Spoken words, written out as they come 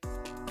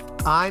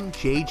I'm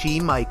J.G.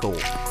 Michael,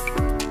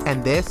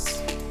 and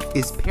this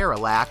is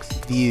Parallax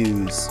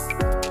Views.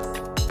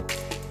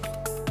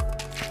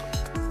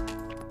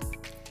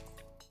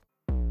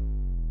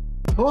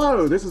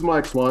 Hello, this is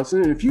Mike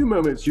Swanson. In a few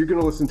moments, you're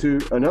going to listen to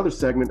another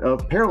segment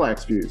of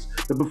Parallax Views.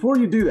 But before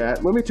you do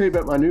that, let me tell you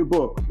about my new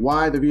book,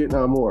 Why the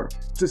Vietnam War.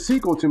 It's a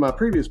sequel to my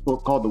previous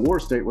book called The War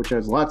State, which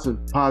has lots of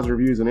positive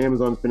reviews on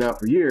Amazon. It's been out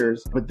for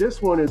years. But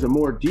this one is a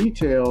more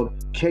detailed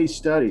case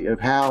study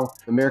of how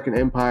American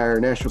empire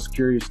and national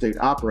security state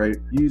operate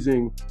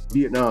using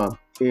Vietnam.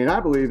 And I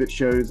believe it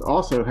shows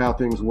also how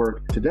things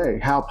work today,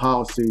 how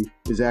policy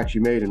is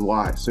actually made and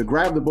why. So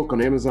grab the book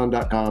on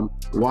Amazon.com,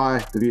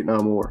 Why the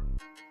Vietnam War.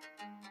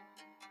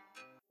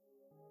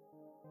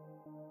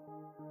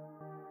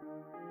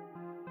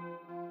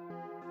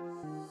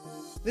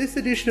 This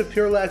edition of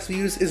Parallax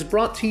Views is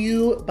brought to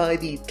you by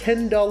the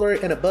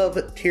 $10 and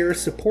above tier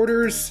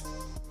supporters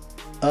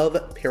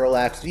of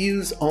Parallax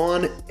Views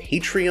on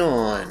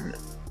Patreon.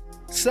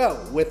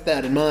 So, with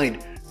that in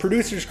mind,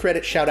 producers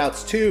credit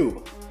shoutouts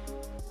to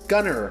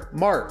Gunnar,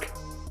 Mark,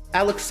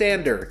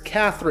 Alexander,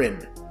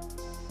 Catherine,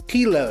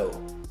 Tilo,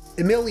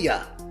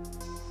 Emilia,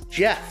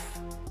 Jeff,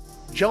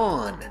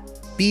 John,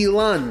 B.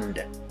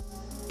 Lund,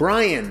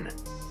 Brian,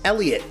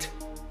 Elliot,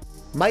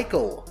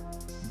 Michael,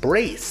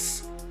 Brace,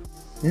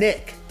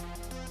 Nick,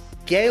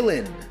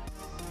 Galen,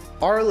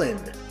 Arlen,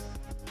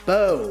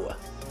 Bo,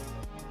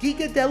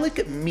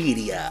 Geekadelic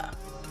Media,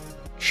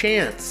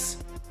 Chance,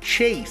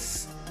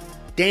 Chase,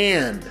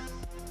 Dan,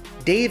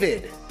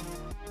 David,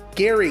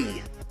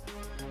 Gary,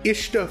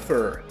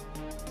 Ishtofer,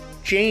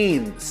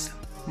 James,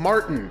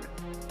 Martin,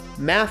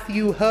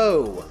 Matthew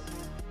Ho,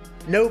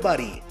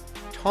 Nobody,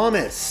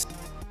 Thomas,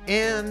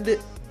 and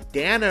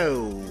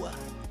Dano.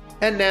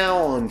 And now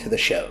on to the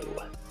show.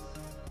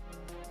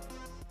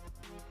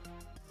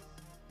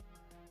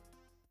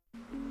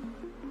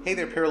 Hey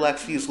there,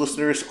 Parallax Views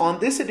listeners. On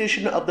this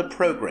edition of the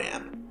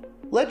program,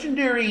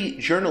 legendary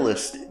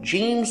journalist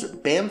James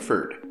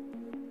Bamford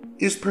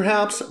is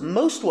perhaps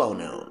most well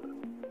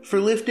known for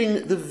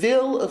lifting the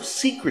veil of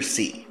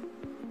secrecy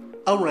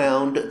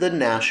around the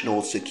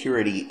National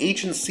Security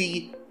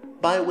Agency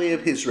by way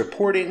of his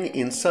reporting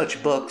in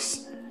such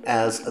books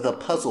as The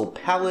Puzzle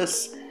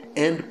Palace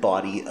and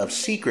Body of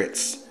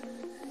Secrets.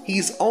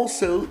 He's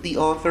also the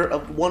author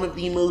of one of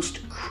the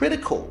most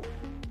critical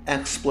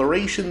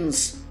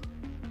explorations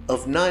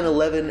of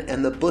 9/11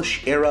 and the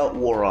Bush-era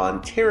War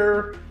on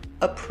Terror,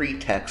 A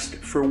Pretext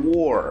for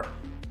War.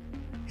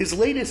 His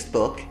latest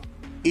book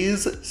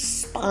is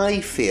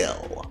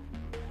Spyfail,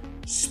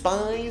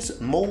 Spies,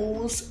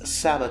 Moles,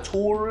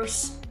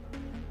 Saboteurs,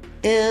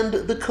 and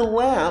the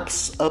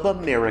Collapse of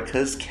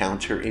America's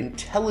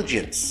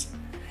Counterintelligence.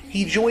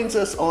 He joins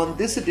us on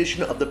this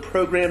edition of the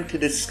program to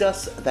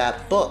discuss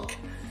that book.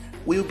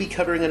 We will be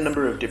covering a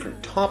number of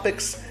different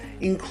topics,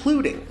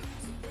 including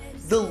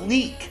the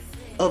leak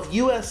of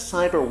U.S.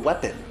 cyber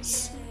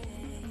weapons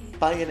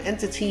by an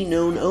entity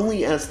known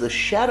only as the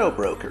Shadow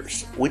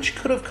Brokers, which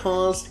could have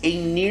caused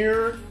a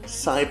near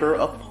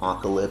cyber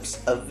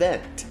apocalypse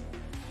event,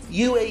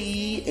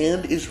 UAE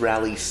and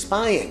Israeli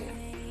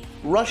spying,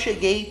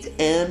 Russiagate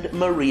and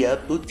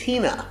Maria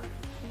Butina,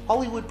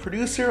 Hollywood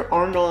producer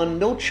Arnon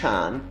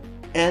Milchan,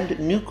 and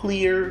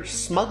nuclear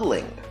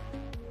smuggling,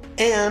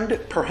 and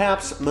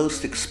perhaps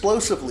most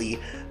explosively,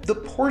 the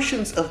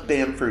portions of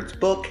Bamford's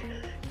book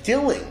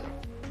dealing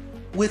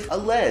with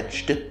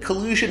alleged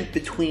collusion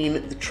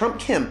between the Trump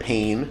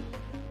campaign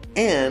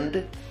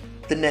and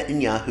the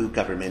Netanyahu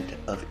government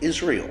of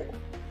Israel.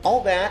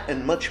 All that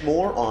and much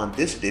more on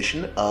this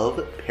edition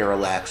of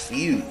Parallax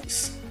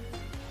Views.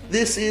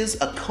 This is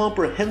a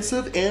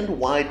comprehensive and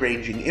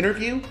wide-ranging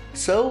interview,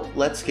 so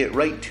let's get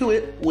right to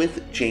it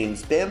with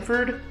James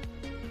Bamford,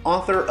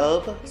 author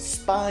of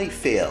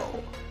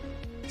Spyfail,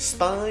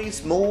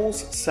 Spies,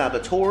 Moles,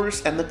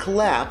 Saboteurs, and the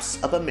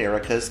Collapse of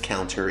America's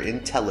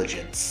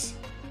Counterintelligence.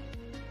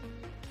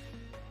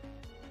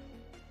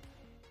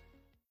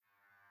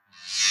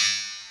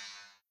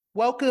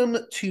 Welcome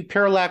to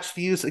Parallax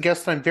Views, a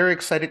guest that I'm very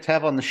excited to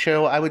have on the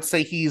show. I would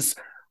say he's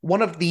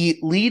one of the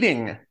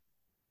leading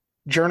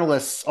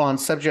journalists on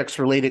subjects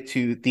related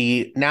to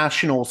the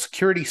national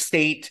security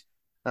state.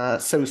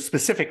 So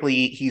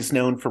specifically, he's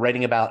known for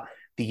writing about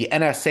the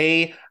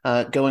NSA,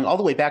 going all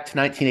the way back to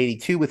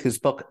 1982 with his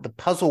book, The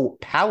Puzzle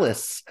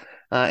Palace.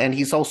 And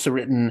he's also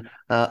written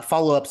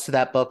follow-ups to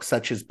that book,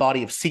 such as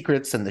Body of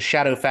Secrets and The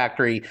Shadow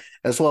Factory,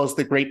 as well as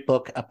the great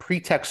book, A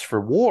Pretext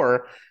for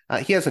War.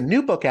 He has a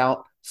new book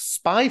out,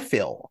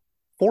 Spyfail,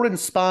 Foreign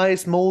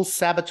Spies, Moles,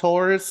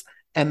 Saboteurs,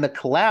 and the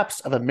Collapse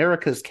of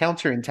America's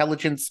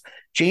Counterintelligence.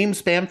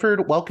 James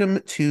Bamford,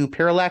 welcome to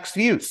Parallax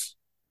Views.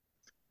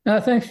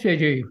 Thanks,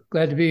 JG.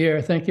 Glad to be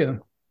here. Thank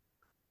you.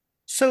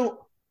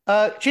 So,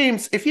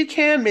 James, if you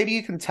can, maybe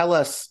you can tell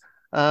us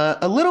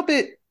a little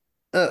bit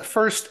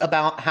first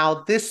about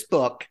how this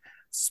book,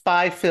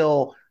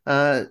 Spyfail,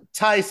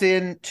 ties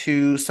in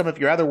to some of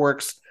your other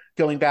works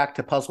going back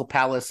to Puzzle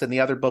Palace and the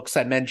other books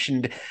I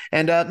mentioned.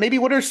 And maybe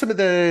what are some of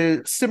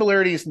the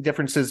similarities and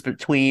differences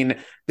between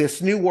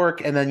this new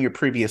work and then your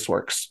previous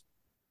works?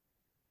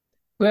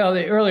 Well,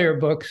 the earlier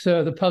books,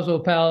 The Puzzle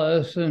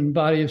Palace and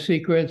Body of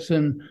Secrets,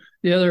 and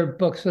the other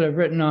books that I've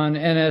written on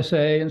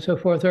NSA and so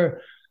forth,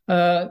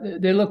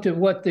 they looked at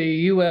what the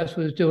U.S.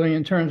 was doing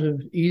in terms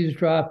of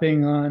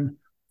eavesdropping on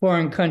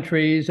foreign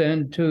countries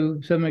and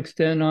to some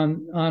extent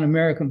on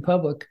American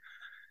public.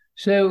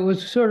 So it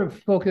was sort of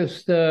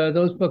focused,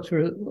 those books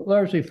were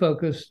largely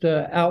focused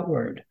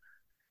outward.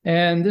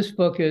 And this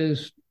book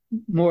is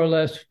more or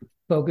less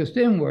focused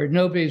inward.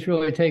 Nobody's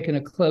really taken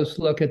a close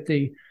look at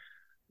the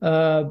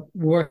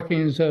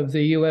workings of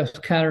the U.S.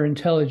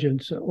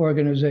 counterintelligence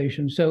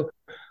organization. So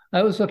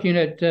I was looking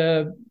at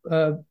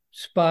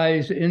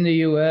spies in the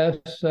U.S.,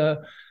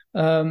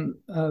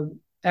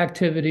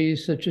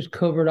 activities such as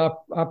covert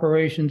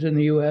operations in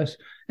the U.S.,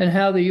 and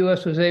how the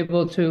U.S. was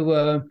able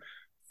to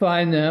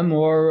find them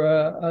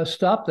or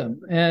stop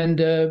them. And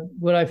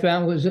what I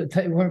found was that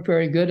they weren't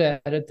very good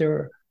at it. There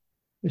were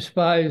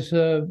spies,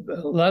 a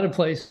lot of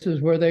places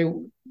where they,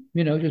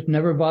 just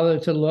never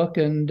bothered to look,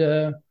 and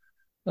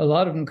a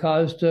lot of them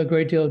caused a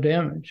great deal of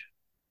damage.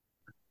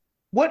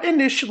 What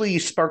initially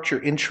sparked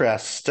your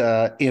interest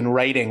in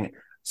writing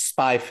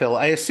Spyfail?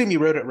 I assume you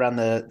wrote it around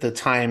the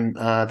time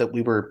that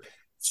we were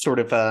sort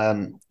of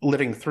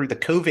living through the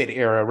COVID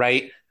era,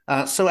 right?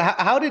 So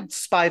how did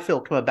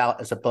Spyfail come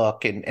about as a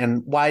book,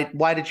 and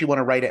why did you want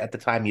to write it at the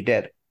time you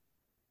did?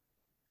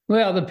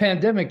 Well, the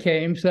pandemic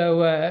came, so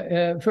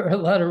for a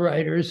lot of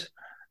writers,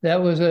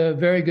 that was a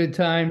very good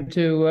time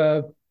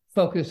to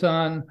focus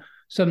on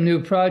some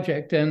new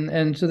project,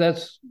 and so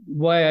that's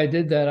why I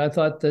did that. I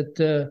thought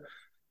that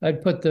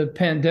I'd put the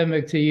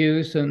pandemic to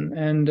use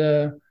and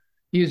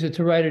use it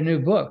to write a new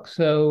book.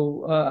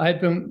 So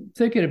I'd been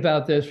thinking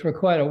about this for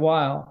quite a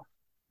while.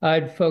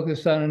 I'd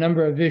focused on a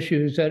number of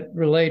issues that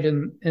relate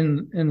in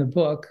the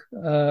book.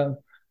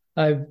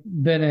 I've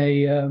been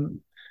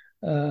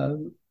a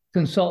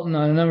consultant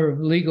on a number of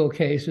legal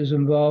cases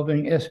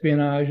involving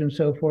espionage and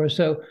so forth.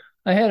 So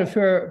I had a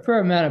fair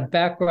amount of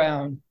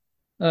background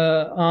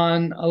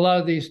on a lot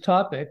of these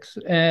topics.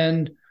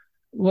 And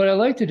what I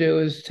like to do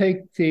is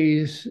take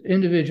these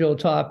individual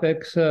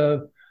topics,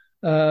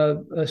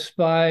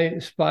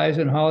 spies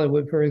in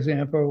Hollywood, for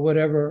example, or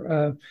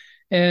whatever,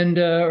 and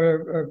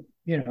or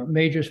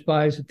major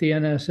spies at the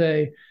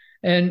NSA,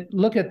 and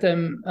look at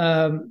them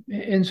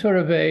in sort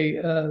of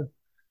a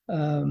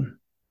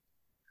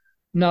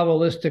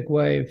novelistic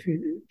way, if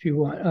you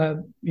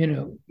want,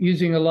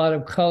 using a lot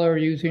of color,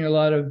 using a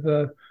lot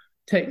of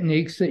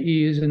techniques that you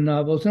use in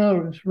novels. In other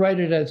words, write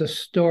it as a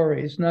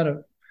story. It's not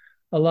a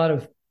lot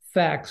of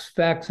facts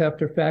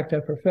after fact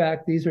after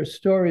fact. These are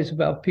stories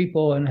about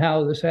people and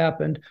how this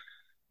happened,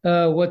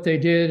 what they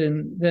did,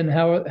 and then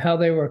how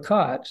they were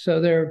caught.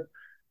 So they're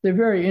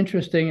very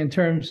interesting in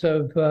terms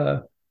of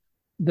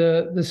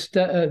the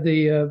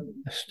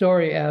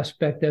story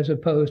aspect, as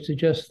opposed to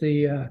just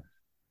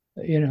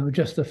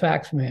just the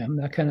facts, ma'am,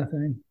 that kind of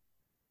thing.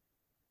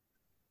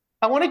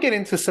 I want to get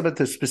into some of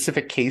the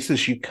specific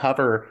cases you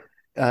cover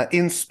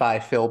in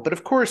Spyfail, but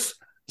of course,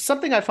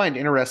 something I find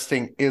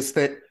interesting is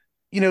that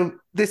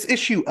this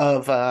issue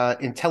of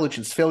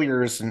intelligence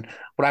failures and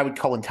what I would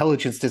call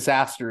intelligence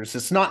disasters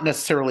is not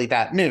necessarily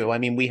that new. I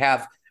mean, we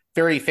have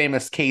very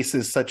famous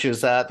cases such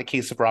as the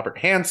case of Robert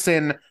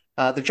Hansen,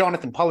 the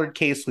Jonathan Pollard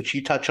case, which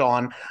you touch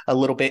on a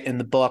little bit in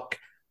the book.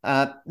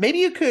 Maybe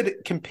you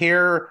could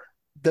compare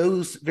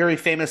those very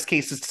famous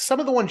cases to some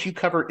of the ones you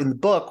cover in the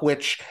book,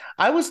 which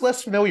I was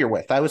less familiar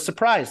with. I was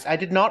surprised. I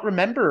did not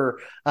remember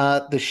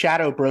the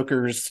Shadow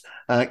Brokers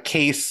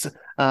case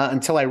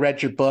until I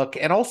read your book,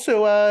 and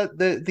also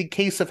the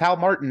case of Hal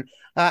Martin.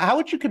 How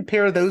would you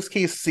compare those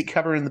cases you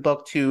cover in the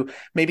book to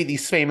maybe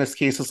these famous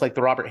cases like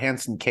the Robert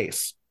Hansen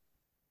case?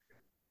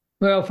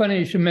 Well, funny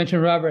you should mention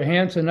Robert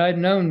Hansen. I'd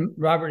known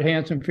Robert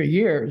Hansen for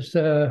years.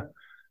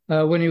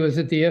 When he was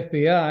at the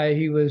FBI,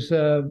 he was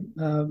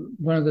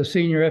one of the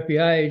senior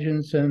FBI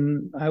agents,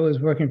 and I was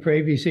working for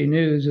ABC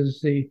News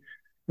as the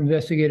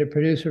investigative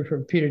producer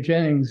for Peter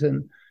Jennings.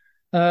 And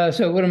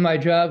so one of my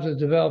jobs was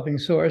developing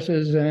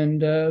sources,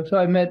 and so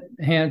I met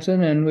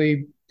Hansen, and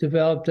we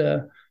developed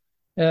a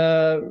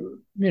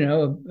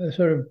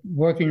sort of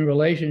working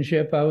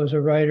relationship. I was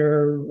a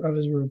writer, I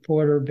was a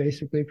reporter,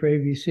 basically, for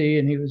ABC,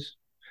 and he was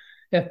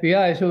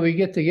FBI, so we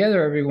get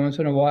together every once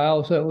in a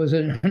while. So it was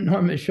an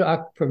enormous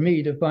shock for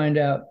me to find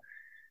out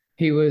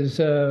he was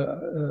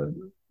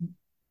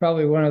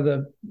probably one of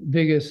the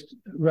biggest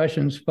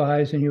Russian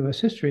spies in U.S.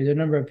 history, the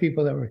number of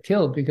people that were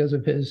killed because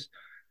of his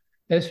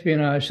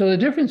espionage. So the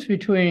difference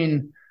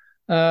between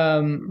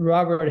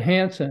Robert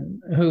Hansen,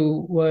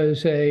 who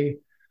was a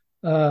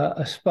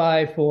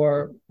spy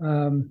for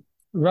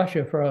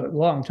Russia for a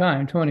long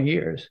time, 20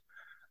 years,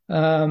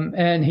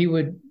 and he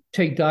would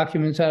take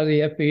documents out of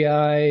the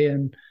FBI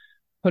and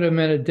put them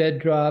in a dead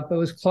drop. It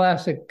was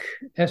classic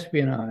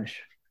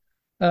espionage.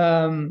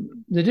 The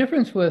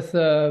difference with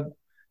the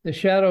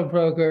Shadow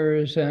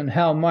Brokers and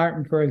Hal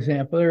Martin, for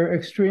example, they're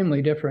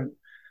extremely different.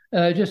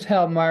 Just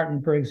Hal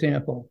Martin, for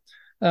example.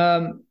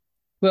 Well,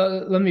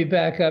 let me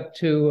back up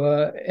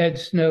to Ed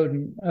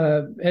Snowden.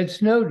 Ed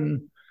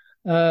Snowden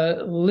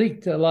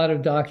leaked a lot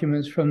of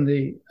documents from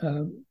the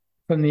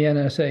from the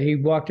NSA. He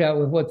walked out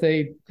with what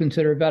they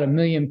consider about 1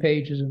 million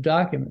pages of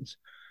documents.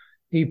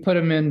 He put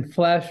them in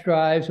flash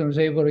drives and was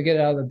able to get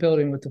out of the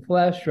building with the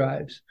flash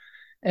drives.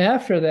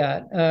 After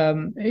that,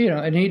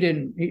 and he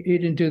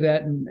didn't do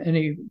that in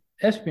any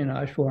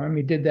espionage for him.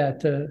 He did that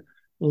to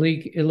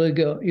leak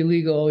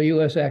illegal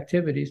U.S.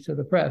 activities to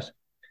the press.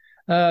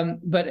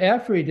 But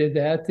after he did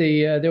that,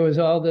 there was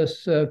all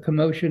this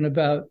commotion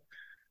about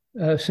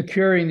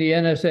securing the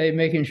NSA,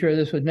 making sure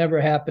this would never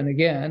happen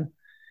again.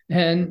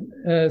 And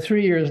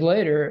 3 years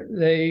later,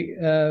 they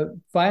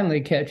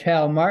finally catch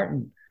Hal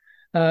Martin.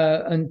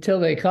 Until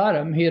they caught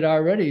him, he had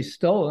already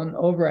stolen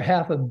over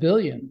 500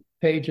 million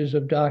pages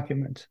of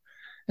documents.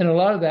 And a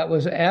lot of that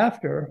was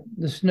after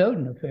the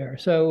Snowden affair.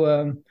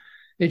 So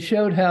it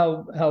showed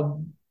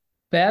how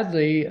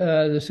badly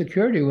the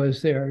security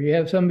was there. You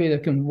have somebody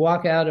that can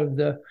walk out of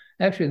the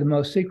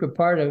most secret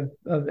part of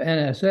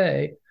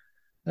NSA,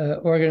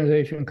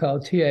 organization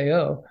called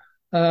TAO,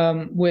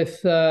 with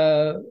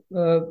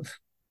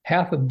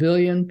 500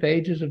 million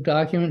pages of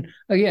document.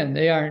 Again,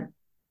 you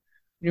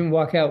didn't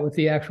walk out with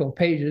the actual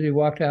pages. You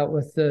walked out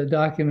with the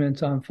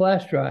documents on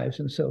flash drives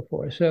and so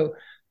forth. So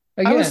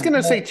again, I was going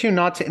to say too,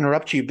 not to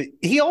interrupt you, but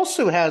he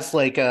also has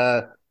like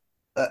a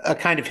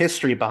kind of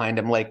history behind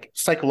him, like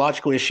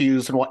psychological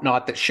issues and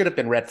whatnot that should have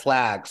been red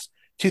flags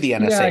to the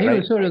NSA. Yeah, he right?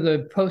 was sort of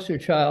the poster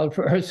child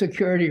for a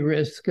security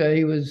risk.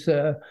 He was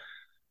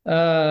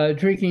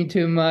drinking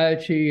too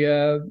much. He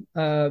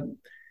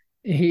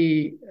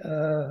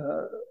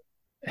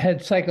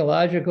had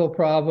psychological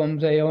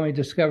problems. They only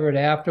discovered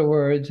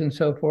afterwards and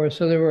so forth.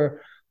 So there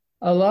were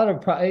a lot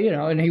of,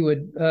 and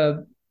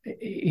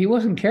he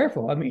wasn't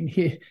careful. I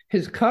mean,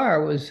 his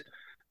car was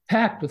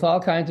packed with all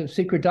kinds of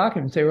secret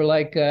documents. They were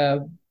like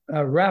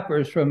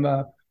wrappers from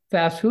a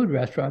fast food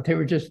restaurant. They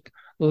were just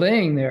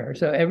laying there.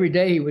 So every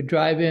day he would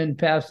drive in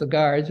past the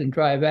guards and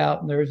drive out,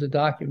 and there was a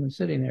document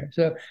sitting there.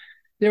 So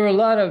there were a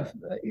lot of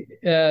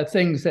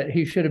things that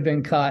he should have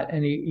been caught,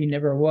 and he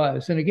never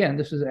was. And again,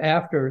 this is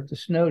after the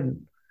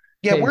Snowden.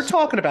 Yeah, we're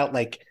talking about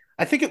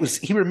I think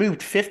he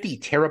removed 50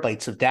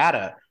 terabytes of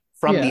data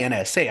from the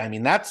NSA. I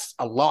mean, that's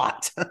a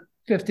lot.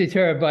 50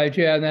 terabytes,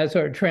 yeah, and that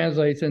sort of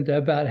translates into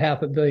about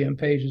 500 million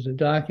pages of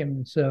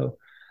documents. So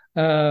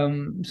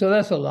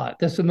that's a lot.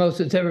 That's the most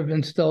that's ever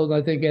been stolen,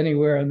 I think,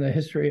 anywhere in the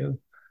history of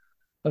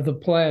the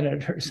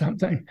planet or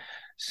something.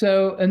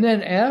 So, and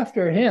then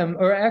after him,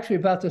 or actually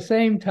about the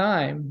same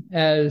time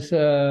as he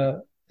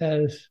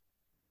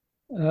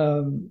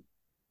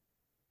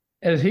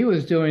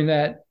was doing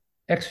that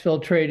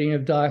exfiltrating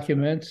of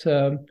documents,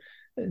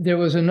 there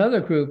was another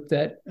group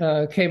that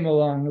came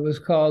along. It was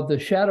called the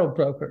Shadow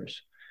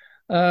Brokers.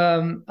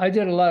 I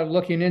did a lot of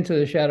looking into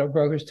the Shadow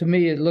Brokers. To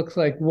me, it looks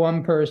like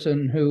one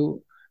person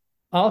who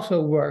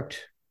also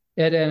worked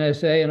at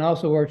NSA and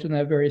also worked in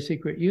that very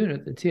secret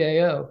unit, the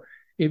TAO.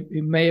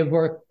 He may have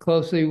worked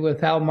closely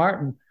with Hal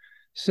Martin.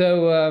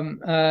 So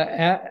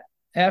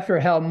after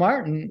Hal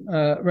Martin,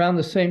 around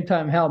the same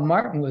time Hal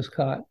Martin was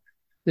caught,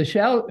 the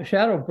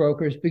shadow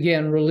brokers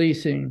began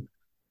releasing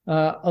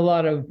a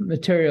lot of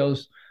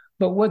materials.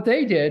 But what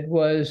they did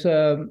was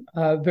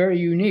very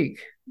unique.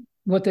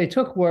 What they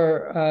took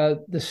were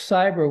the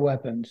cyber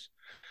weapons.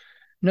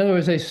 In other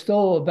words, they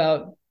stole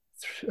about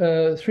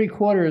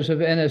 3/4 of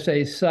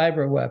NSA's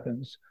cyber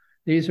weapons.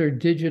 These are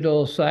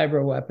digital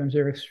cyber weapons.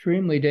 They're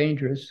extremely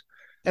dangerous.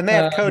 And they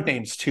have code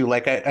names too.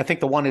 Like I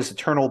think the one is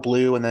Eternal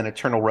Blue and then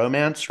Eternal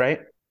Romance,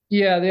 right?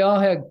 Yeah, they all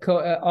had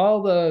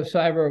all the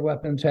cyber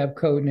weapons have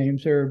code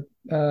names. This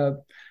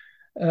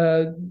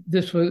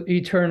was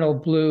Eternal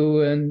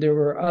Blue, and there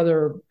were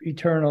other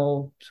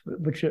Eternal,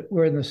 which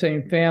were in the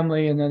same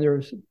family. And then there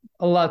was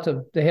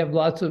they have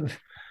lots of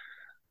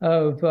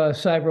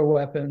cyber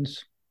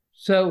weapons.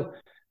 So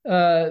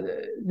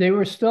they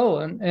were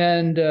stolen,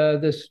 and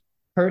this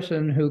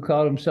person who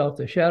called himself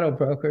the Shadow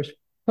Brokers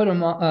put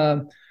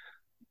a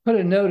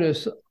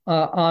notice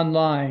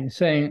online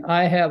saying,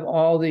 "I have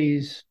all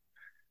these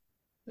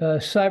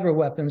cyber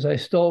weapons I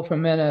stole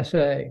from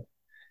NSA,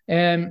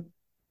 and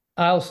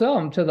I'll sell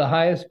them to the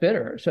highest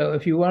bidder. So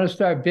if you want to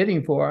start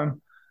bidding for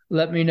them,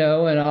 let me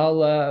know, and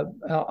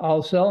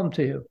I'll sell them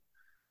to you."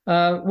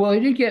 Well, he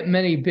didn't get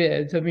many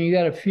bids. I mean, he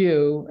got a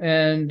few,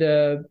 and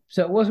so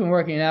it wasn't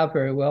working out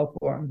very well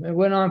for him. It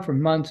went on for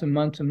months and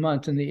months and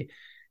months, and the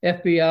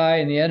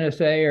FBI and the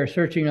NSA are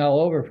searching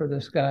all over for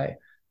this guy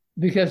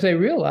because they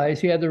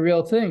realized he had the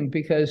real thing,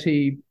 because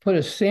he put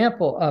a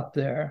sample up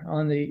there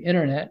on the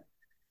internet,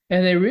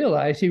 and they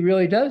realized he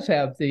really does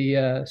have the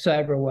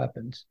cyber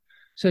weapons.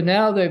 So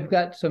now they've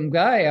got some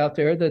guy out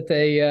there that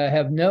they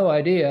have no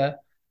idea,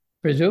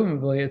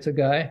 presumably it's a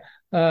guy,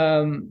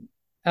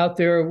 out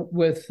there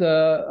with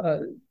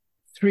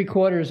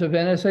 3/4 of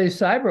NSA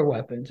cyber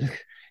weapons.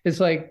 It's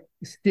like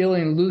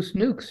stealing loose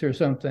nukes or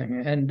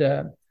something and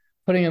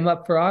putting them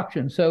up for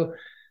auction. So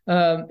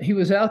he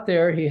was out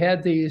there. He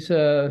had these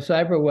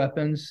cyber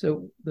weapons.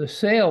 So the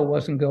sale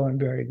wasn't going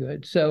very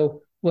good.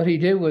 So what he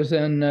did was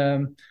then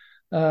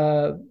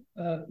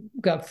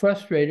got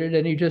frustrated,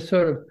 and he just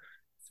sort of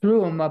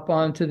threw them up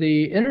onto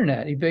the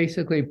internet. He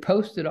basically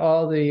posted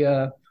all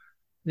the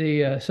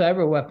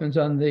cyber weapons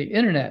on the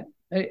internet.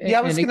 Yeah,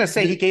 I was going to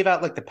say he gave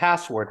out like the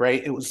password,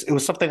 right? It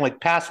was something like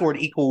password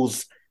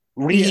equals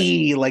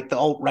like the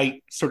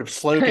alt-right sort of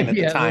slogan at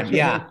the time.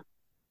 Right.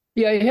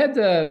 Yeah,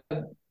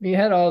 he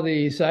had all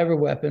the cyber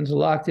weapons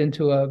locked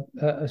into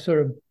a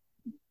sort of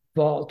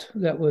vault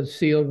that was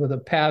sealed with a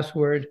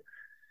password,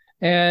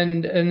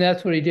 and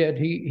that's what he did.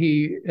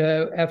 He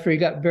after he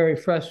got very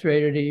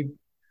frustrated,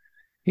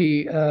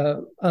 he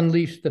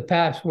unleashed the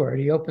password.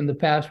 He opened the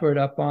password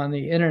up on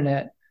the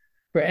internet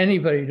for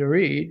anybody to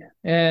read,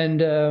 and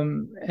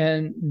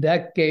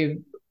that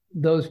gave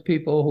those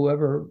people,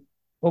 whoever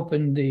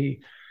opened the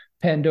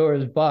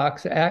Pandora's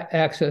box,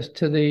 access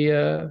to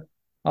the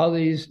all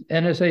these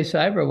NSA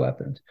cyber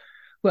weapons.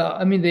 Well,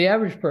 I mean, the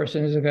average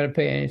person isn't going to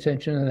pay any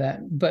attention to that,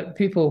 but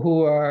people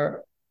who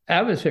are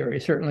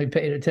adversaries certainly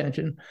paid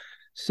attention.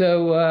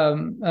 So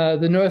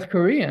the North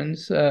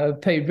Koreans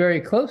paid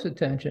very close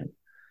attention,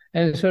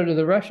 and so did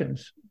the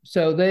Russians.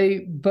 So they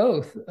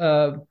both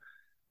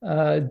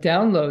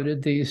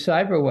downloaded these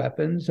cyber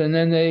weapons, and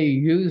then they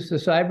used the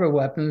cyber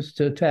weapons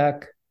to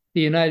attack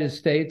the United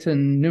States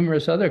and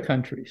numerous other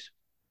countries.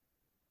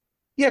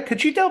 Yeah,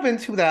 could you delve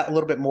into that a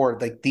little bit more,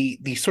 like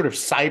the sort of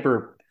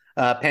cyber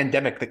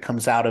pandemic that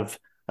comes out of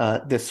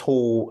this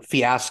whole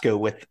fiasco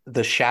with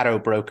the shadow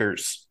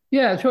brokers?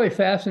 Yeah, it's really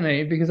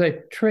fascinating because I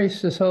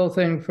traced this whole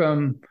thing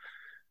from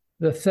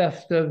the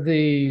theft of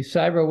the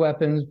cyber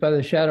weapons by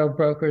the shadow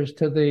brokers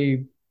to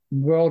the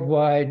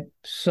worldwide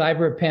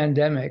cyber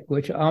pandemic,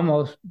 which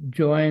almost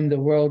joined the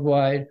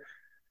worldwide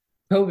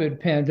COVID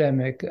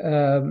pandemic.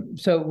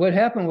 So what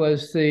happened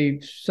was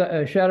the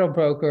shadow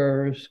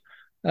brokers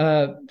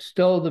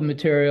stole the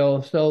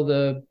material, stole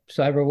the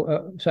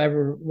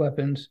cyber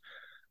weapons,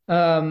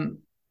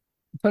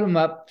 put them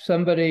up.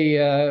 Somebody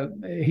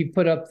he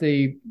put up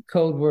the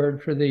code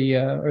word for the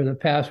or the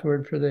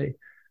password for the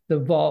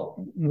vault,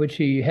 which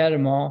he had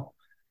them all.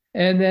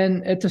 And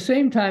then at the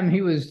same time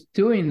he was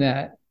doing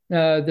that,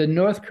 the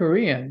North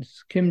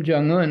Koreans, Kim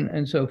Jong-un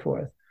and so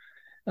forth,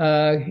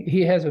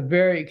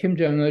 Kim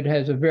Jong-un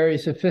has a very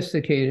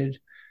sophisticated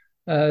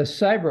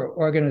cyber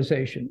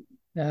organization.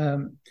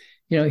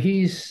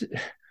 He's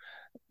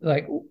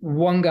like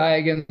one guy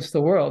against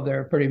the world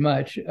there, pretty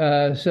much.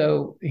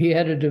 So he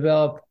had to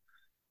develop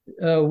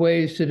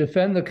ways to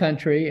defend the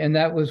country, and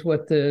that was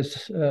what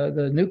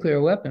the nuclear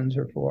weapons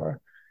are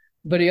for.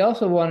 But he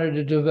also wanted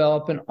to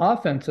develop an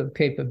offensive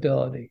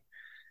capability.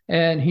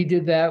 And he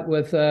did that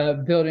with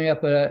building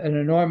up an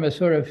enormous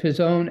sort of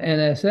his own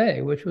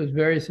NSA, which was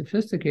very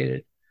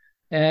sophisticated.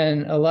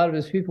 And a lot of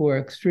his people were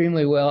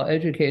extremely well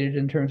educated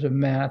in terms of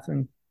math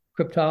and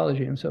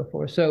cryptology and so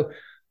forth. So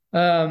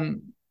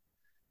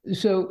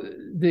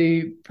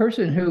the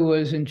person who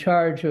was in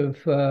charge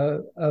of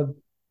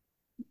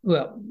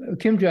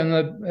Kim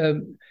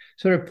Jong-un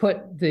sort of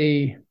put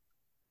the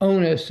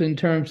onus in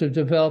terms of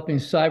developing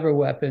cyber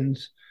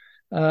weapons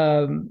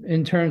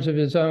in terms of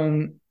his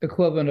own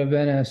equivalent of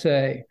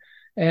NSA.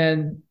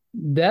 And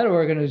that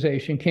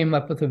organization came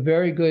up with a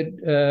very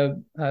good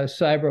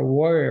cyber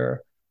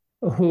warrior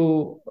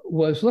who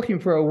was looking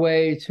for a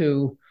way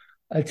to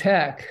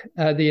attack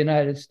the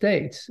United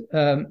States,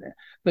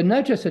 but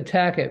not just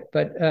attack it,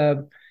 but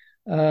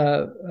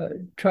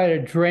try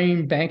to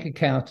drain bank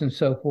accounts and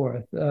so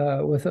forth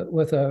with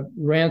a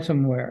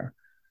ransomware.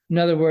 In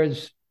other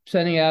words,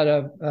 sending out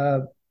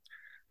a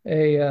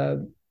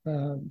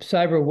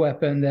cyber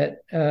weapon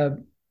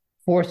that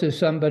forces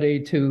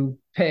somebody to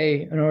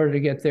pay in order to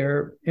get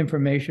their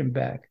information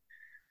back.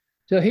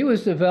 So he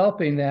was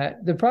developing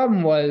that. The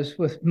problem was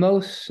with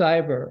most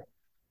cyber,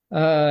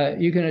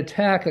 you can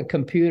attack a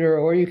computer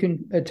or you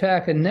can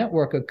attack a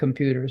network of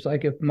computers.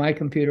 Like if my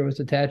computer was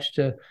attached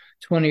to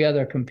 20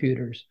 other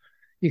computers,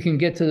 you can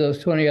get to those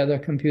 20 other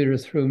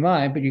computers through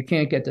mine, but you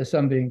can't get to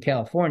somebody in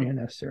California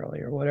necessarily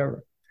or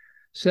whatever.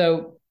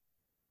 So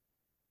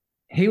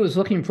he was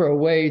looking for a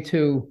way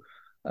to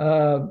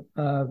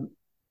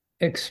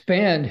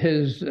expand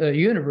his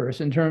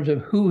universe in terms of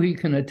who he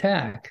can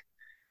attack.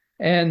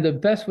 And the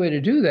best way to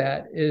do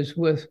that is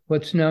with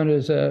what's known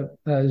as a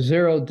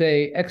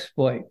zero-day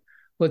exploit.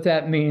 What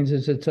that means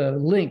is it's a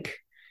link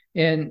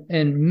in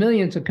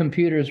millions of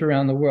computers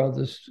around the world.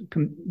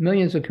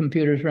 Millions of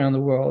computers around the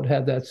world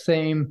have that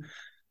same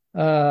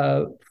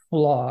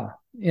flaw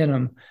in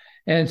them.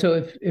 And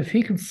so if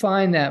he could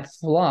find that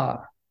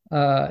flaw,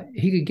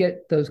 he could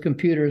get those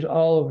computers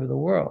all over the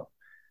world.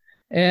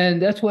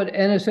 And that's what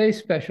NSA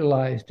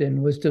specialized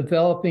in, was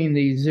developing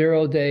these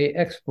zero-day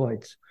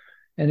exploits.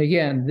 And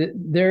again,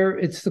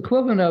 it's the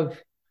equivalent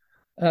of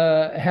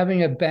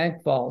having a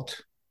bank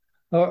vault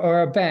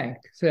or a bank,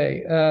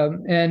 say,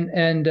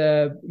 and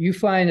you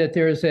find that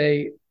there's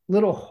a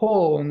little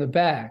hole in the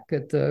back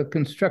that the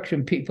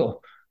construction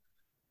people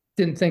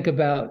didn't think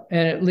about,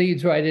 and it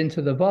leads right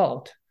into the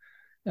vault.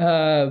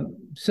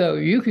 So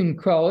you can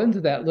crawl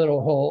into that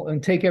little hole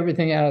and take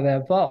everything out of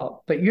that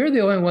vault, but you're the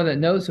only one that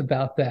knows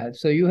about that.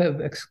 So you have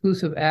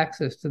exclusive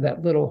access to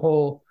that little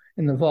hole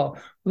in the vault.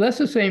 Well, that's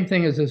the same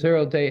thing as a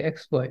zero-day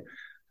exploit.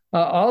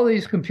 all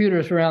these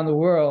computers around the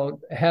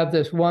world have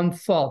this one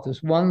fault,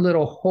 this one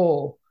little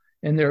hole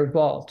in their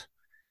vault.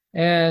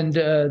 And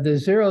the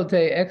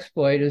zero-day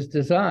exploit is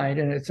designed,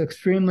 and it's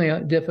extremely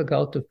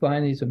difficult to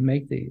find these and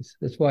make these.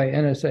 That's why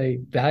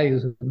NSA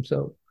values them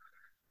so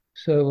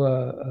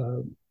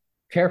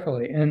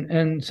carefully.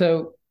 And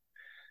so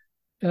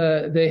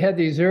they had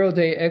these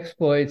zero-day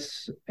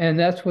exploits, and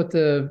that's what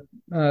the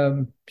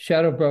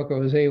shadow broker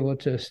was able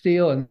to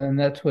steal, and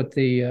that's what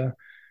the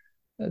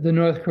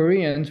North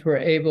Koreans were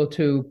able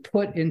to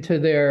put into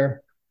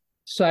their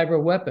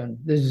cyber weapon,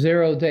 the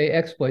zero-day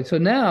exploit. So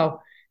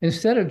now,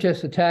 instead of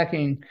just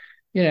attacking,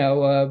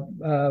 a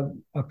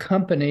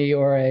company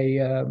or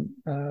a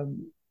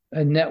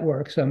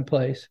network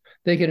someplace,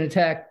 they can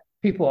attack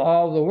people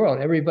all over the world.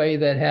 Everybody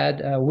that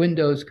had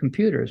Windows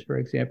computers, for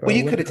example. Well,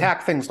 you could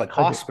attack things like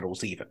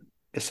hospitals, even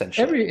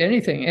essentially.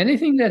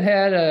 Anything that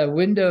had a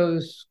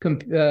Windows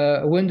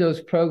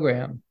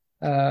program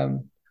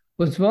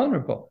was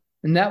vulnerable,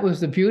 and that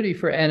was the beauty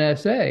for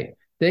NSA.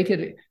 They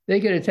could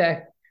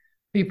attack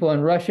people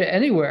in Russia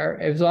anywhere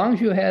as long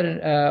as you had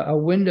a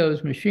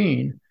Windows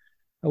machine,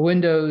 a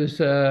Windows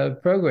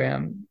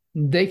program.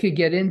 They could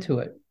get into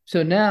it.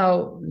 So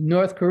now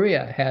North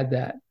Korea had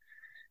that.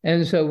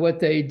 And so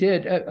what they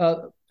did,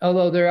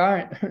 although they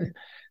aren't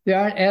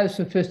as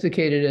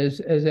sophisticated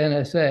as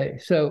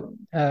NSA, so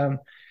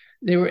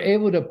they were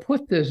able to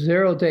put this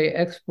zero-day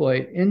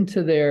exploit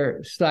into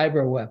their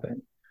cyber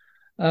weapon.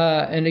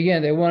 And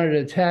again, they wanted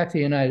to attack the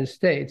United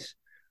States,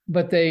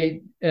 but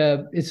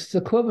it's the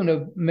equivalent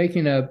of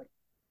making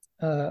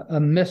a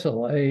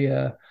missile,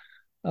 a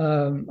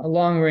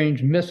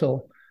long-range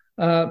missile,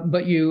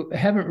 but you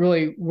haven't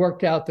really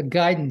worked out the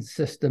guidance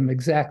system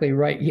exactly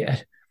right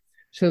yet.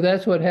 So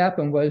that's what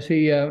happened was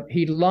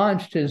he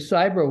launched his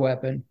cyber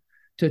weapon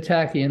to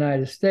attack the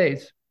United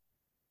States.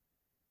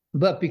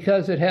 But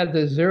because it had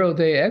the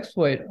zero-day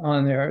exploit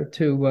on there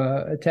to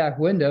attack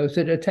Windows,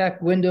 it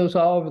attacked Windows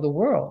all over the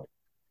world.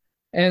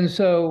 And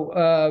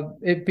so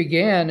it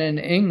began in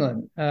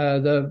England.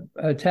 The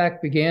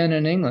attack began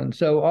in England.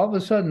 So all of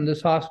a sudden,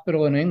 this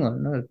hospital in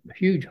England, a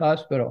huge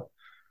hospital,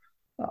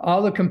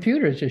 all the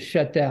computers just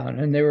shut down,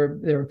 and there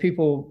were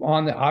people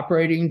on the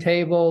operating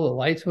table. The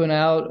lights went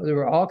out. There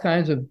were all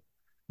kinds of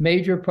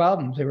major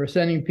problems. They were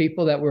sending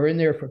people that were in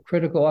there for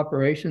critical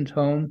operations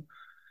home.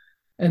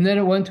 And then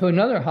it went to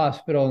another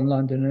hospital in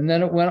London, and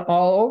then it went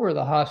all over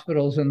the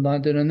hospitals in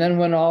London, and then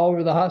went all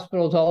over the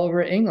hospitals all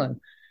over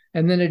England.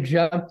 And then it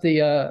jumped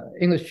the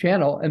English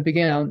Channel and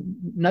began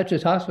not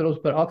just hospitals,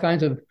 but all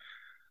kinds of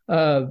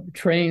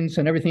trains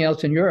and everything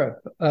else in Europe.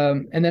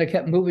 And then it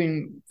kept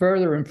moving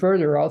further and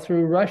further all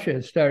through Russia.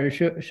 It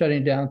started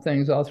shutting down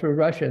things all through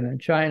Russia and then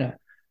China,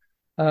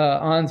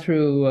 on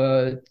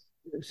through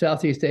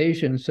Southeast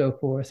Asia and so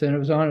forth. And it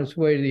was on its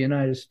way to the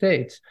United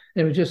States.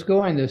 And it was just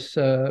going this,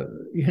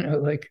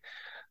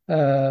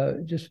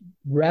 just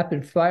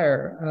rapid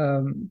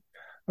fire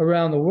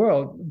around the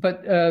world.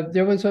 But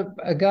there was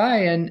a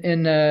guy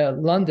in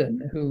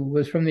London who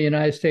was from the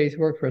United States,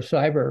 worked for a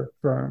cyber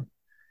firm.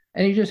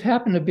 And he just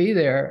happened to be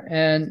there,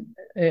 and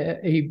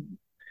he,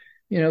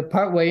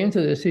 partway into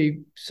this,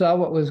 he saw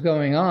what was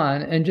going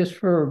on, and just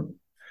for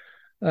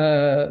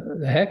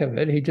the heck of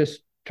it, he just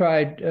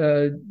tried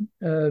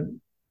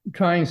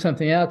trying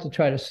something out to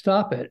try to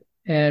stop it.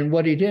 And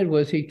what he did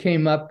was he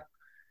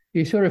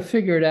sort of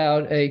figured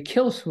out a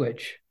kill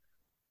switch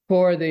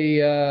for the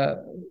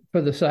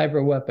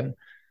cyber weapon,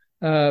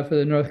 for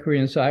the North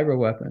Korean cyber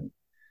weapon,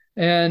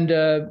 and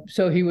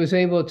so he was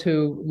able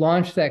to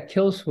launch that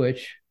kill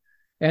switch.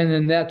 And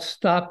then that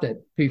stopped it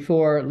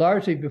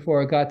largely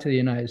before it got to the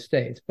United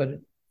States, but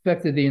it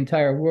affected the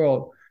entire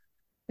world.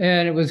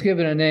 And it was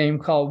given a name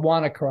called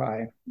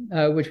WannaCry,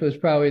 which was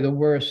probably the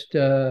worst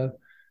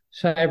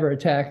cyber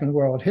attack in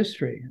world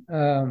history.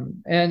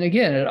 And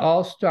again, it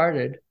all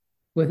started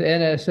with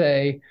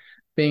NSA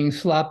being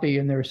sloppy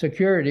in their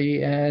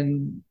security.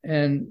 And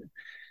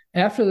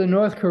after the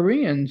North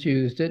Koreans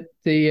used it,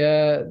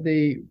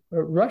 the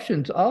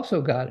Russians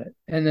also got it.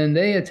 And then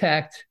they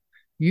attacked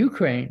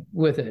Ukraine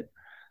with it.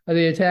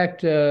 They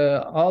attacked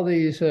all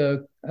these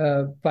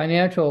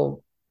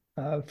financial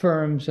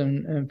firms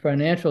and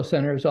financial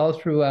centers all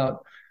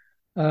throughout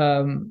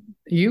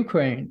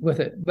Ukraine with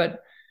it.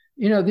 But,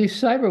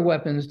 these cyber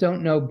weapons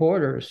don't know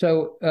borders.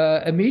 So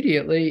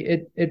immediately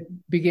it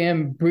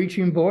began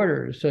breaching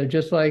borders,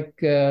 just like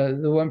the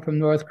one from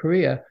North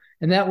Korea.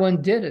 And that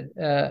one did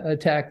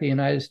attack the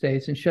United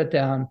States and shut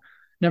down a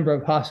number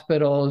of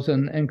hospitals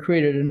and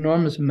created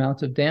enormous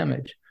amounts of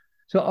damage.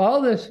 So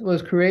all this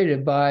was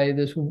created by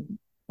this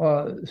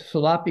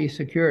sloppy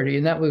security.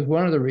 And that was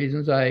one of the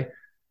reasons I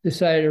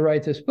decided to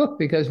write this book,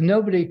 because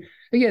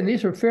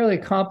these are fairly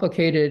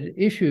complicated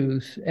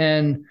issues,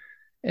 and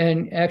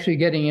actually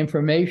getting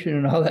information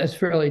and all that's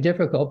fairly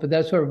difficult, but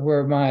that's sort of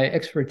where my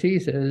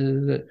expertise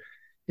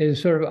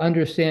is sort of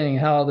understanding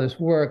how this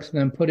works and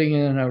then putting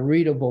it in a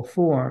readable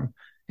form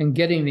and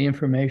getting the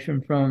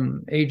information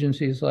from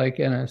agencies like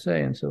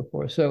NSA and so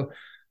forth. So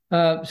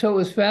it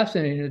was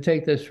fascinating to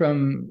take this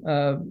from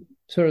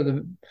sort of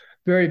the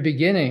very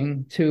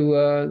beginning to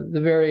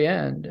the very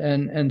end,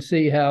 and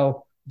see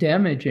how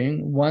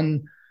damaging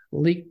one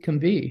leak can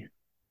be.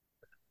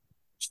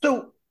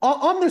 So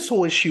on this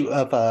whole issue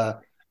of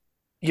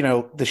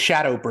the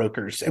shadow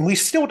brokers, and we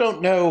still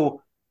don't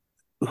know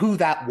who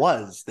that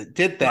was that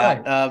did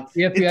that. Right.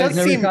 The It FBI has does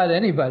never seem caught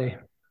anybody.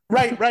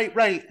 right.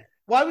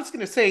 Well, I was going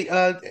to say,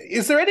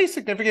 is there any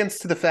significance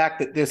to the fact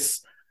that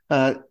this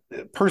uh,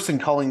 person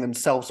calling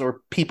themselves,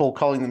 or people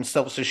calling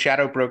themselves, as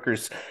shadow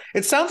brokers?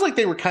 It sounds like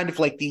they were kind of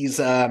like these,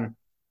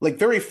 like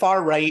very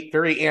far right,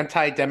 very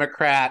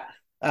anti-democrat,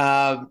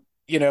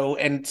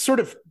 and sort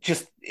of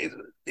just.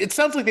 It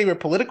sounds like they were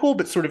political,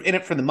 but sort of in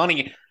it for the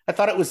money. I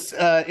thought it was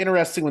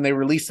interesting when they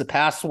released the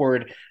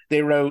password.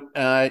 They wrote,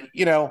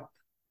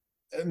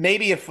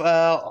 maybe if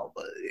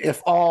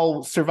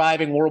all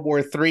surviving World War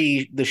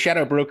III, the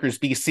shadow brokers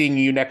be seeing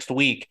you next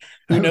week.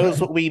 Who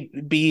knows what we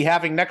be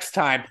having next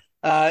time?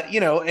 And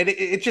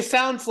it just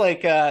sounds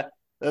like a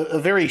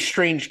very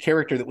strange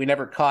character that we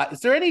never caught.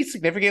 Is there any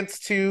significance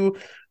to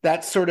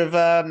that sort of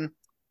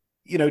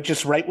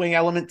just right wing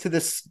element to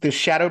this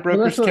shadow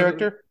brokers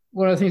character?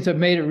 One of the things that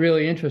made it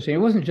really interesting. It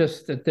wasn't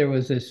just that there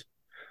was this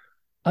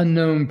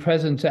unknown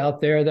presence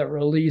out there that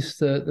released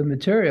the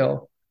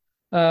material.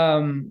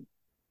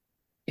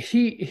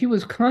 He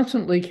was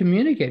constantly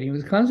communicating. He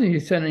was constantly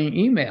sending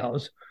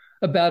emails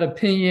about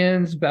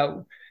opinions,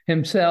 about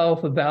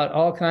himself, about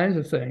all kinds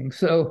of things.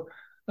 So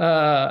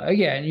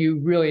again, you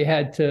really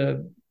had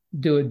to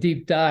do a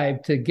deep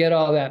dive to get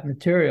all that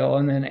material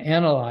and then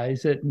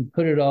analyze it and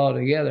put it all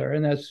together.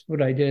 And that's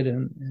what I did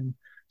in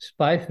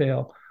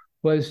Spyfail,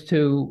 was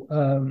to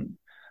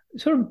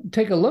sort of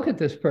take a look at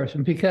this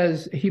person,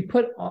 because he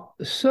put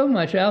so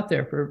much out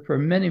there for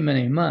many,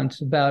 many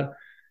months about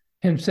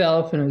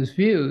himself and his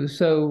views.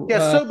 So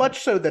so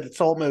much so that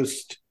it's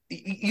almost,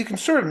 you can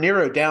sort of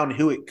narrow down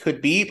who it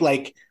could be,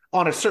 like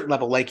on a certain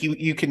level. Like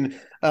you can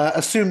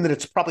assume that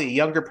it's probably a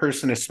younger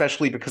person,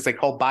 especially because they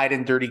call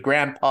Biden dirty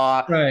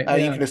grandpa.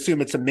 Right. You can assume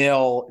it's a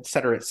male, et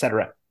cetera, et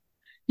cetera.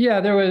 Yeah,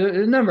 there was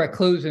a number of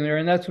clues in there,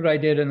 and that's what I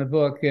did in the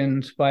book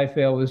in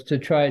Spyfail, was to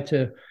try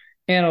to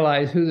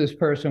analyze who this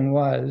person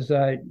was.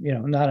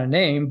 Not a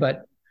name,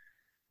 but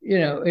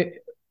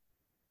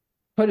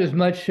put as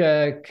much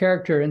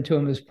character into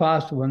him as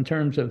possible in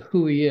terms of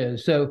who he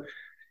is. So,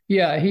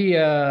 yeah,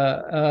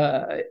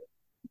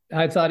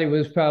 I thought he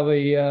was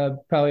probably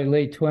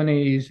late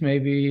 20s,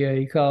 maybe.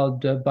 He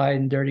called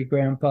Biden dirty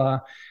grandpa.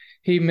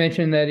 He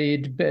mentioned that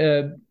he'd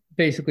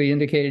basically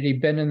indicated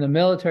he'd been in the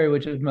military,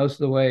 which is most of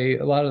the way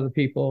a lot of the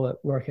people that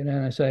work in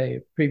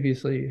NSA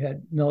previously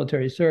had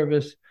military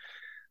service.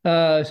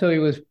 So he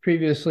was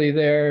previously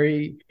there.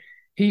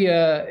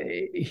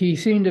 He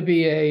seemed to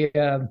be a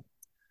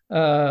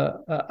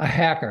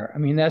hacker. I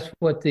mean, that's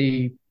what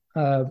the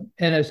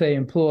NSA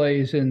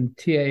employees in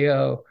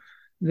TAO.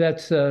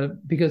 That's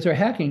because they're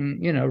hacking,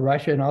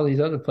 Russia and all these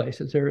other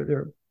places.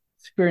 They're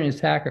experienced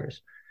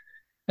hackers,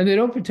 and they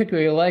don't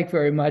particularly like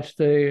very much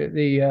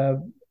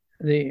the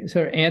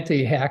sort of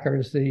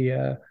anti-hackers,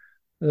 the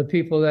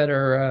people that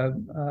are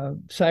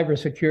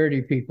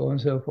cybersecurity people and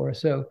so forth.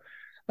 So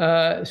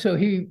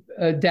he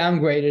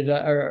downgraded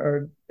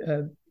or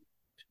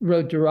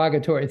wrote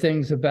derogatory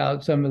things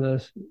about some of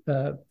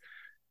the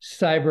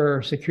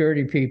cyber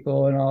security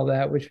people and all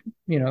that, which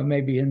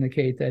maybe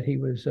indicate that he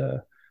was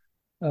a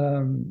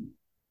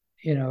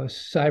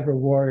cyber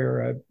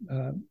warrior,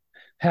 a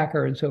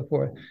hacker, and so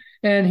forth.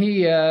 And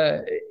he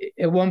at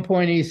one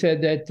point he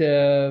said that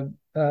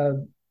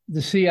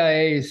the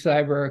CIA's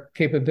cyber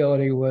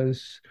capability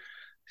was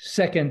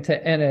second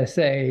to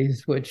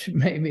NSA's, which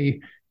made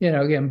me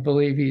again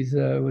believe he's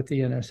with the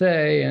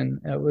NSA and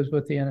was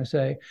with the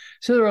NSA.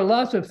 So there are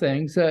lots of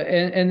things,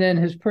 and then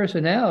his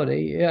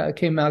personality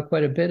came out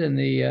quite a bit in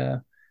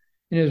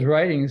his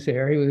writings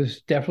there. He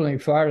was definitely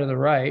far to the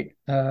right.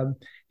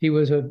 He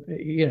was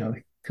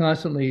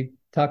constantly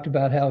talked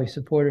about how he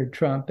supported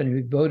Trump and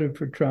he voted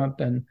for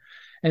Trump, and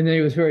then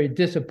he was very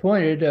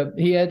disappointed.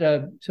 He had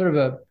a sort of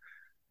a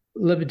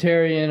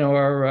libertarian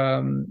or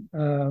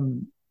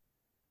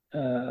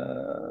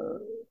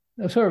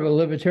sort of a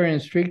libertarian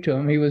streak to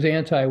him. He was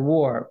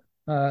anti-war.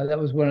 That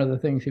was one of the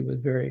things he was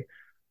very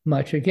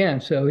much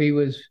against. So he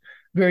was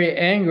very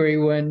angry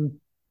when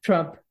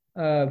Trump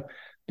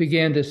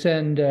began to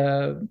send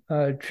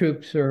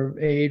troops or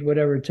aid,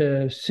 whatever,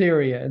 to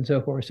Syria and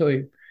so forth.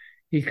 So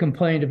he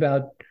complained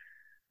about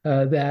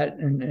that,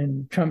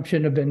 and Trump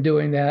shouldn't have been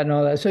doing that and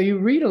all that. So you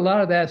read a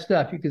lot of that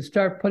stuff. You could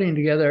start putting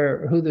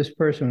together who this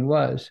person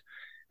was.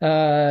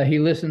 He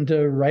listened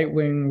to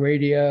right-wing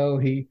radio.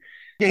 He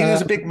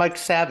was a big Mike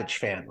Savage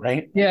fan,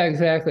 right? Yeah,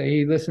 exactly.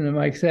 He listened to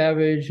Mike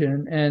Savage,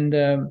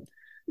 and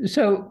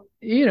so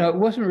it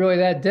wasn't really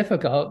that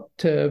difficult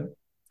to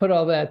put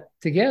all that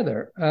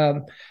together.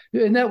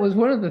 And that was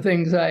one of the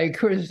things I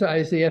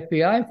criticized the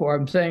FBI for.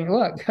 I'm saying,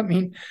 look, I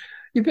mean,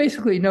 you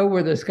basically know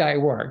where this guy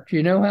worked.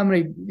 You know how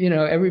many,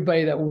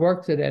 everybody that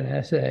worked at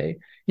NSA.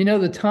 You know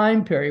the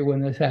time period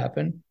when this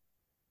happened.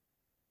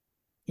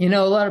 A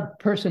lot of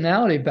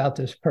personality about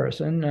this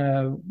person.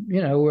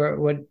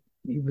 What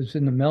he was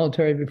in the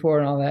military before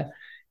and all that.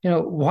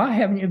 why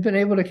haven't you been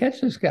able to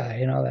catch this guy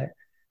and all that?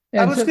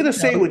 I And was so, going to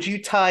say, would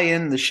you tie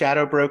in the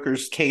shadow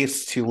brokers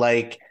case to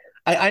like,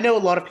 I know a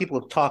lot of people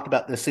have talked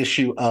about this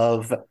issue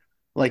of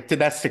like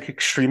domestic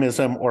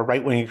extremism or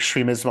right wing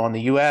extremism on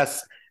the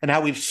US and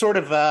how we've sort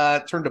of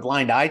turned a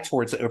blind eye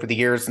towards it over the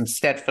years,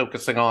 instead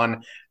focusing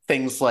on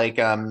things like,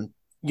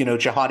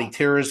 jihadi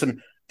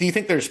terrorism. Do you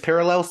think there's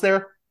parallels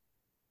there?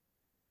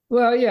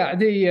 well, yeah, I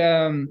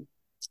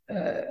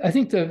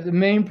think the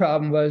main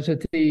problem was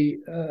that the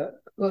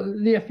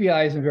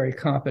FBI isn't very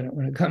competent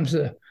when it comes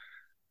to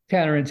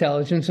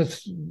counterintelligence.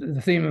 It's the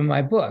theme of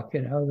my book,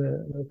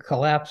 the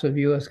collapse of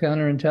U.S.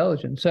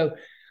 counterintelligence. So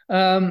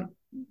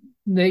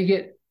they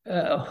get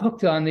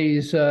hooked on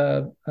these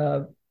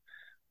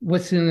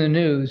what's in the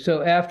news.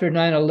 So after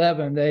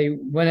 9/11, they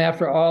went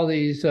after all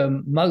these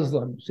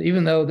Muslims,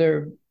 even though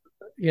they're,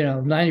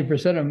 90%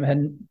 of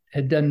them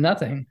had done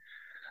nothing,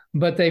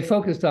 but they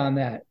focused on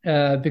that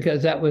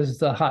because that was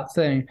the hot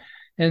thing.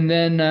 And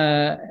then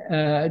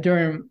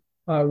during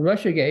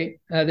Russiagate,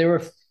 they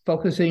were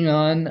focusing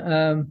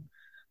on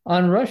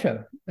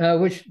Russia,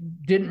 which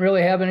didn't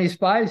really have any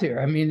spies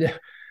here. I mean,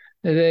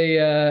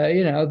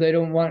 they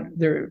don't want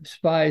their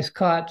spies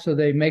caught, so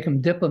they make them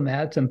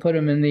diplomats and put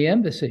them in the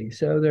embassy,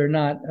 so they're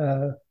not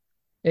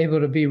able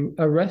to be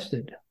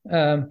arrested.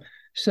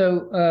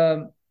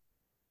 So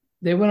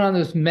they went on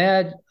this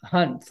mad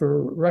hunt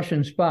for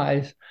Russian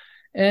spies.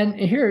 And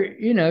here,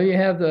 you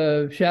have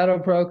the shadow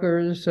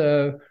brokers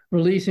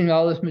releasing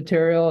all this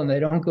material, and they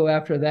don't go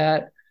after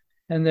that.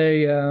 And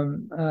they,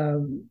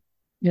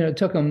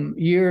 took them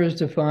years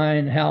to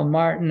find Hal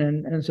Martin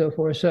and so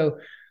forth. So,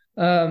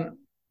 so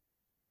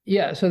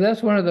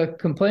that's one of the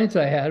complaints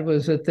I had,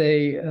 was that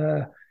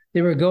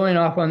they were going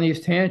off on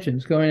these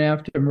tangents, going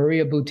after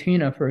Maria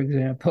Butina, for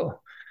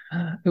example,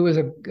 who was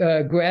a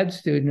grad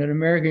student at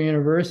American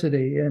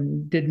University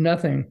and did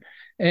nothing,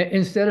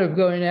 instead of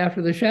going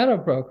after the shadow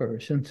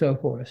brokers and so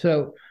forth.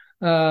 So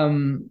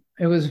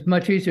it was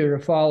much easier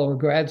to follow a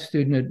grad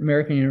student at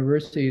American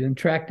University than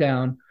track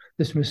down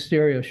this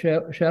mysterious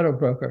shadow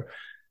broker.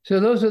 So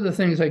those are the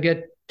things I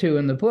get to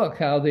in the book,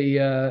 how the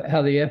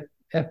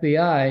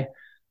FBI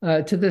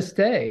to this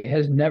day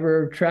has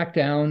never tracked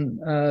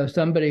down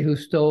somebody who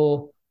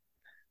stole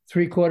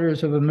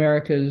 3/4 of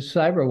America's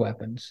cyber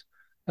weapons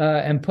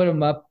and put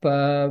them up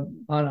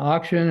on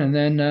auction, and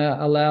then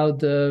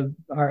allowed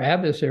our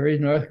adversaries,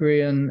 North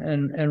Korea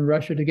and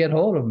Russia, to get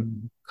hold of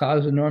them,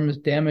 cause enormous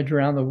damage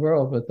around the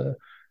world with the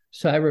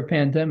cyber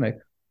pandemic.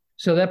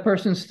 So that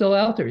person's still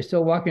out there. He's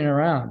still walking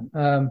around.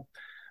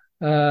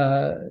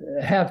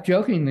 Half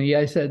jokingly,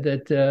 I said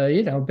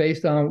that,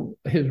 based on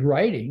his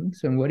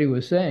writings and what he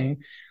was saying,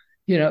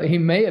 he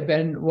may have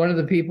been one of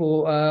the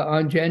people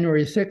on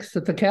January 6th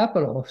at the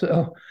Capitol.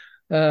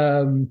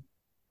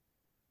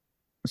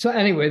 So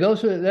anyway,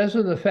 those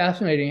are the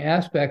fascinating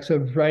aspects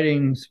of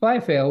writing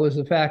Spyfail, was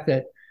the fact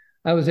that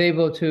I was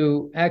able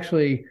to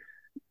actually,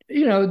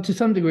 to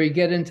some degree,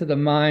 get into the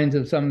minds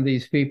of some of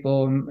these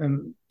people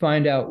and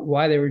find out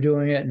why they were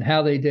doing it and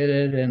how they did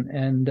it,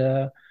 and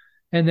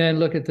then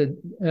look at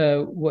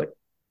what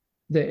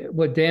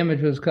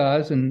damage was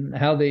caused and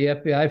how the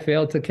FBI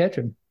failed to catch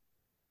them.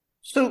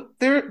 So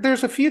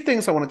there's a few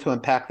things I wanted to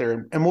unpack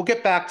there, and we'll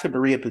get back to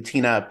Maria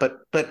Butina, but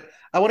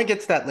I want to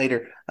get to that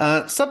later.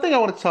 Something I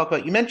want to talk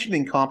about, you mentioned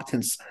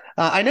incompetence.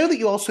 I know that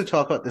you also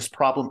talk about this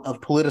problem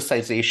of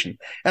politicization,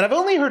 and I've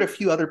only heard a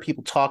few other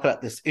people talk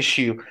about this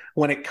issue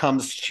when it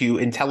comes to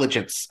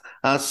intelligence.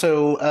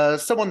 So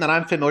someone that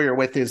I'm familiar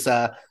with is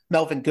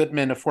Melvin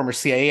Goodman, a former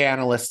CIA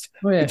analyst,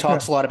 who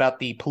talks a lot about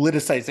the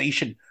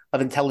politicization of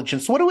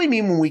intelligence. What do we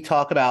mean when we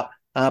talk about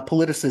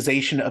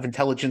politicization of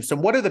intelligence,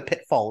 and what are the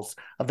pitfalls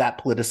of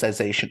that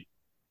politicization?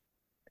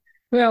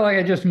 Well, like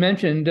I just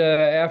mentioned,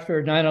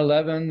 after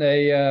 9/11,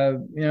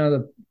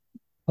 the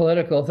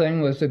political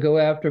thing was to go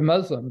after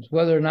Muslims,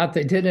 whether or not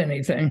they did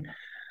anything.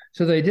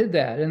 So they did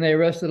that, and they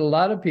arrested a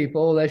lot of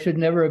people that should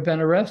never have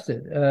been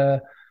arrested.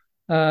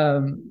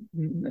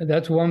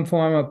 That's one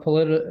form of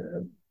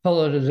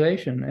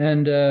politicization.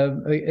 And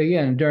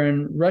again,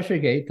 during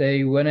Russiagate,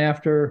 they went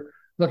after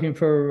looking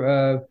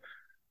for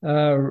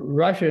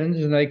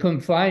Russians, and they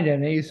couldn't find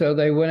any, so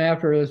they went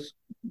after this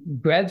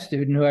grad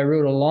student who I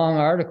wrote a long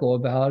article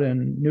about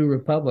in New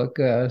Republic,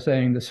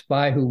 saying the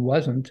spy who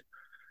wasn't.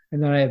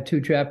 And then I have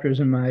 2 chapters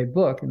in my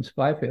book in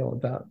Spyfail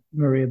about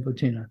Maria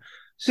Butina.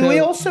 So, do we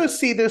also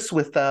see this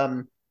with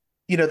the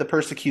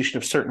persecution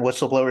of certain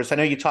whistleblowers? I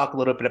know you talk a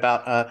little bit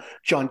about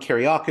John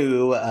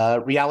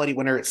Kiriakou, Reality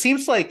Winner. It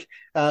seems like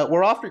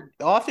we're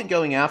often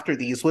going after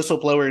these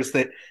whistleblowers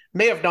that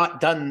may have not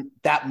done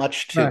that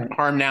much to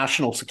harm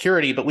national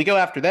security, but we go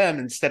after them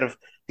instead of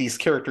these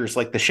characters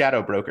like the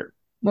shadow broker.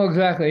 Well,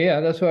 exactly. Yeah,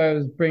 that's why I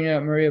was bringing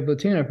up Maria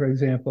Butina, for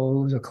example,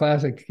 who was a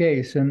classic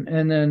case.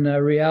 And then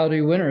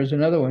Reality Winner is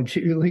another one.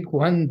 She leaked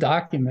one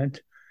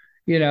document,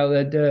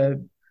 that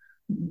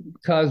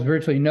caused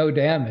virtually no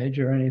damage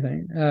or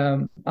anything.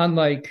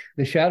 Unlike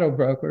the shadow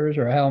brokers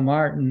or Hal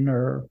Martin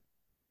or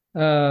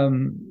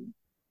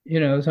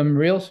some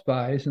real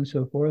spies and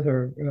so forth,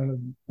 or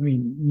I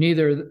mean,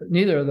 neither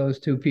of those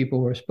two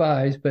people were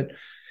spies, but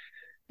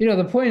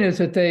the point is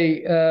that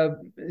they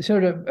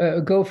sort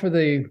of go for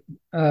the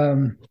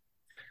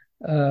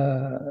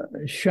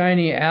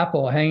shiny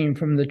apple hanging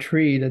from the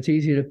tree that's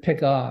easy to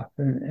pick off,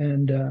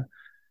 and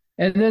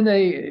then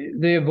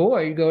they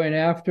avoid going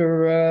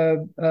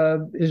after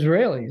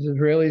Israelis.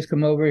 Israelis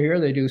come over here,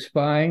 they do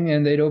spying,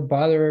 and they don't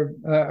bother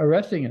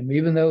arresting them,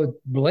 even though it's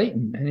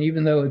blatant and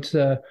even though it's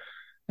a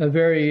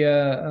very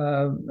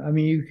I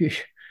mean,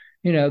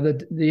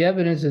 the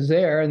evidence is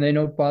there, and they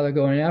don't bother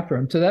going after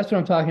them. So that's what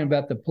I'm talking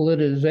about, the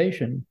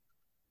politicization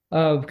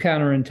of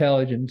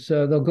counterintelligence.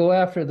 So they'll go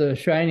after the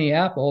shiny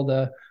apple,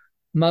 the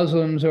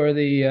Muslims or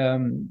the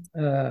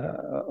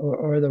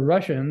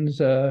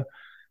Russians,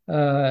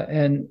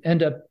 and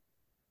end up,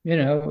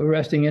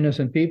 arresting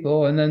innocent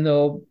people, and then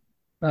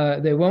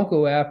they won't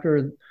go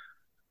after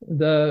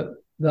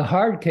the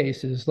hard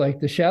cases like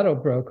the shadow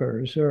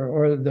brokers,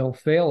 or they'll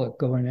fail at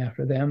going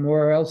after them,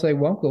 or else they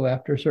won't go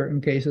after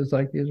certain cases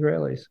like the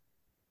Israelis.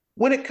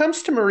 When it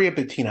comes to Maria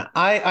Butina,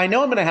 I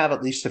know I'm going to have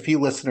at least a few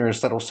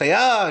listeners that'll say,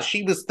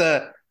 she was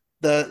the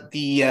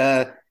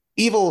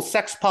evil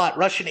sex pot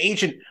Russian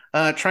agent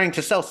trying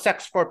to sell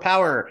sex for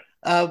power.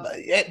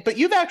 But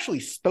you've actually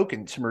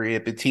spoken to Maria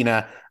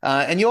Butina,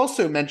 and you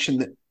also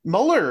mentioned that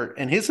Mueller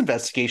and his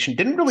investigation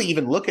didn't really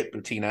even look at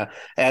Butina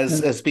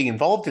as being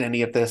involved in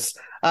any of this.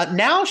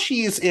 Now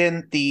she's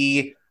in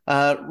the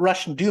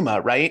Russian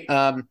Duma, right?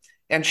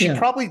 And she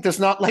probably does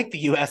not like the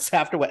U.S.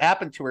 after what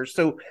happened to her.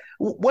 So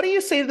what do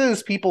you say to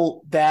those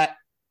people that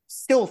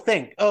still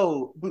think,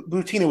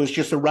 Butina was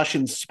just a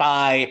Russian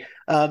spy?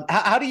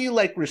 How do you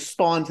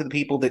respond to the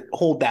people that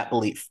hold that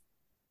belief?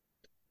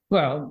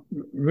 Well,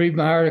 read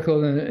my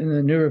article in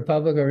the New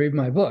Republic or read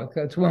my book.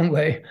 That's one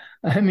way.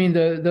 I mean,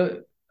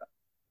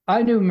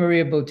 I knew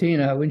Maria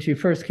Butina when she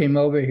first came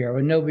over here,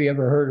 when nobody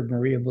ever heard of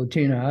Maria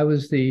Butina. I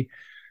was the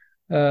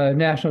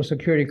national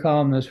security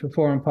columnist for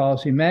Foreign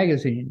Policy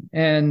magazine.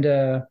 And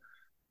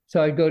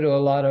so I'd go to a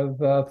lot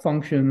of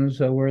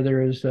functions where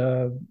there is,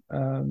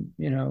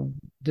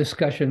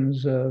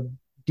 discussions,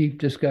 deep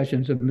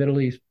discussions of Middle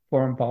East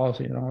foreign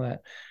policy and all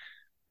that.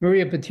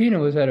 Maria Butina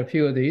was at a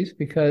few of these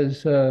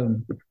because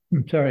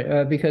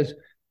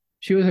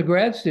she was a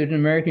grad student at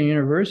American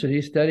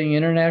University studying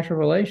international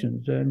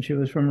relations, and she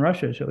was from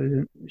Russia.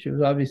 So she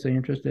was obviously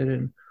interested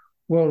in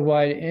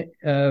worldwide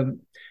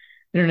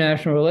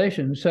international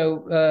relations.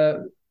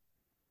 So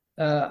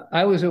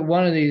I was at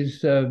one of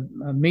these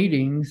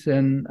meetings,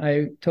 and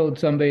I told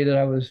somebody that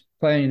I was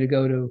planning to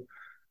go to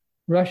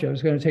Russia. I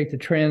was going to take the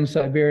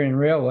Trans-Siberian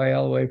Railway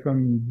all the way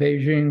from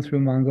Beijing through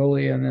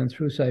Mongolia and then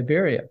through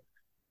Siberia.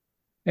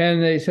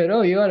 And they said,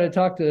 you ought to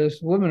talk to this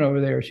woman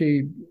over there.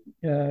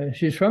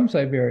 She's from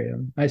Siberia.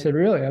 I said,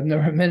 really? I've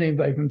never met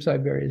anybody from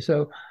Siberia.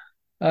 So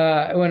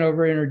I went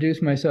over and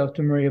introduced myself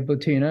to Maria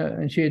Butina,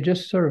 and she had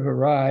just sort of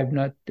arrived,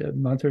 not a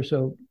month or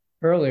so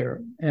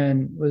earlier,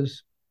 and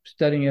was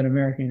studying at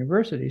American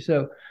University.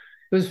 So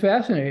it was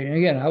fascinating.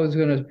 Again, I was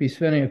going to be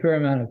spending a fair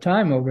amount of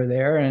time over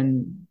there,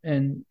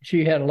 and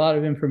she had a lot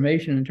of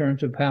information in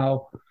terms of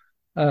how,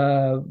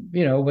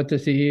 what to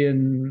see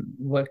and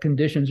what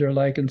conditions are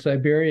like in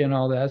Siberia and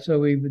all that. So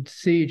we would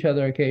see each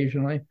other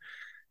occasionally,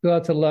 go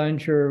out to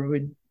lunch, or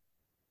we'd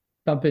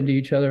bump into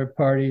each other at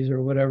parties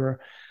or whatever.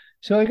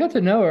 So I got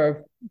to know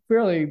her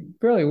fairly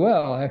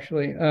well,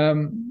 actually.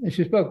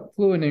 She spoke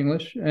fluent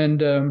English,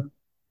 and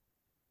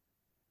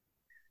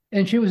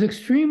she was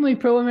extremely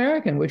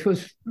pro-American, which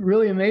was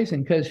really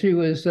amazing because she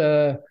was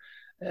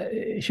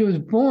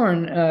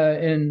born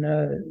in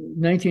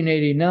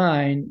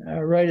 1989,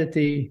 right at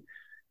the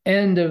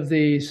end of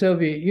the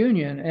Soviet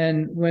Union,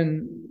 and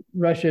when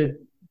Russia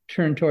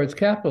turned towards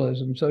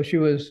capitalism. So she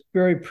was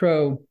very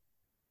pro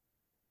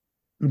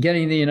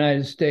getting the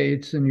United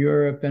States and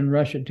Europe and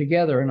Russia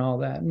together and all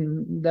that.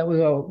 And that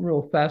was all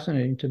real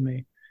fascinating to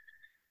me.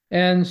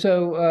 And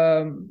so,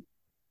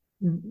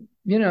 and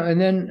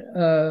then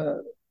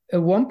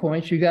at one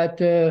point she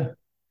got,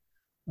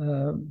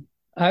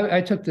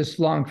 I took this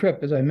long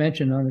trip, as I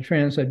mentioned, on the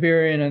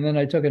Trans-Siberian, and then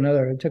I took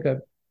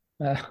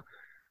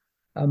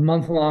a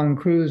month-long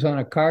cruise on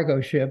a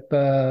cargo ship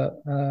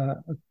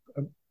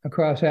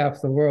across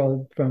half the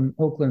world from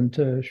Oakland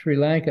to Sri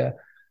Lanka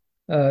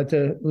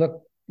to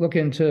look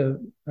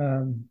into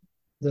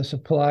the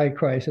supply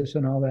crisis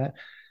and all that.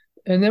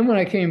 And then when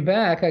I came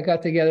back, I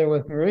got together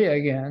with Maria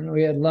again.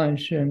 We had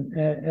lunch at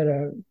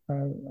a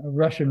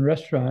Russian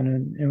restaurant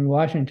in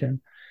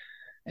Washington.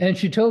 And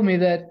she told me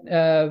that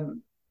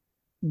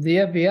the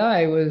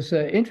FBI was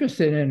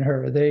interested in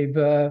her.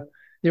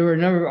 There were a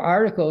number of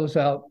articles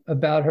out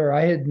about her.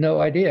 I had no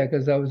idea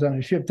because I was on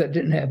a ship that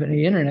didn't have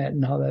any internet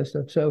and all that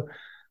stuff.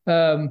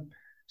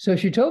 So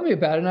she told me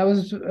about it, and I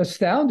was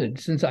astounded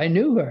since I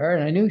knew her,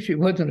 and I knew she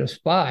wasn't a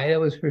spy, that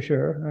was for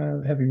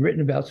sure, having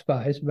written about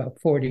spies about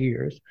 40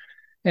 years.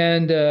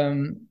 And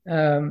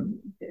I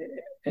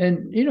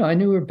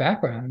knew her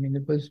background. I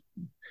mean,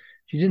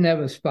 she didn't have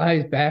a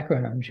spy's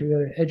background. She had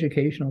an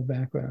educational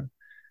background.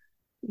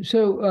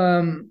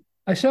 So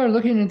I started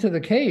looking into the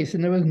case,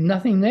 and there was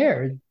nothing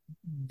there,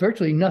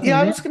 virtually nothing Yeah,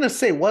 I there. was going to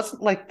say,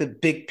 wasn't like the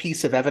big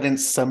piece of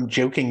evidence some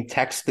joking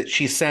text that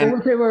she sent?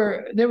 Well,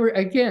 they were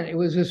again. It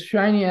was this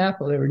shiny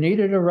apple. They were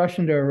needed a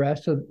Russian to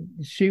arrest, so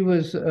she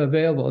was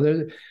available.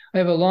 I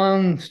have a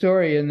long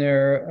story in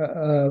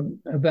there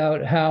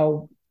about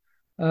how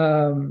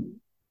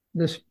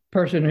this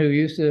person who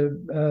used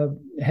to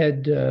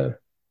head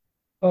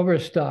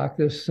Overstock,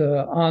 this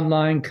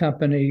online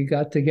company,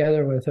 got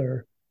together with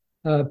her,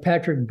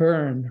 Patrick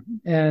Byrne,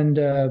 and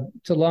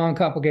it's a long,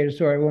 complicated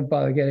story. I won't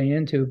bother getting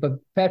into. But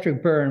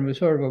Patrick Byrne was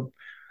sort of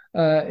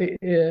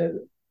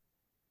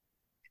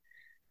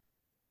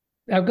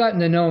I've gotten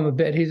to know him a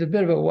bit. He's a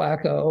bit of a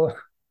wacko.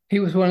 He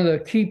was one of the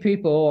key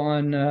people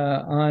on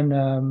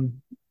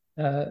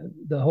the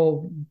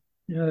whole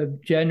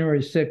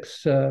January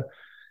 6th.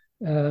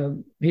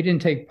 He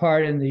didn't take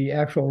part in the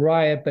actual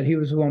riot, but he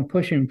was the one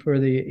pushing for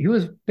he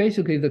was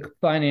basically the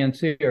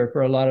financier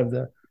for a lot of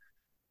the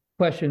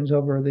questions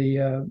over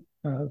the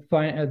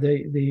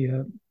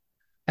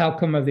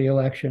outcome of the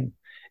election.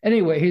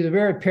 Anyway, he's a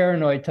very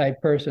paranoid type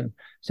person.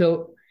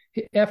 So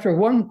after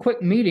one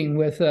quick meeting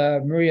with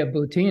Maria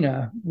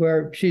Butina,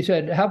 where she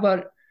said, how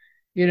about,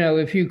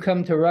 if you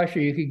come to Russia,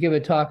 you could give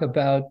a talk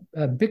about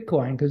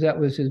Bitcoin, because that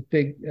was his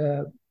big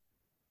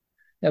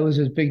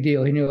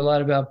deal. He knew a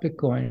lot about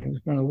Bitcoin. He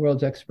was one of the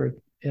world's experts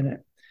in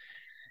it.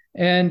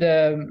 And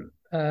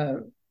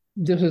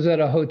this was at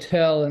a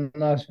hotel in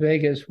Las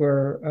Vegas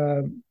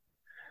where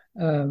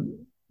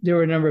there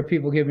were a number of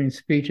people giving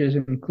speeches,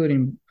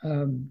 including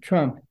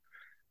Trump.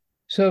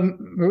 So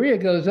Maria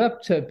goes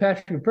up to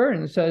Patrick Byrne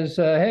and says,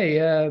 hey,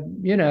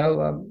 some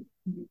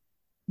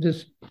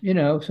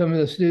of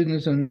the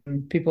students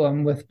and people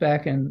I'm with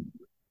back in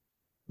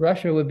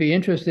Russia would be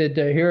interested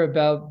to hear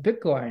about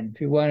Bitcoin if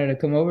you wanted to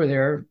come over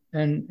there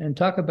and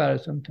talk about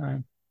it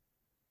sometime.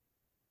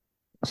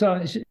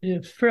 So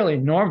it's fairly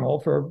normal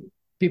for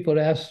people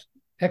to ask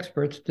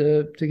experts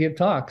to give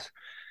talks.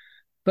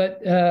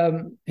 But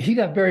he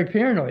got very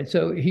paranoid.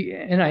 So I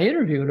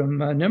interviewed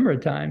him a number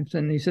of times.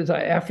 And he says,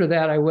 after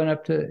that, I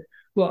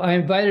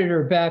invited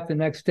her back the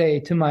next day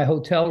to my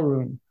hotel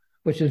room,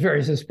 which is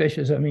very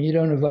suspicious. I mean, you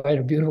don't invite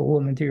a beautiful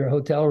woman to your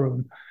hotel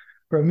room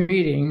for a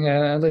meeting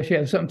unless you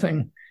have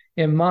something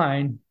in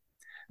mind.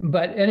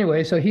 But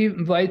anyway, so he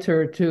invites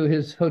her to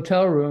his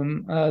hotel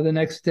room the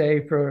next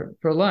day for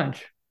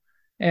lunch.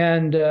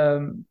 And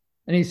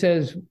he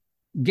says,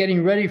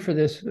 getting ready for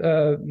this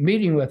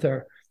meeting with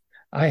her,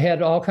 I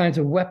had all kinds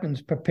of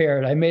weapons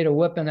prepared. I made a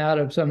weapon out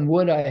of some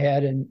wood I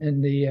had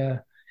in the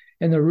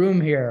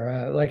room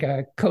here, like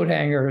a coat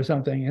hanger or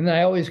something. And then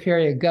I always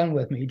carry a gun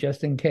with me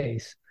just in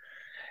case.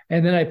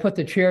 And then I put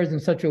the chairs in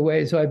such a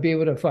way so I'd be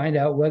able to find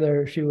out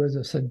whether she was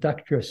a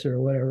seductress or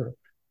whatever.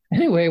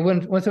 Anyway,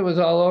 once it was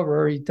all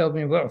over, he told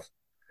me, well,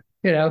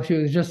 she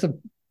was just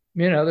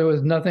there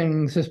was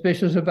nothing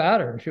suspicious about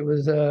her. She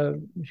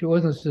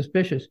wasn't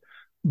suspicious,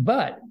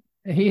 but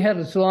he had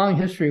a long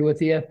history with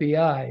the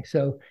FBI.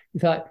 So he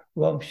thought,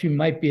 well, she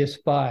might be a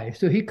spy.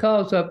 So he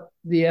calls up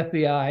the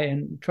FBI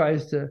and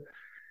tries to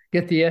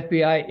get the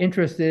FBI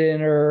interested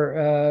in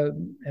her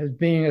as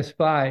being a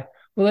spy.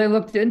 Well, they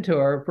looked into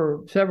her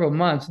for several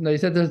months and they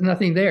said, there's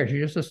nothing there.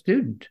 She's just a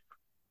student.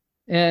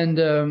 And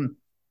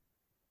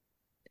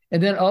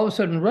then all of a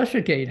sudden,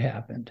 Russiagate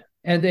happened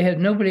and they had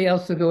nobody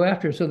else to go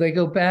after. So they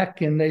go back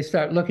and they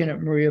start looking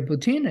at Maria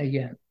Butina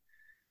again.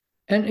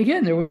 And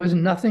again, there was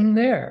nothing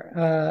there.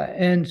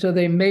 And so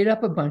they made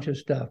up a bunch of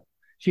stuff.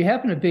 She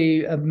happened to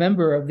be a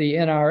member of the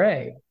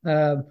NRA.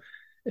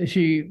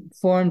 She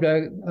formed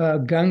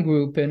a gun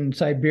group in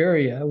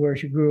Siberia where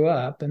she grew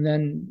up, and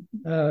then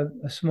a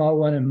small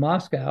one in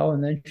Moscow.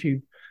 And then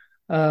she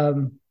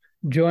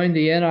joined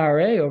the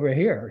NRA over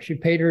here. She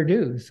paid her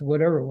dues,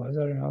 whatever it was,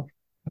 I don't know,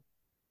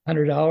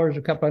 $100,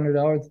 a couple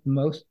 $100 at the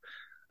most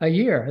a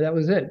year. That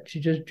was it.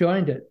 She just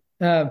joined it.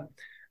 But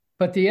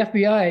the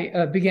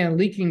FBI began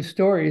leaking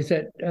stories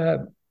that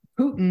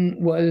Putin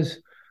was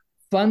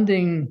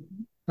funding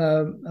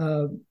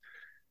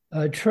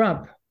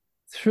Trump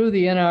through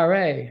the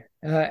NRA,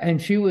 and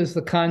she was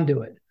the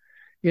conduit.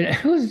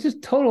 It was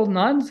just total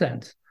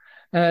nonsense.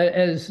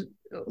 As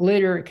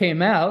later it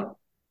came out,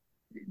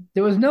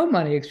 there was no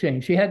money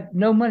exchange. She had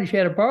no money. She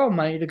had to borrow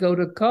money to go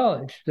to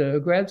college, to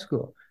grad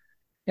school.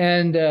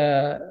 And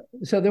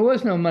so there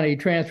was no money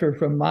transferred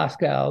from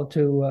Moscow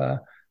to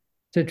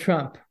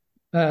Trump.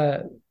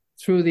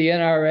 Through the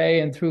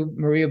NRA and through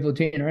Maria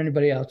Butina or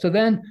anybody else. So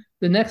then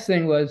the next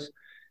thing was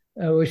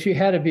she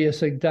had to be a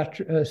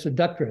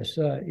seductress,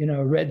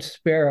 a red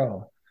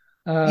sparrow.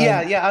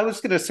 Yeah. I was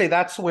going to say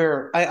that's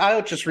where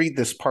I'll just read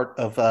this part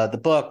of the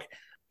book.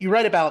 You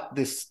write about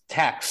this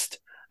text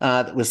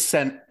that was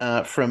sent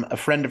from a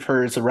friend of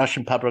hers, a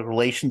Russian public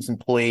relations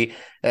employee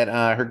at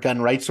her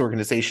gun rights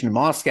organization in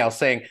Moscow,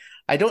 saying,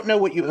 I don't know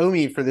what you owe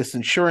me for this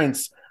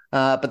insurance,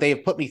 but they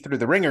have put me through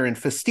the ringer. And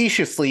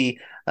facetiously,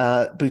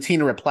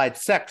 Butina replied,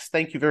 sex,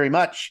 thank you very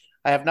much.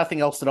 I have nothing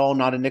else at all,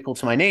 not a nickel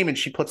to my name. And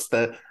she puts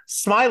the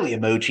smiley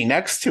emoji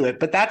next to it.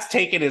 But that's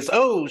taken as,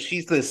 oh,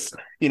 she's this,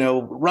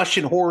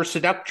 Russian whore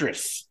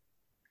seductress.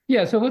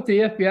 Yeah. So what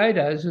the FBI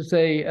does is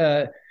they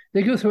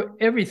go through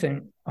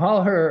everything,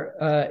 all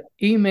her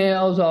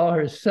emails, all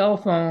her cell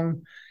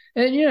phone,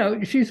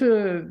 and she's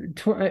in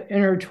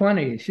her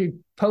 20s. She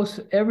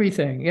posts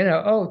everything.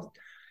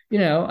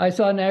 I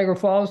saw Niagara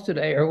Falls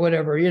today or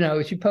whatever.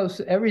 She posts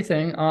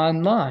everything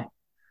online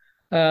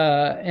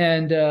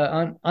and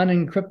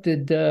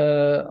unencrypted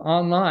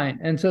online.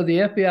 And so the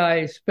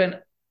FBI spent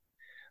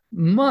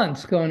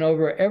months going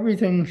over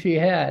everything she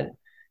had.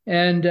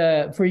 And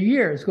for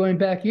years, going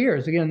back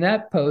years, again,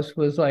 that post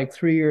was like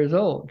 3 years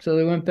old. So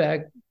they went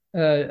back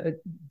a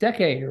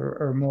decade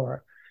or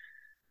more.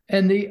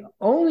 And the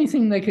only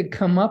thing they could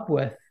come up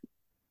with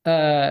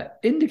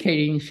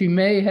indicating she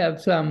may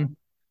have some,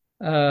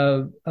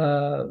 that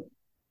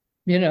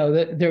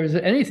there was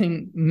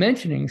anything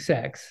mentioning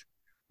sex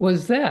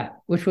was that,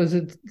 which was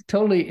a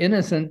totally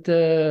innocent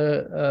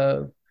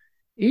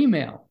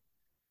email.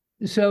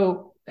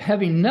 So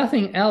having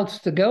nothing else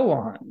to go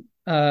on,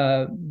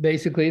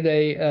 basically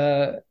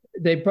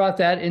they brought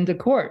that into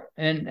court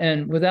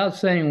and without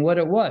saying what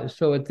it was.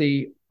 So at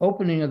the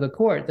opening of the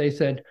court, they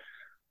said,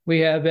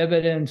 we have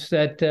evidence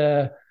that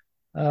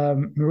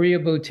Maria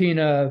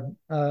Butina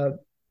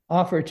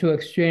offered to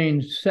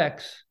exchange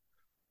sex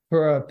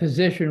for a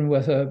position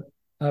with a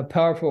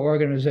powerful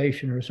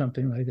organization or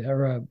something like that.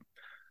 Or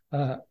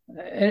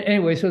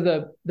anyway, so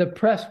the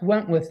press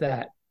went with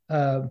that.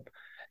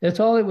 That's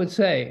all it would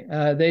say.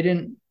 They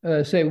didn't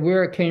say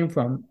where it came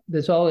from.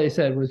 That's all they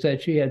said was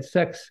that she had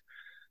sex.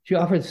 She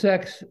offered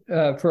sex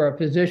for a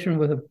position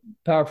with a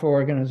powerful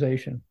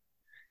organization.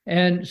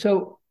 And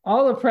so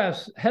all the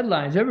press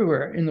headlines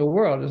everywhere in the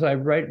world, as I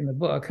write in the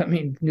book, I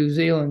mean, New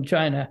Zealand,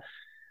 China,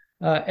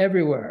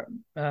 everywhere,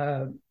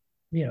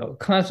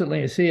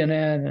 constantly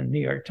CNN and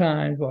New York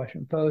Times,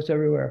 Washington Post,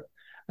 everywhere.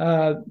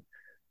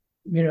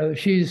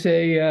 She's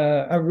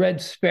a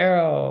red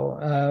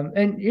sparrow.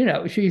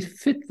 And she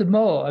fit the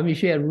mold. I mean,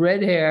 she had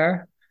red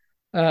hair.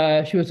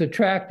 She was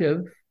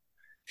attractive.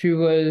 She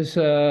looked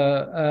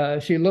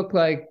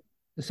like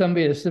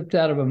somebody that slipped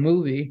out of a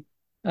movie.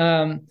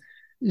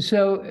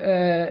 So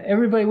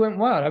everybody went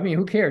wild. I mean,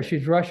 who cares?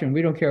 She's Russian.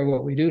 We don't care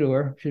what we do to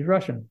her. She's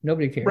Russian.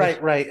 Nobody cares.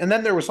 Right. And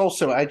then there was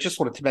also, I just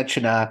wanted to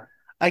mention,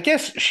 I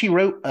guess she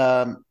wrote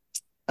an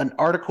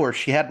article, or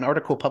she had an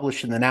article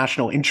published in the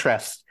National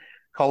Interest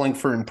calling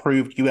for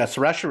improved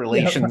U.S.-Russia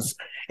relations.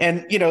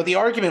 Yeah. And, the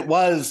argument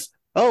was,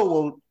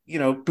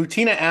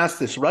 Butina asked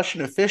this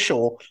Russian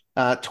official,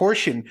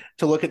 Torshin,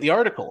 to look at the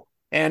article.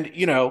 And,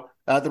 the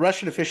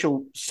Russian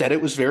official said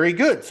it was very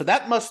good. So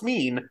that must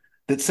mean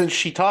that since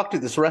she talked to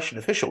this Russian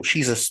official,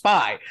 she's a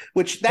spy,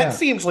 which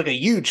seems like a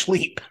huge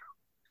leap.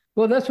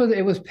 Well, that's what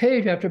it was,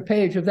 page after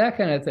page of that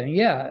kind of thing.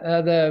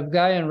 Yeah, the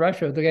guy in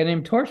Russia, the guy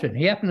named Torshin,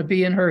 he happened to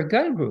be in her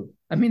gun group.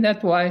 I mean,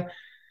 that's why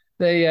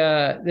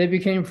they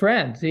became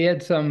friends. He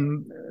had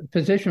some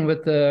position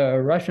with the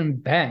Russian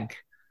bank.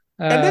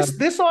 And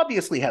this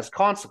obviously has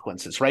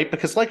consequences, right?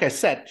 Because like I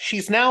said,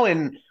 she's now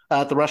in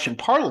the Russian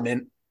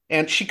parliament,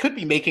 and she could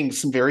be making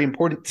some very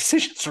important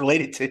decisions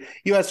related to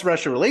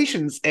U.S.-Russia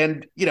relations.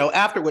 And,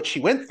 after what she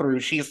went through,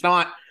 she's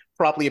not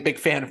probably a big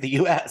fan of the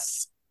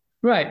U.S.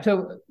 Right.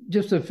 So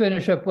just to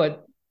finish up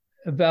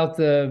about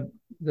the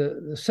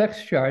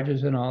sex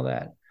charges and all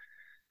that.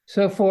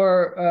 So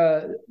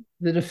for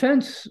the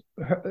defense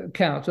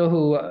counsel,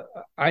 who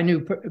I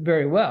knew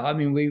very well, I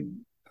mean, we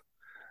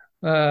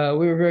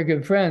were very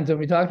good friends, and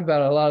we talked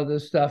about a lot of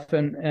this stuff.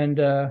 And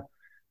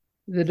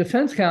the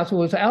defense counsel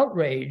was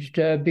outraged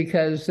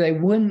because they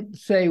wouldn't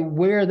say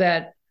where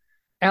that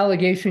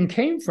allegation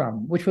came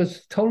from, which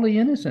was totally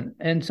innocent.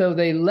 And so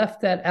they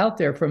left that out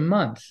there for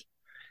months.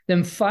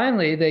 Then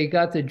finally, they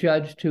got the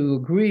judge to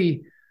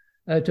agree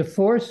to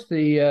force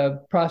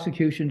the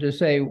prosecution to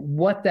say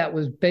what that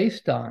was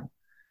based on.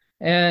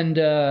 And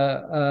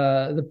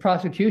the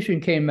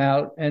prosecution came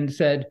out and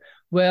said,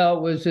 well,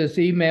 it was this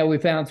email we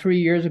found 3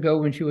 years ago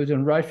when she was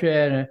in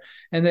Russia,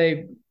 and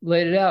they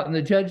laid it out. And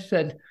the judge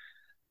said,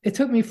 it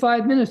took me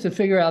 5 minutes to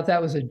figure out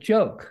that was a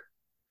joke.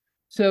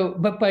 So,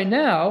 but by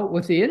now,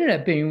 with the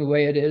internet being the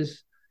way it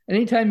is,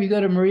 anytime you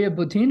go to Maria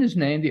Butina's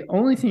name, the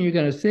only thing you're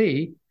going to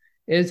see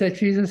is that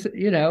she's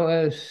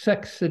a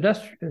sex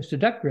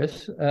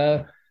seductress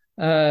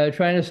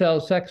trying to sell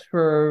sex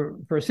for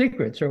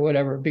secrets or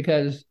whatever,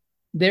 because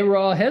they were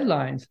all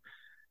headlines.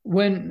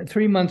 When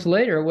 3 months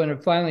later, when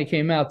it finally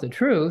came out the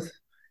truth,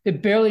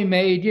 it barely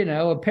made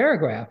a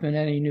paragraph in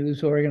any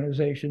news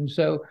organization.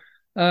 So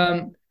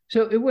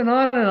so it went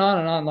on and on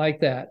and on like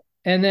that.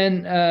 And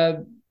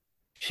then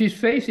she's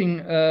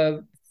facing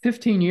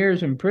 15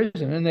 years in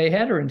prison, and they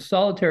had her in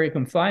solitary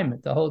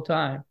confinement the whole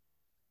time.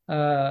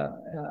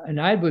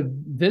 And I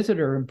would visit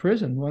her in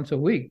prison once a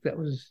week. That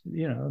was,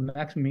 the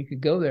maximum you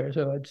could go there.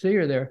 So I'd see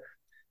her there.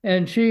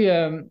 And she,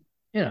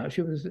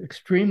 she was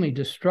extremely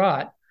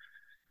distraught.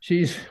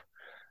 She's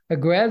a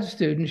grad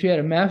student. She had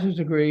a master's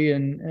degree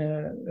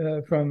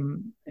in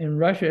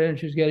Russia, and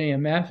she's getting a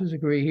master's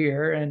degree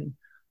here. And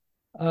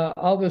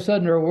all of a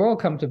sudden, her world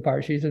comes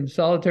apart. She's in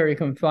solitary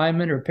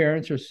confinement. Her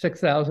parents are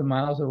 6,000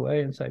 miles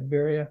away in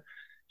Siberia.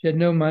 She had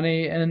no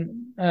money,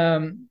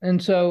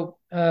 and so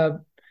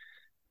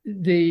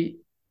the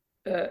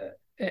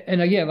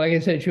and again, like I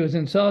said, she was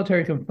in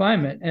solitary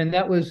confinement, and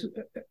that was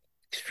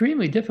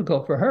extremely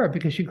difficult for her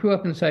because she grew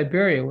up in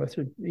Siberia with,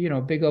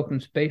 big open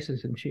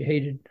spaces, and she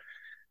hated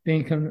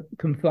being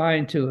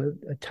confined to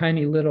a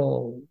tiny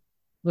little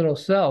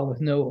cell with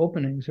no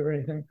openings or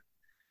anything.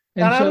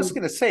 And I was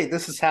going to say,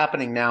 this is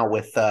happening now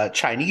with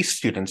Chinese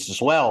students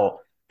as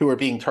well, who are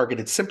being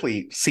targeted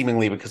simply,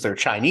 seemingly because they're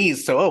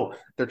Chinese. So,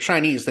 they're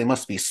Chinese, they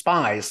must be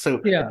spies.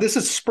 So this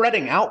is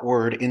spreading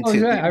outward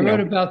into. I wrote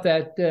about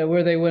that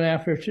where they went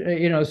after,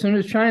 as soon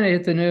as China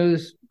hit the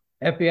news,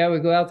 FBI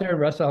would go out there and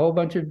arrest a whole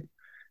bunch of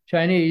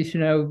Chinese.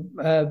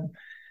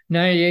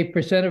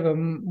 98% of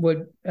them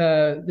would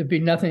there'd be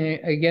nothing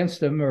against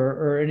them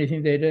or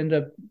anything. They'd end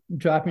up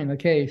dropping the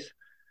case.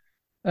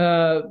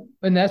 And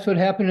that's what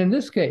happened in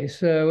this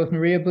case with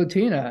Maria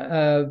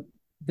Butina.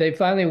 They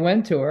finally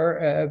went to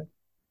her.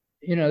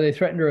 They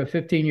threatened her with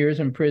 15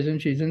 years in prison.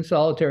 She's in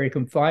solitary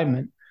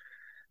confinement.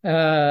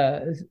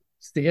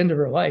 It's the end of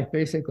her life,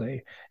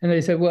 basically. And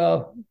they said,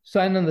 well,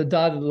 sign on the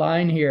dotted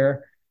line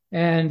here,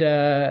 and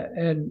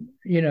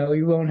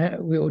you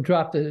won't we will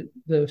drop the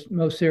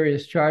most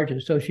serious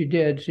charges. So she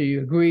did. She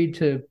agreed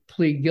to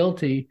plead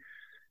guilty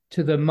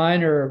to the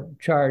minor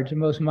charge. The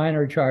most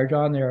minor charge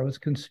on there was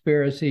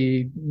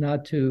conspiracy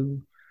not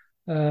to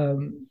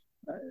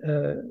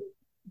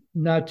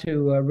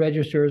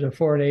register as a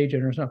foreign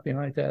agent or something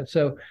like that.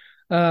 So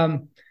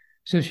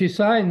she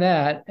signed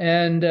that,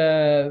 and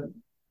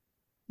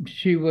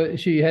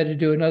she had to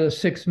do another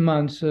 6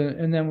 months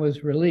and then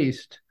was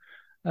released,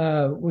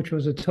 which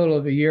was a total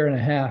of a year and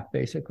a half,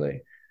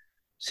 basically.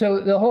 So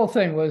the whole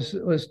thing was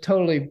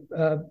totally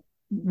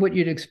what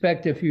you'd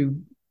expect if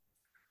in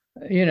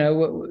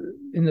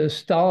the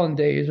Stalin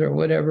days or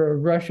whatever,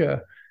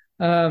 Russia.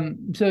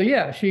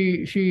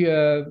 She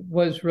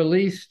was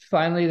released.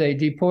 Finally, they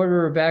deported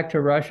her back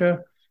to Russia.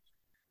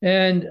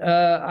 And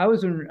I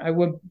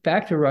went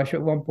back to Russia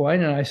at one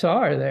point, and I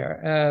saw her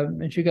there.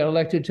 And she got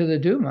elected to the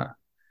Duma.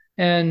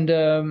 And,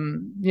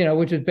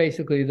 which is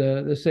basically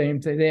the same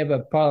thing. They have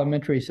a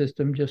parliamentary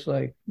system just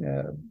like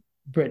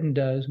Britain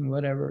does and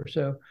whatever.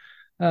 So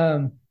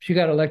she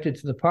got elected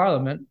to the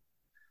parliament,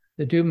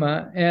 the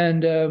Duma.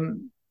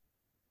 And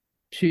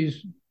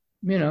she's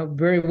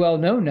very well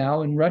known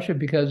now in Russia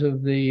because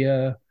of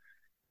the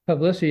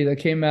publicity that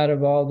came out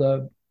of all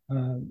the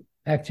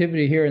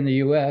activity here in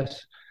the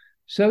U.S.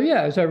 So,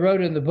 as I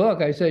wrote in the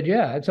book, I said,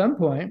 at some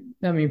point,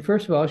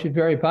 first of all, she's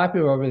very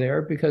popular over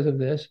there because of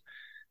this.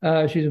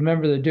 She's a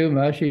member of the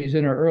Duma. She's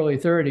in her early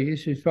 30s.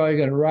 She's probably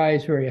going to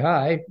rise very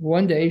high.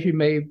 One day she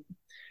may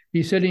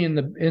be sitting in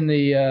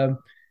the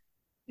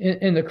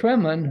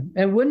Kremlin.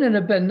 And wouldn't it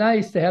have been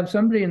nice to have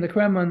somebody in the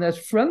Kremlin that's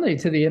friendly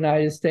to the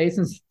United States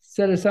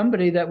instead of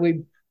somebody that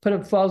we put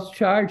up false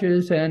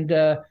charges and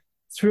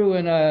threw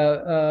in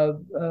a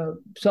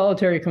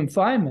solitary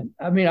confinement?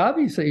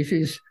 Obviously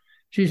she's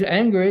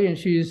angry and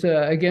she's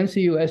against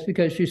the U.S.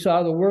 because she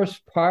saw the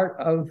worst part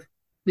of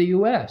the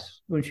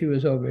U.S. when she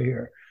was over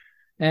here.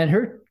 And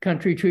her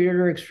country treated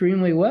her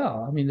extremely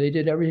well. They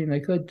did everything they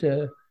could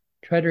to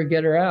try to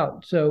get her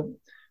out. So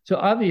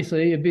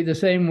obviously it'd be the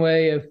same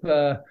way if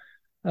you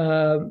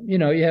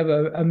have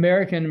an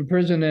American in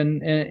prison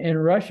in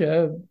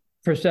Russia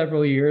for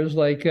several years,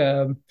 like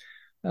I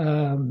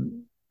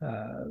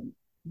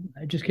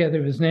just can't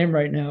think of his name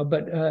right now,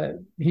 but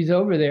he's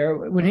over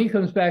there. When he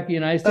comes back to the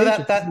United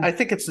States, I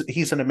think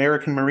he's an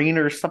American Marine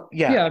or something.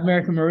 Yeah,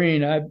 American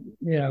Marine. I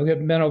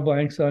get mental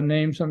blanks on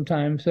names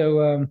sometimes.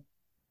 So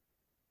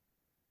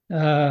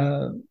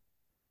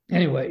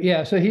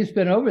anyway, so he's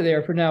been over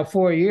there for now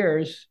 4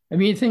 years.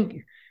 You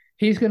think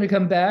he's going to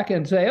come back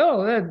and say,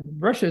 "Oh,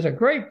 Russia's a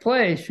great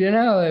place,"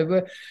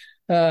 So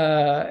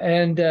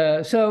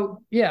that's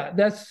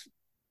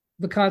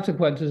the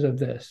consequences of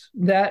this.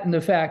 That and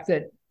the fact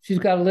that she's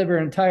got to live her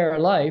entire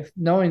life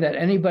knowing that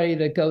anybody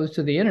that goes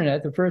to the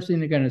internet, the first thing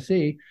they're going to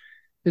see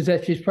is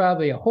that she's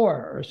probably a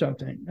whore or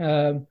something,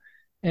 or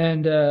a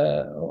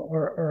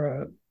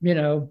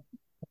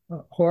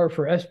whore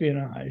for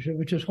espionage,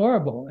 which is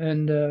horrible.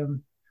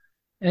 And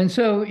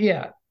so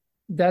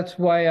that's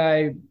why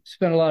I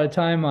spent a lot of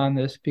time on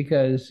this,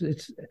 because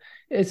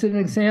it's an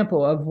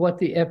example of what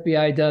the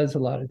FBI does a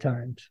lot of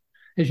times.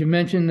 As you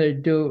mentioned, they're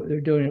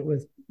doing it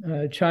with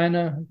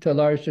China to a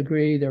large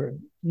degree. There were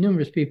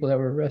numerous people that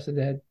were arrested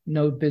that had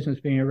no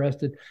business being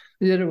arrested.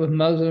 They did it with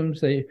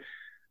Muslims. They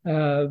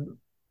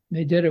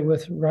did it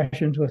with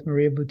Russians, with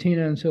Maria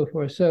Butina and so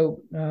forth.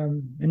 So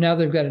and now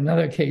they've got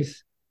another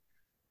case.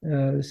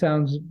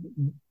 Sounds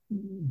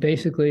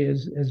basically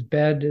as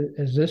bad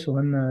as this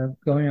one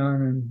going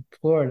on in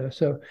Florida.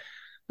 So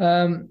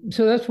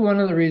that's one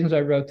of the reasons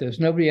I wrote this.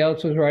 Nobody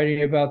else was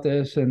writing about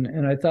this,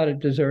 and I thought it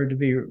deserved to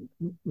be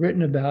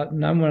written about.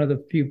 And I'm one of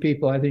the few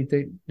people I think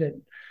that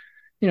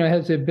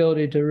has the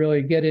ability to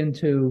really get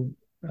into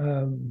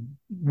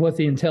what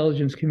the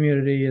intelligence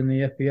community and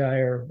the FBI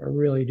are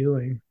really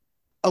doing.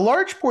 A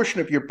large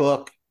portion of your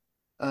book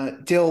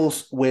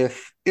deals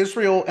with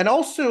Israel and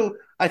also,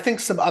 I think,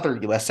 some other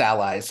U.S.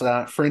 allies.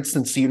 For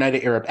instance, the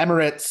United Arab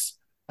Emirates,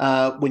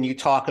 when you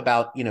talk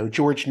about,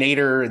 George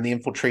Nader and the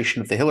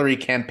infiltration of the Hillary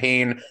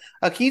campaign.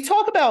 Can you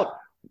talk about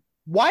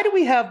why do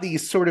we have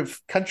these sort of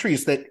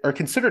countries that are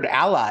considered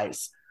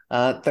allies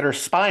that are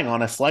spying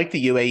on us, like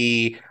the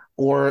UAE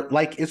or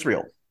like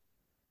Israel?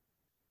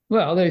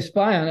 Well, they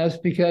spy on us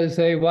because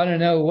they want to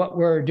know what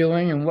we're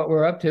doing and what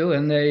we're up to,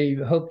 and they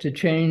hope to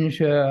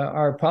change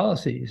our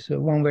policies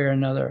one way or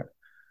another.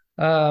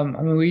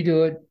 We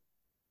do it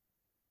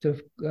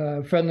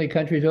to friendly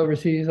countries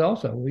overseas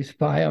also. We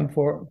spy on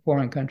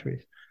foreign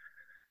countries.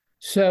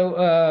 So,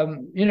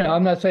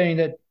 I'm not saying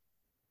that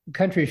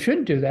countries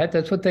shouldn't do that.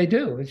 That's what they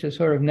do. It's just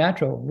sort of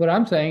natural. What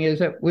I'm saying is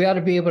that we ought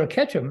to be able to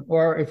catch them,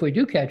 or if we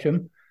do catch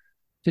them,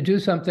 to do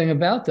something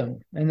about them.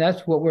 And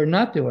that's what we're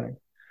not doing.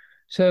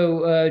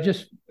 So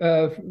just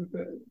during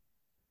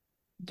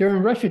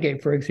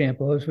Russiagate, for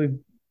example, as we've,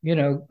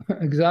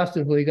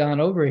 exhaustively gone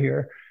over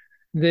here,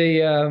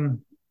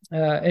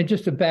 and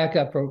just to back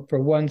up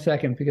for 1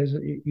 second, because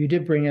you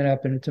did bring it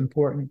up and it's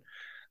important.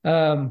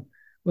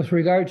 With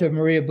regard to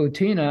Maria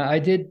Butina, I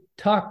did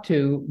talk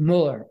to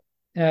Mueller,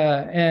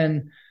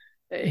 and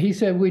he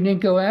said we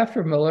didn't go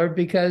after Mueller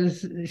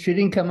because she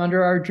didn't come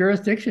under our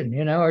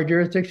jurisdiction. Our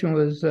jurisdiction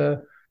was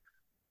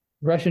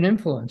Russian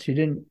influence. She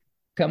didn't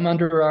come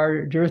under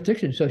our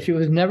jurisdiction, so she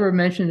was never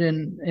mentioned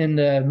in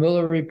the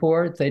Mueller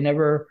report. She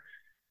never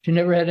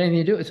had anything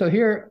to do with it. So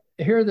here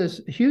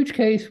this huge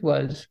case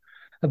was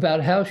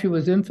about how she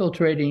was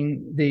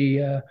infiltrating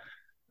the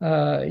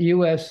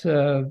U.S.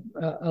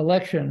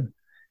 Election,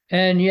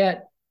 and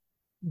yet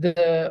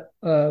the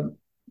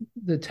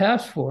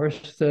task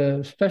force,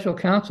 the special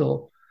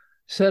counsel,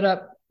 set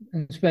up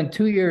and spent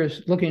 2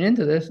 years looking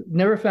into this.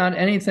 Never found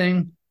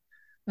anything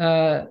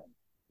that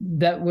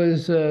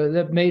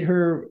made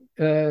her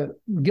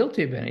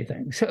guilty of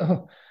anything.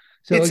 So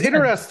it's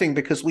interesting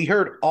because we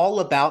heard all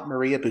about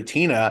Maria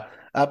Butina,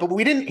 but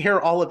we didn't hear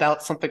all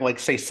about something like,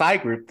 say, Psy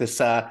Group, this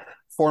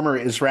former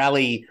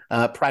Israeli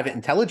private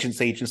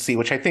intelligence agency,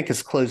 which I think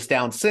has closed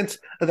down since,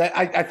 that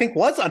I think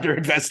was under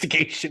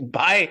investigation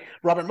by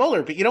Robert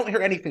Mueller, but you don't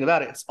hear anything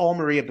about it. It's all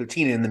Maria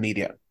Butina in the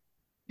media.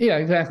 Yeah,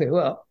 exactly.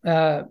 Well,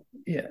 the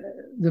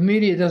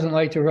media doesn't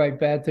like to write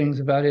bad things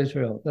about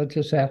Israel. That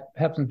just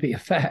happens to be a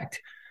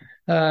fact,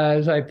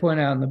 as I point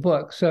out in the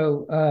book.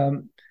 So,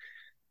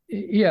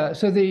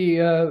 so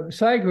the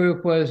Psy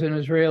Group was an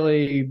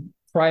Israeli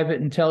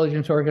private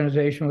intelligence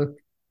organization with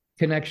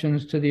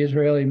connections to the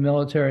Israeli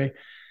military.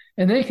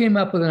 And they came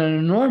up with an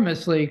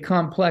enormously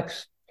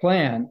complex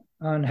plan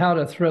on how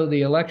to throw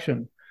the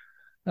election.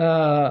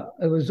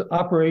 It was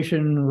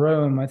Operation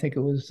Rome, I think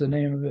it was the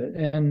name of it.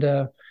 And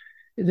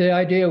the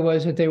idea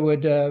was that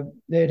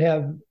they'd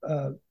have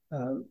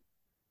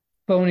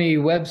phony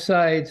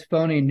websites,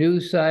 phony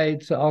news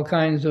sites, all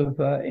kinds of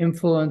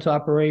influence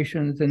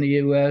operations in the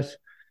U.S.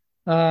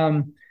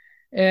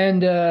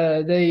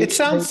 It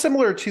sounds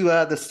similar to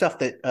the stuff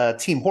that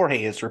Team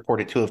Jorge is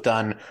reported to have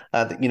done.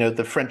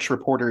 The French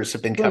reporters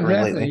have been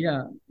covering lately.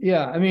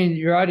 Yeah. I mean,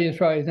 your audience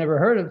probably has never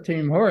heard of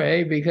Team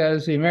Jorge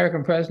because the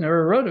American press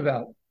never wrote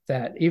about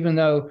that, even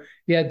though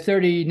you had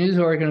 30 news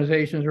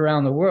organizations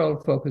around the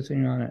world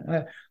focusing on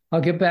it.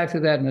 I'll get back to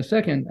that in a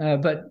second.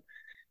 So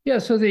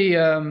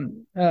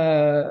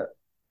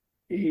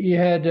you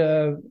had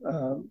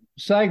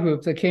Psy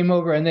Group that came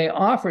over and they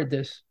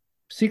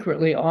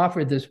secretly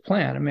offered this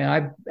plan. I mean,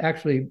 I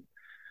actually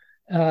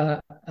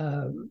have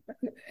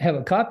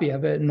a copy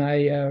of it, and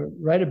I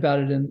write about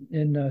it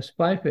in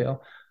Spyfail.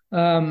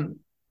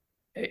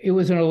 It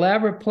was an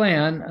elaborate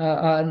plan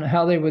on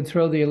how they would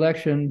throw the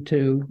election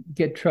to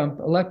get Trump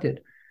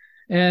elected,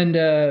 and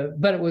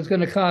but it was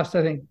going to cost,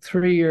 I think,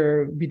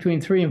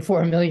 between $3 and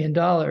 $4 million,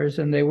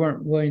 and they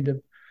weren't willing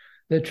to.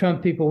 The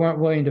Trump people weren't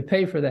willing to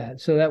pay for that,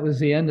 so that was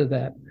the end of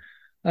that.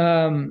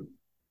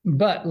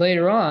 But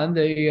later on,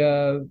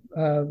 the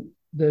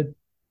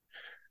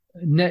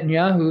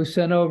Netanyahu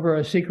sent over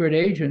a secret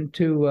agent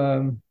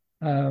to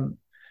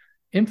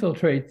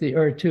infiltrate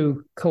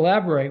to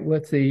collaborate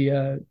with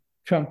the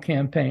Trump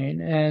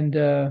campaign,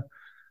 and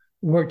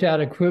worked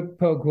out a quid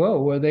pro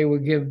quo where they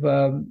would give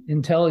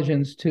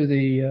intelligence to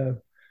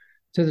the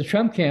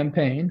Trump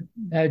campaign,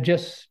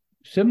 just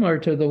similar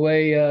to the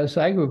way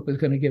Psy Group was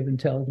going to give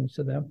intelligence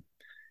to them.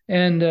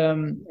 And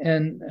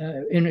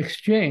in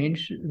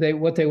exchange,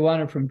 what they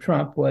wanted from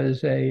Trump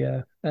was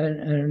an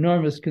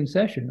enormous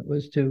concession. It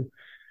was to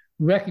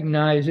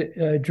recognize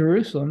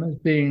Jerusalem as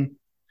being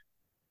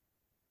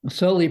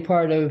solely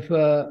part of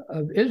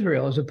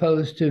Israel, as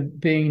opposed to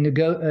being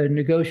a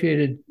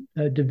negotiated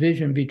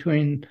division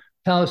between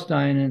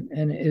Palestine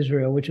and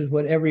Israel, which is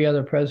what every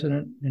other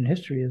president in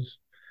history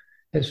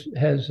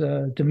has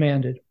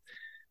demanded.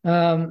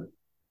 And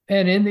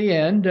in the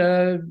end,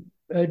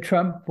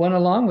 Trump went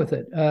along with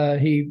it.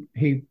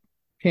 He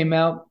came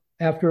out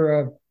after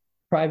a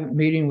private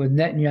meeting with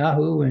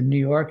Netanyahu in New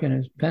York in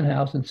his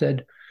penthouse and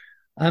said,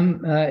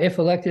 if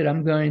elected,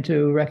 I'm going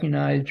to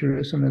recognize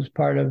Jerusalem as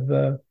part of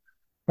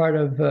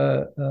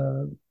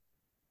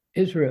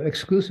Israel,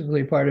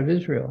 exclusively part of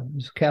Israel,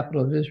 as the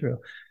capital of Israel.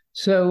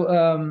 So,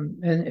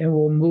 and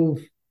we'll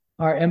move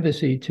our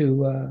embassy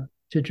to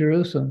to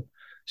Jerusalem.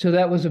 So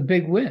that was a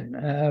big win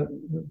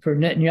for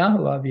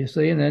Netanyahu,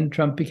 obviously. And then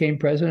Trump became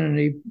president,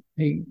 and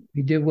he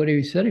did what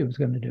he said he was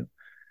going to do.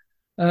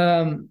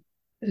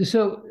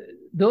 So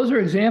those are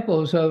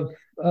examples of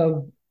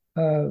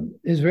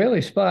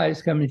Israeli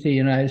spies coming to the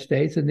United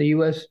States and the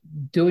U.S.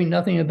 doing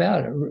nothing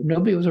about it.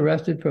 Nobody was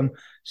arrested from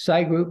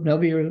Psy Group.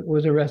 Nobody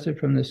was arrested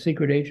from the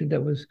secret agent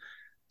that was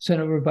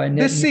sent over by Netanyahu.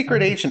 This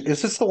secret agent,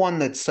 is this the one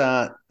that's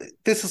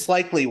this is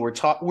likely we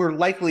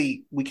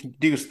can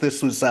deduce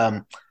this was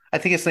I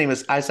think his name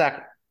is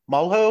Isaac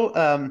Mulho.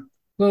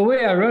 Well, the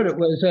way I wrote it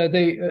was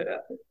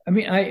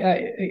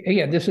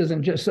again, this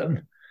isn't just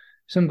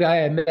some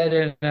guy I met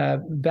in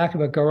back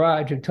of a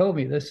garage and told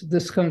me this.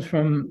 This comes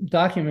from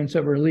documents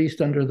that were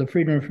released under the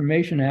Freedom of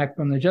Information Act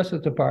from the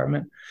Justice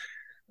Department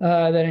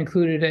that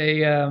included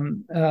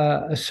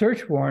a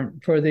search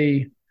warrant for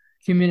the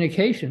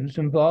communications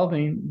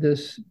involving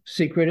this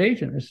secret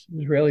agent, this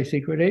Israeli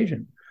secret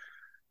agent.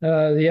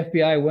 The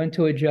FBI went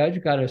to a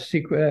judge, got a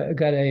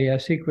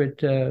secret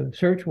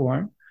search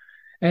warrant,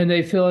 and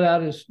they filled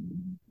out this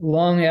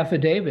long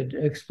affidavit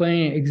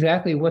explaining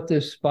exactly what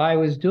this spy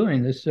was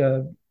doing. This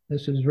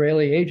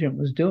Israeli agent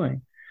was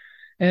doing.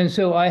 And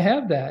so I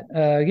have that.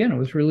 Again, it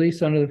was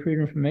released under the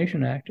Freedom of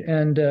Information Act.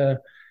 And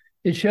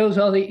it shows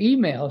all the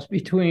emails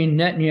between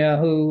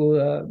Netanyahu's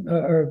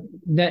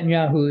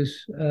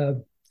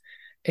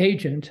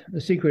agent,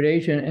 the secret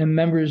agent, and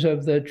members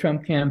of the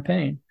Trump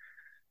campaign.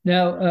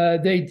 Now,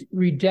 they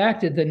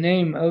redacted the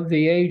name of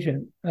the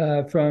agent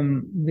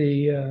from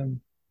the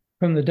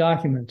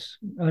documents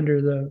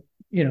under the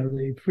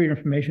Freedom of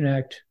Information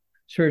Act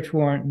search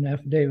warrant and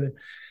affidavit.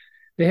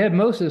 They had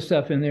most of the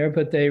stuff in there,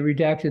 but they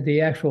redacted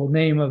the actual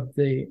name of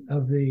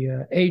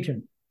the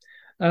agent.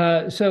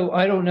 So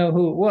I don't know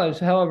who it was.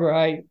 However,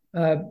 I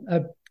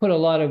put a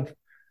lot of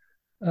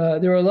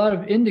there were a lot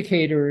of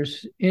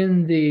indicators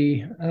in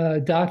the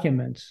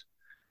documents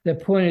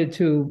that pointed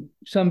to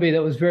somebody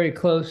that was very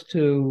close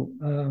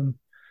to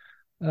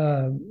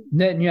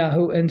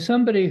Netanyahu, and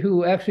somebody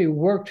who actually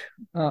worked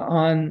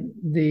on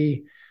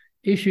the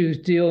issues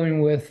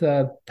dealing with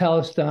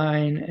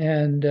Palestine,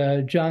 and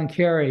John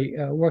Kerry,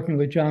 working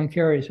with John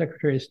Kerry,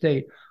 Secretary of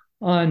State,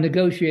 on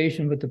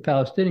negotiation with the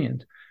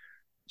Palestinians.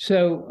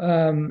 So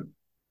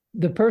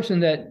the person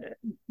that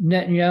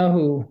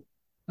Netanyahu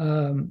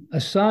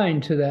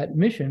assigned to that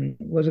mission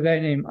was a guy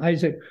named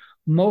Isaac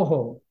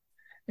Moho.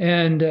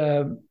 And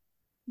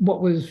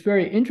what was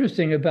very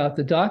interesting about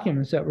the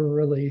documents that were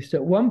released,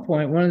 at one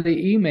point, one of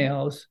the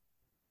emails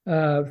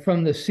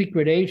from the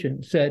secret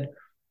agent said,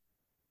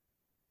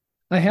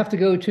 I have to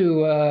go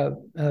to,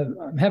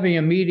 I'm having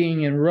a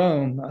meeting in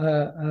Rome,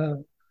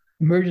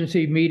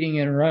 emergency meeting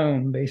in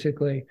Rome,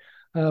 basically,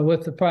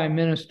 with the prime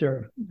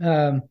minister.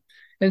 And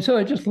so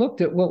I just looked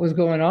at what was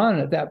going on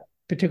at that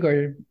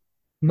particular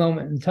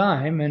moment in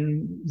time,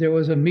 and there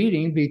was a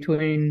meeting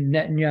between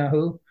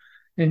Netanyahu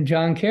and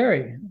John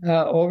Kerry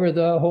over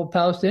the whole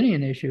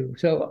Palestinian issue.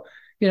 So,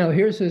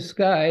 here's this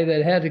guy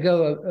that had to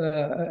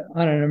go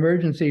on an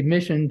emergency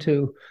mission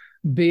to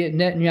be at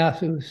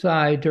Netanyahu's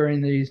side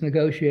during these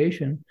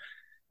negotiations.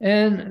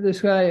 And this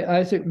guy,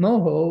 Isaac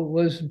Moho,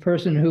 was the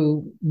person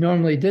who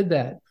normally did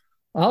that.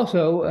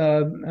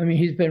 Also,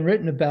 he's been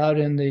written about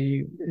in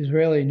the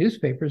Israeli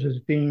newspapers as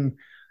being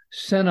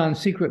sent on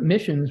secret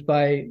missions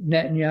by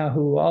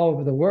Netanyahu all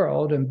over the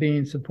world and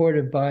being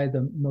supported by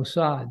the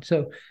Mossad.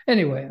 So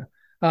anyway,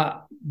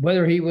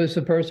 whether he was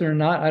the person or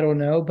not, I don't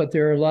know, but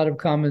there are a lot of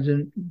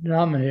common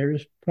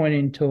denominators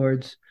pointing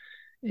towards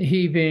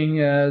he being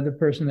the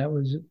person that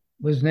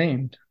was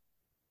named.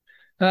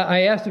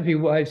 I asked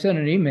I sent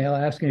an email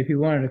asking if he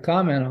wanted to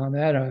comment on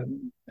that.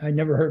 I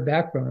never heard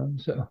back from him.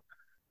 So,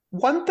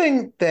 one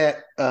thing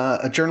that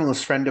a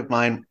journalist friend of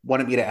mine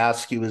wanted me to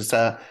ask you is,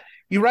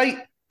 you write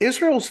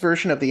Israel's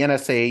version of the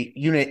NSA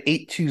Unit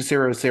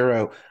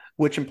 8200,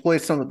 which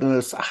employs some of the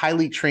most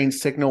highly trained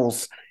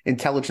signals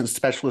intelligence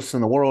specialists in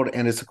the world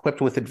and is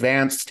equipped with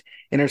advanced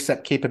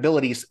intercept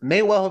capabilities,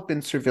 may well have been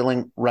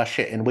surveilling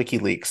Russia and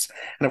WikiLeaks.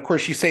 And of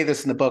course, you say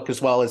this in the book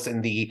as well as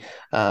in the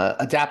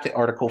adapted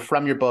article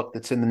from your book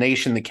that's in The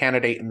Nation, The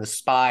Candidate, and The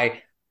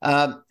Spy.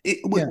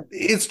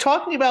 It's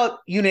talking about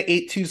Unit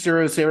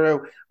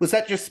 8200. Was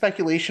that just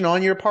speculation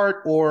on your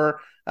part,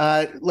 or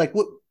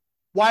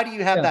why do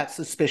you have that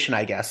suspicion,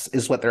 I guess,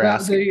 is what they're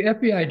asking? The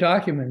FBI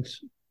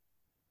documents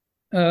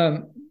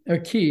are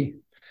key,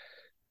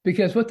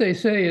 because what they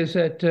say is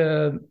that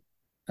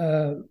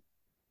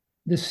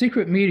the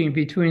secret meeting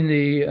between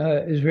the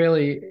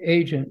Israeli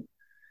agent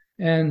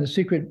and the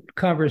secret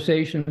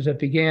conversations that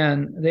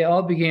they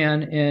all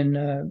began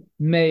in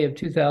May of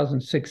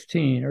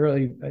 2016,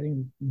 I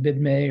think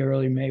mid-May,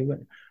 early May,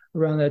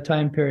 around that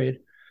time period.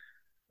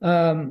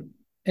 And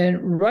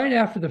right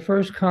after the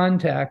first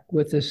contact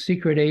with the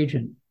secret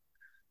agent,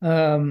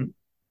 Roger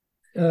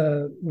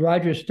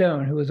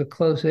Stone, who was a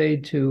close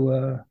aide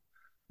to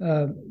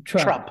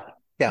Trump.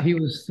 Yeah. He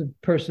was the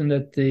person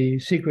that the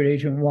secret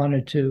agent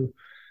wanted to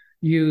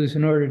use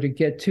in order to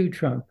get to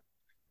Trump.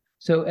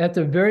 So at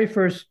the very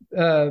first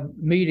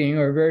meeting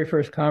or very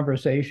first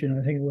conversation,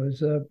 I think it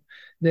was,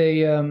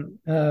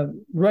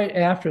 right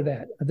after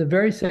that, the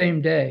very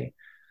same day,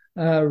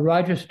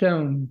 Roger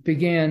Stone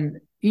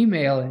began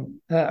emailing,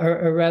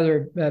 or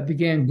rather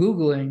began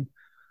Googling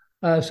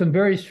some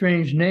very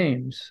strange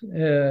names,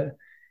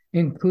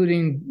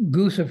 including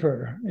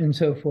Guccifer and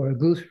so forth,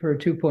 Guccifer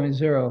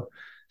 2.0.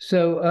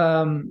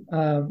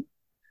 So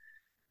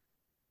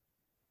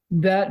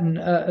that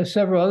and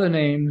several other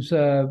names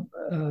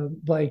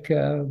like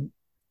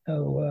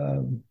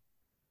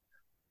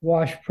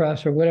Wash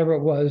Press or whatever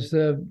it was.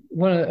 A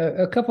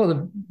couple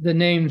of the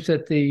names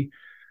that the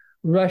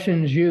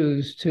Russians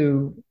used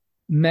to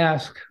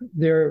mask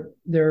their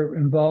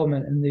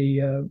involvement in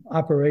the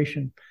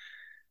operation.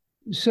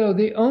 So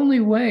the only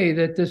way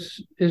that this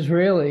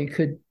Israeli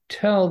could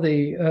tell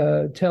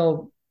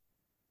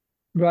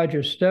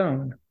Roger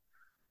Stone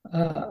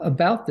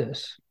about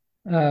this,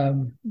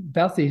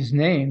 about these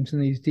names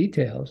and these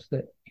details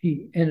that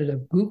he ended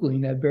up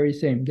Googling that very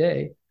same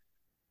day,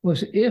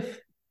 was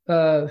if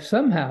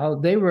somehow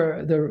the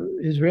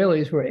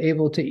Israelis were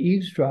able to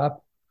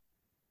eavesdrop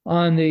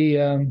on the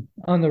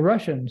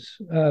Russians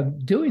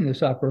doing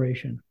this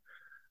operation.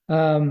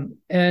 And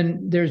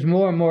there's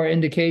more and more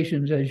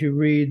indications as you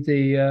read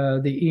the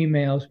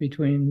emails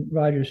between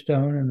Roger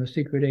Stone and the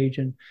secret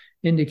agent,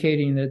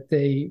 indicating that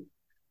they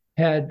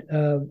had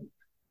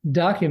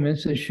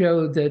documents that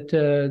showed that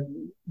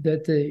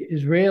the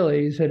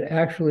Israelis had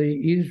actually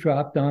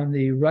eavesdropped on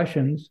the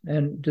Russians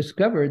and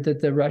discovered that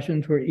the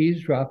Russians were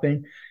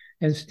eavesdropping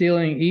and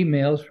stealing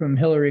emails from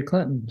Hillary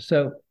Clinton.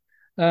 So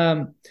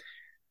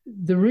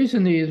the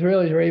reason the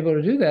Israelis are able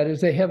to do that is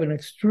they have an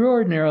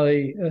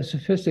extraordinarily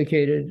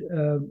sophisticated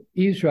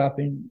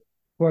eavesdropping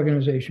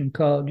organization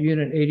called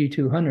Unit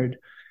 8200,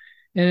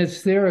 and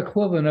it's their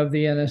equivalent of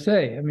the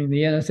NSA. I mean,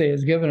 the NSA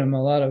has given them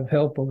a lot of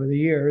help over the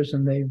years,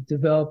 and they've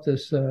developed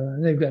this.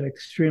 They've got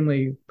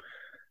extremely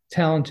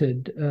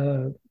talented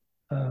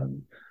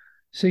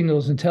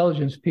signals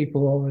intelligence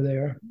people over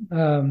there.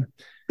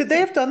 Could they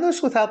have done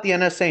this without the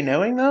NSA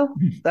knowing, though?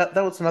 That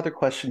was another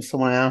question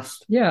someone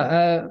asked.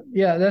 Yeah,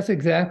 that's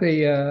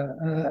exactly.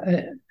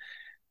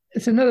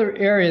 It's another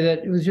area that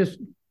it was just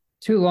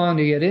too long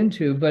to get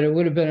into, but it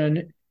would have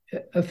been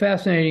a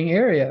fascinating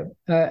area.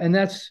 And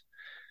that's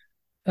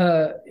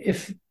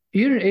if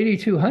Unit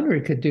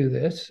 8200 could do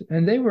this,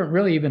 and they weren't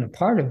really even a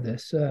part of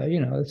this.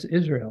 It's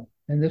Israel,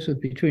 and this was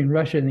between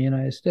Russia and the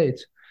United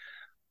States.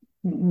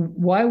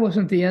 Why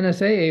wasn't the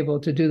NSA able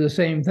to do the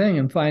same thing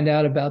and find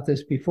out about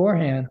this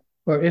beforehand?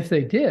 Or if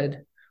they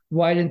did,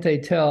 why didn't they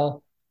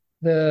tell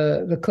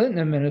the Clinton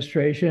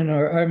administration,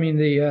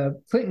 the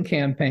Clinton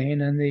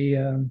campaign and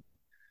the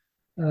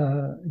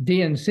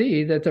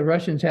DNC that the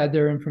Russians had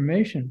their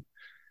information?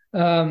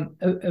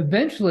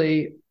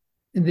 Eventually,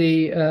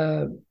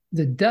 the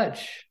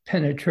Dutch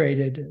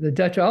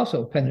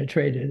also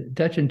penetrated,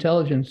 Dutch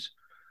intelligence,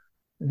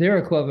 their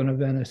equivalent of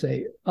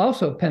NSA,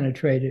 also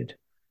penetrated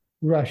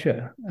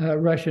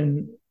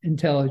Russian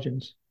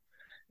intelligence.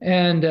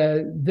 And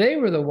they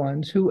were the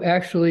ones who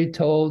actually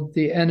told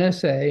the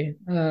NSA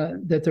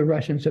that the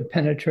Russians have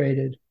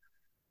penetrated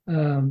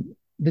the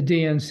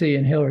DNC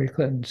and Hillary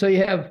Clinton. So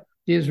you have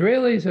the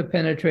Israelis have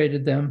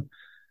penetrated them,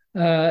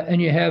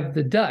 and you have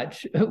the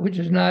Dutch, which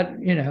is not,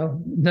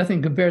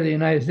 nothing compared to the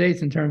United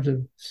States in terms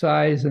of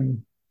size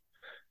and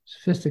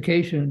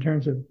sophistication in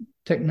terms of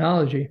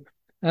technology.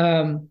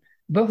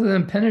 Both of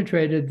them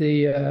penetrated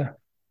the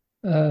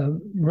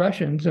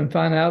Russians and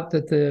found out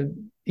that the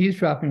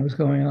eavesdropping was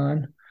going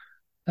on,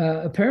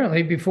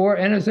 apparently before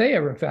NSA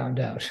ever found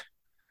out,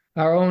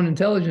 our own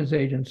intelligence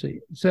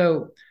agency.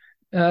 So,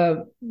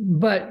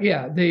 but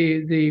yeah,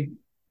 the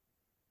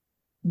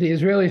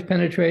Israelis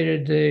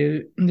penetrated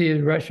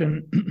the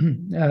Russian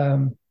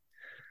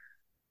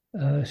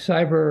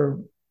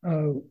cyber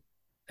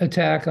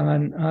attack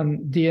on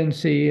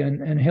DNC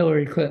and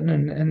Hillary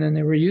Clinton, and then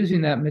they were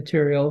using that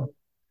material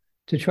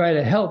to try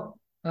to help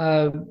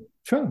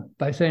Trump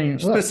by saying,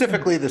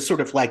 specifically the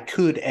sort of like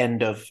Likud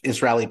end of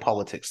Israeli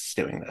politics is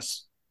doing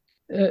this.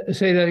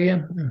 Say that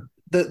again.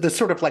 The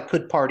sort of like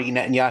Likud party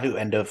Netanyahu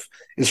end of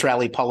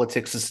Israeli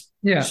politics is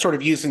sort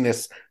of using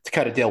this to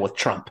cut a deal with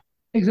Trump.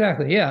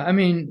 Exactly. Yeah. I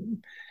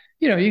mean,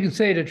 you can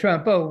say to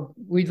Trump, "Oh,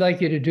 we'd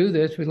like you to do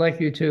this. We'd like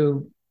you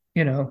to,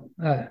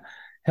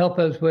 help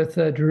us with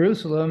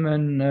Jerusalem,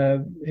 and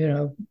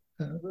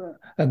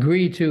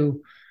agree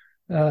to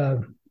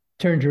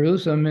turn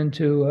Jerusalem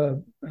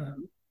into."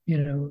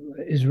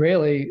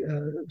 Israeli,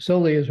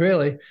 solely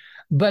Israeli,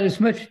 but it's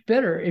much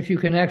better if you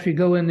can actually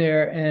go in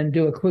there and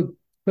do a quid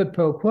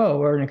pro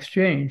quo or an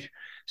exchange.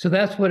 So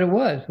that's what it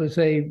was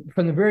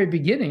from the very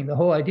beginning, the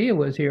whole idea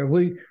was here,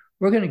 we're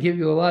going to give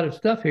you a lot of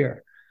stuff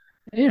here,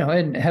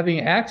 and having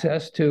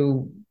access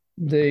to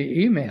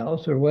the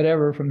emails or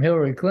whatever from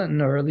Hillary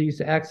Clinton, or at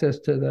least access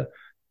to the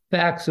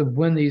facts of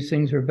when these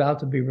things are about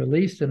to be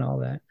released and all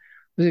that,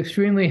 was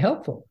extremely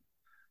helpful.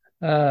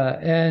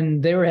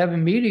 And they were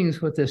having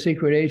meetings with the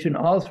secret agent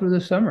all through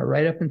the summer,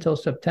 right up until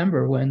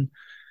September, when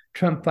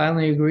Trump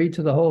finally agreed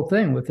to the whole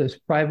thing with this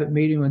private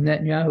meeting with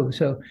Netanyahu.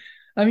 So,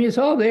 I mean, it's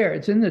all there.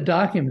 It's in the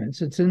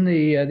documents. It's in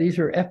these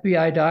are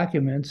FBI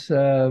documents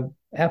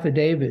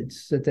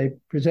affidavits that they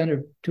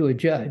presented to a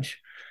judge,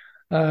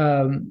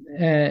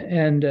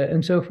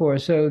 and so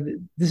forth. So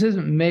this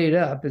isn't made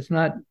up. It's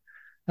not.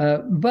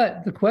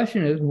 But the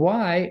question is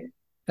why?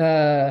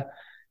 They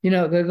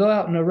go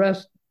out and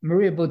arrest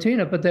Maria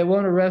Butina, but they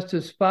won't arrest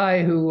a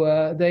spy who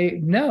they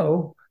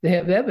know they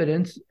have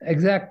evidence,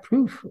 exact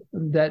proof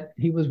that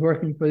he was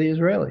working for the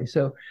Israelis.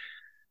 So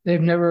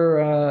they've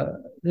never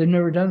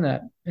done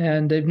that,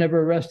 and they've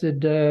never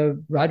arrested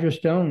Roger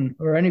Stone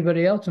or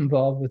anybody else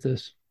involved with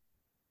this.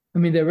 I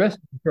mean, they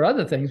arrested for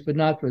other things, but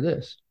not for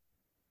this.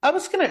 I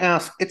was going to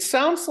ask. It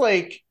sounds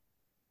like,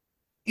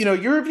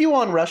 your view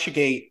on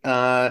Russiagate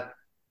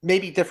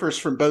maybe differs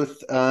from both,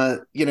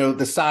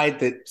 the side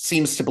that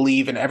seems to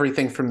believe in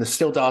everything from the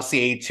Steele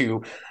dossier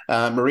to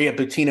Maria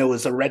Butina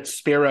was a Red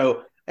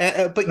Sparrow.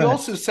 But you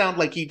also sound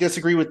like you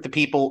disagree with the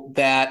people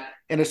that,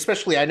 and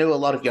especially I know a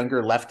lot of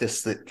younger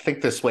leftists that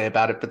think this way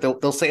about it, but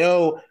they'll say,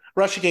 oh,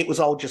 Russiagate was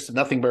all just a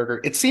nothing burger.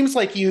 It seems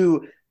like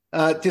you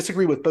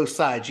disagree with both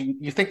sides.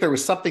 You think there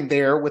was something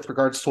there with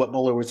regards to what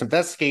Mueller was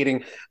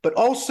investigating, but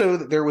also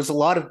that there was a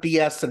lot of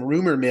BS and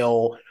rumor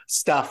mill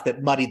stuff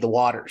that muddied the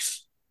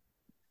waters.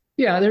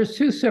 Yeah, there's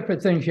two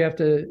separate things you have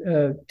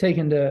to take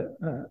into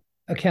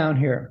account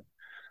here.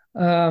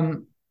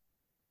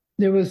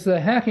 There was the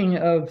hacking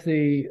of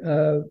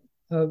the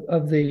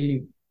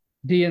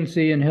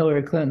DNC and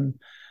Hillary Clinton,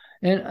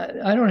 and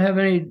I don't have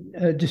any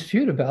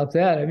dispute about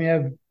that. I mean,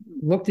 I've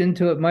looked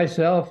into it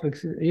myself.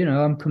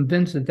 I'm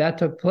convinced that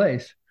took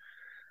place.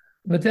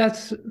 But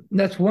that's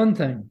one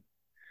thing.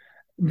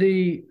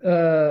 The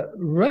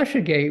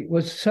Russiagate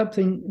was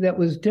something that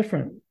was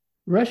different.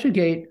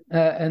 Russiagate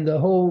and the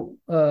whole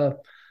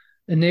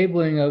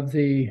enabling of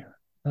the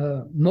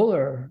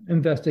Mueller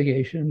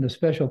investigation, the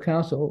special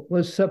counsel,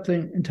 was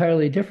something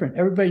entirely different.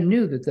 Everybody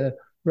knew that the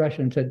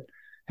Russians had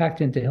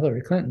hacked into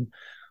Hillary Clinton.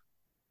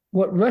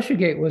 What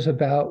Russiagate was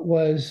about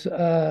was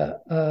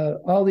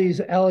all these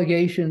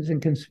allegations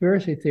and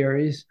conspiracy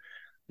theories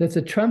that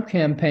the Trump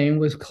campaign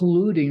was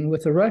colluding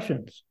with the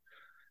Russians.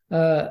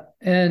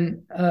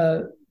 And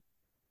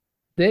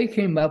they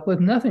came up with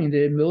nothing.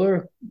 The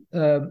Mueller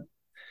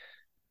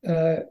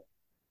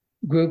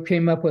group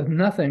came up with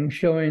nothing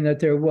showing that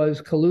there was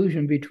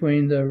collusion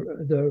between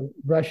the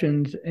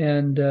Russians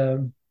and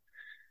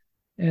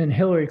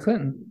Hillary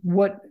Clinton.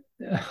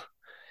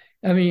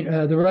 The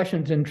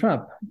Russians and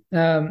Trump.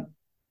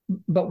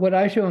 But what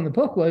I show in the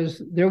book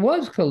was there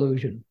was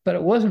collusion, but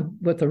it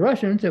wasn't with the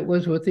Russians, it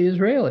was with the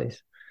Israelis.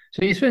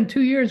 So you spend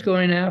 2 years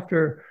going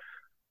after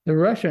the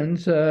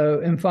Russians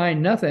and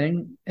find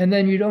nothing, and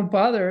then you don't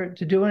bother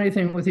to do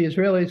anything with the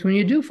Israelis when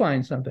you do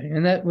find something.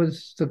 And that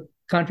was the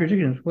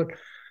contradiction. What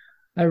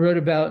I wrote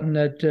about in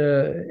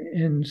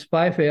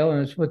Spyfail,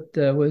 and it's what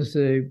was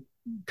the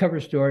cover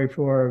story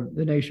for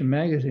The Nation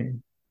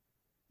magazine.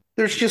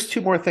 There's just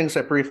two more things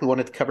I briefly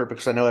wanted to cover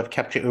because I know I've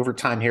kept you over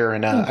time here,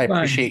 and I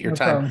appreciate your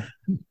time.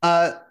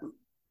 I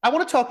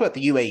want to talk about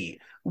the UAE.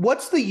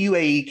 What's the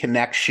UAE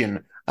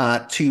connection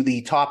to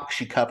the topics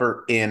you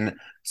cover in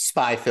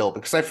Spyfail?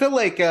 Because I feel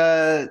like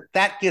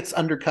that gets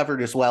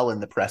undercovered as well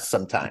in the press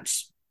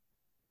sometimes.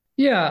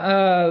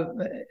 Yeah.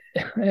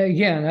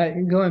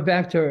 Again, going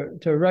back to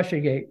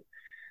Russiagate.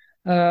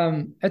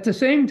 At the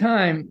same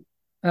time,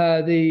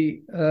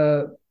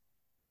 the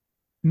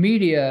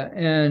media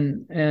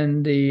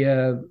and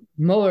the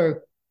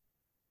Mueller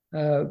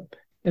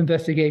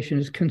investigation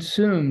is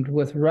consumed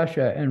with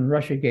Russia and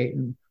Russiagate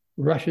and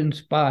Russian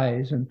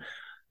spies and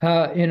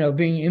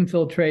being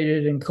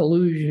infiltrated and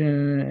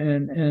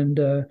collusion and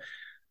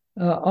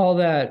all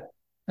that.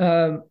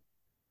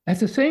 At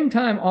the same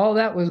time, all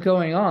that was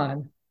going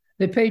on.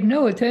 They paid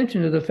no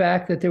attention to the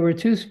fact that there were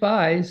two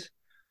spies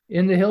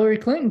in the Hillary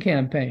Clinton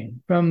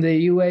campaign from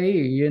the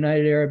UAE,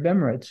 United Arab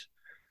Emirates.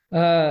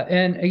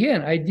 And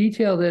again, I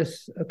detail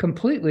this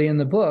completely in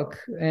the book,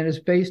 and it's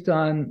based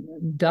on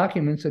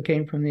documents that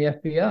came from the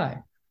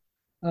FBI.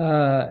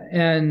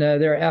 And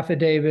their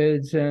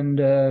affidavits and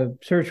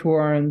search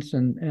warrants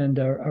and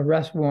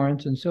arrest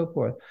warrants and so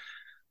forth.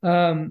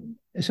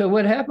 So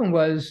what happened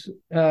was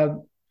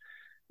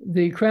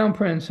the Crown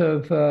Prince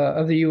of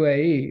the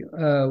UAE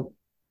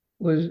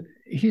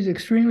he's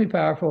extremely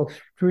powerful,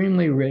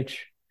 extremely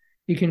rich.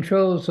 He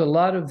controls a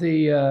lot of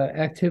the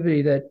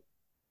activity that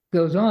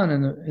goes on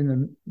in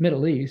the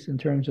Middle East in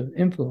terms of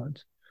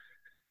influence.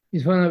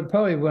 He's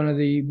probably one of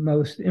the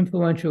most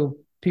influential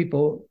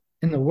people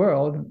in the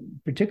world,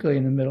 particularly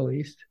in the Middle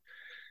East.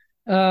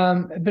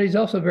 But he's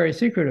also very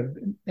secretive.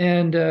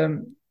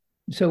 And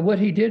so what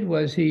he did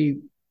was he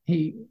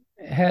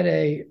had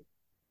a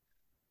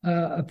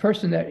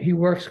person that he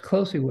works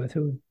closely with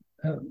who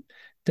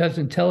does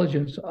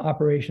intelligence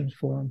operations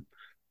for him.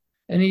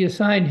 And he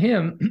assigned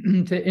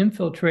him to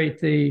infiltrate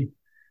the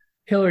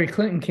Hillary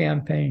Clinton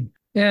campaign.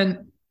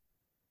 And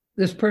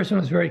this person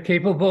was very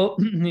capable.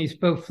 He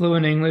spoke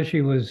fluent English.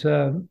 He was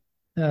born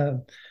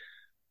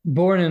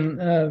in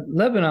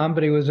Lebanon,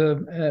 but he was a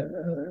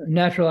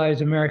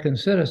naturalized American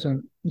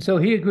citizen. And so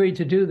he agreed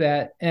to do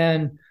that.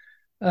 And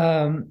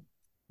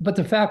but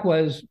the fact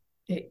was,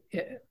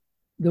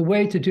 the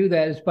way to do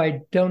that is by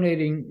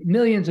donating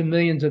millions and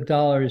millions of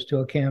dollars to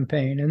a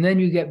campaign, and then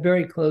you get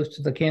very close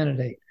to the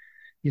candidate.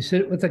 You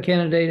sit with the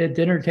candidate at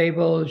dinner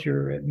tables,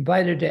 you're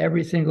invited to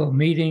every single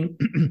meeting,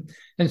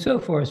 and so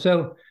forth.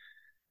 So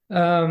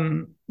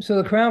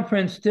the Crown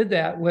Prince did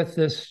that with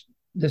this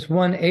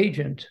one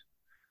agent,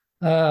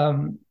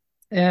 and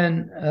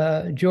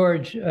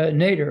George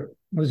Nader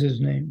was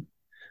his name.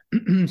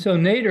 So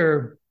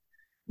Nader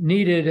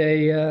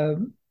needed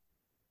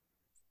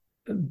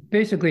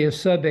basically a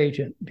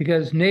sub-agent,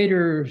 because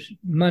Nader's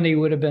money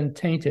would have been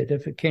tainted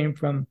if it came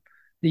from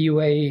the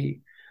UAE.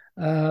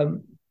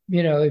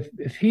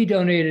 If he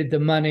donated the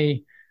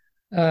money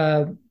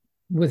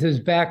with his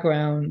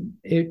background,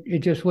 it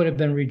just would have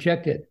been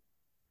rejected.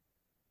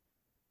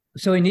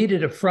 So he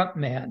needed a front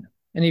man,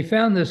 and he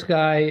found this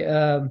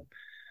guy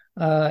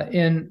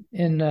in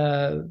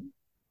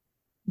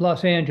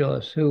Los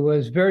Angeles who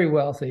was very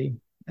wealthy,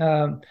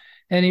 and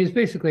he was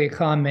basically a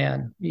con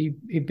man. He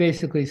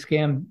basically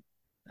scammed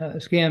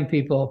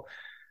people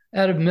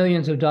out of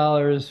millions of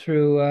dollars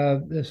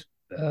through this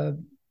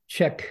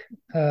check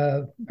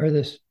or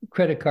this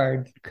credit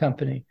card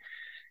company.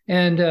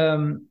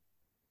 And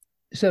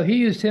so he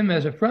used him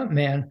as a front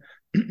man.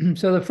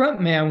 So the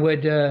front man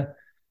would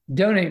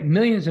donate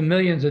millions and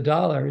millions of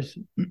dollars,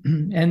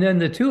 and then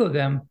the two of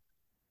them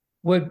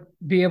would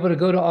be able to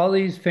go to all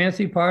these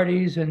fancy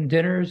parties and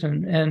dinners,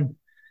 and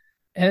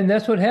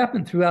that's what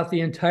happened throughout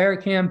the entire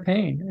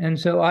campaign. And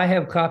so I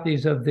have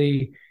copies of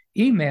the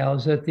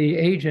emails that the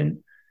agent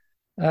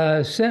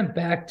sent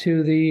back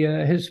to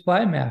his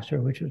spy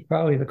master, which was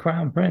probably the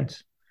Crown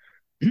Prince.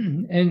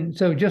 And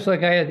so just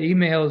like I had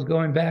emails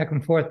going back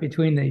and forth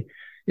between the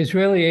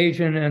Israeli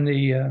agent and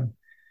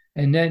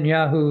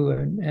Netanyahu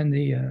or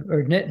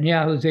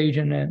Netanyahu's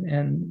agent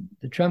and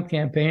the Trump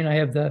campaign, I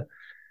have the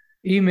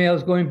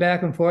emails going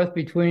back and forth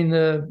between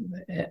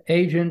the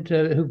agent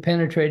who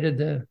penetrated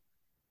the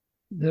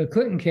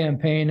Clinton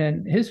campaign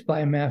and his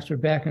spy master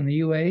back in the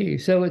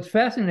UAE. So it's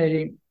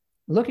fascinating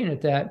looking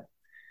at that.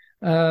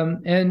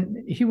 And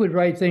he would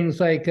write things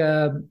like,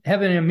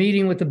 having a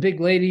meeting with the big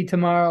lady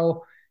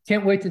tomorrow,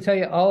 can't wait to tell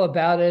you all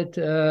about it.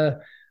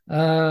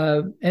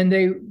 And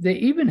they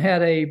even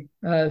had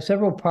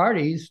several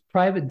parties,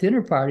 private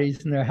dinner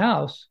parties in their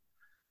house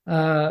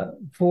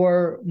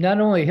for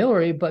not only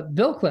Hillary, but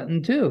Bill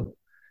Clinton too.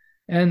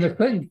 And the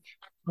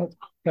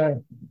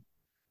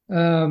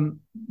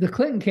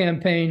Clinton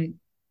campaign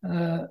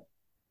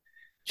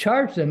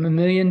charged them $1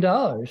 million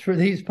for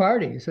these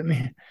parties. I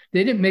mean,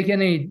 they didn't make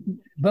any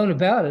bone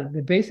about it. They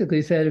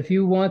basically said, if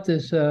you want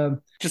this,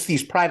 just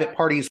these private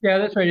parties. Yeah,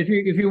 that's right. If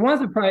you want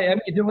the private, I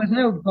mean, there was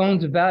no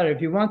bones about it.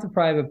 If you want the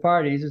private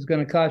parties, it's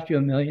going to cost you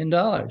 $1 million.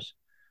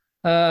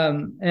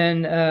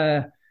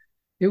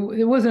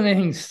 It wasn't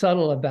anything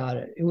subtle about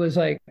it. It was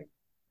like,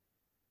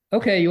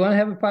 okay, you want to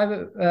have a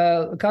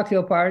private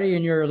cocktail party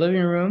in your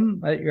living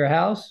room at your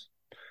house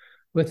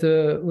with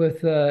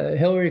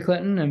Hillary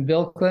Clinton and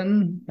Bill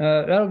Clinton?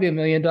 That'll be $1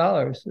 million.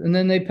 And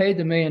then they paid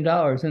the $1 million,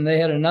 and they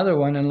had another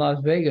one in Las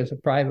Vegas, a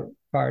private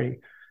party,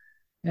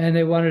 and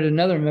they wanted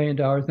another $1 million,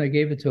 and they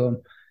gave it to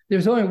them.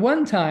 There's only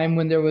one time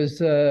when there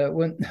was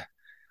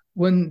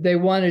when they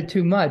wanted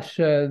too much.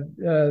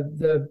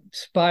 The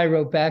spy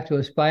wrote back to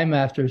a spy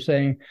master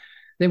saying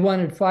they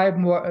wanted 5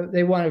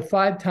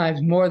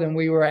 times more than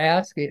we were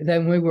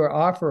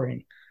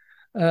offering,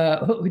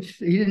 which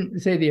he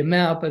didn't say the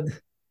amount, but it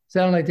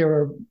sounded like they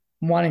were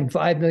wanting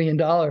 $5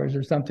 million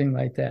or something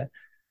like that.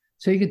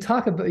 So you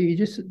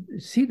just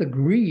see the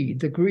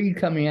greed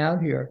coming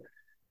out here.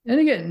 And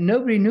again,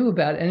 nobody knew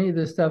about any of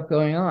this stuff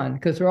going on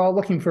because they're all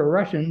looking for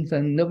Russians,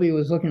 and nobody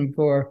was looking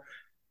for,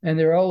 and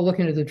they're all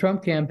looking at the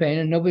Trump campaign,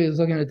 and nobody was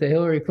looking at the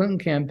Hillary Clinton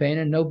campaign,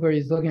 and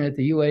nobody's looking at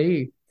the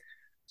UAE.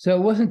 So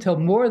it wasn't until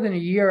more than a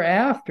year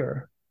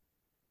after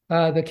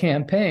the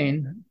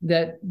campaign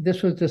that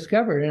this was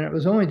discovered, and it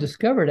was only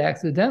discovered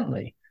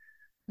accidentally.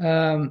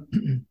 They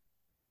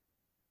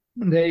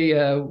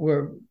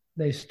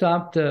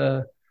stopped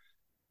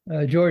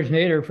George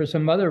Nader for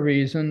some other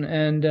reason,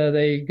 and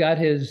they got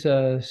his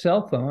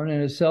cell phone,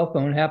 and his cell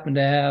phone happened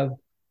to have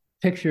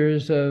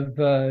pictures of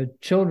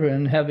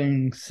children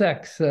having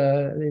sex,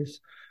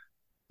 these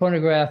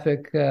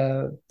pornographic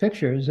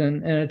pictures,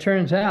 and it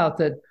turns out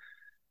that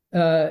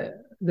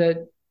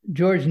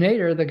George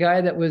Nader, the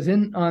guy that was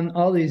in on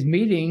all these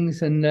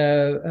meetings and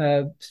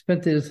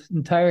spent his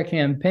entire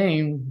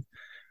campaign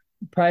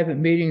private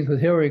meetings with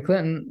Hillary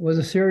Clinton, was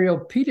a serial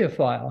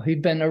pedophile.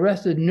 He'd been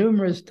arrested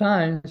numerous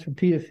times for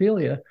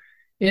pedophilia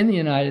in the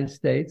United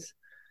States,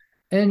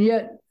 and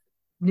yet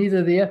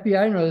neither the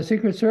FBI nor the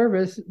Secret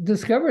Service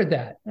discovered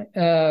that.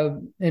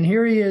 And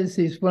here he is.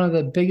 He's one of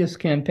the biggest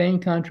campaign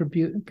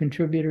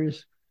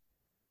contributors.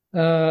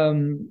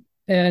 And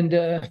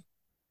the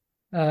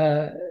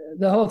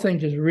whole thing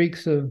just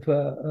reeks of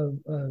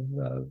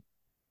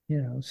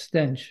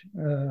stench,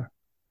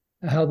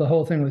 how the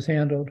whole thing was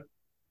handled.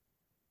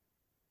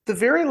 The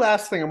very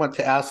last thing I want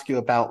to ask you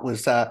about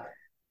was Arnon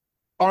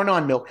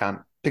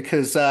Milchan,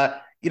 because,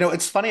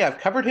 it's funny, I've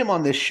covered him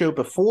on this show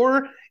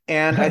before,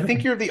 and I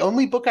think you're the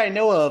only book I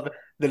know of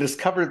that has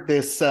covered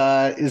this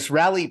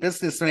Israeli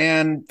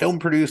businessman, film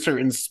producer,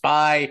 and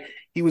spy.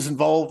 He was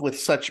involved with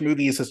such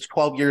movies as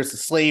 12 Years a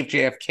Slave,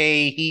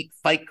 JFK, Heat,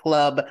 Fight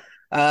Club.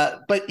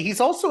 But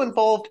he's also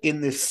involved in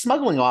this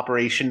smuggling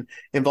operation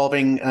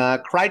involving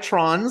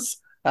Krytrons,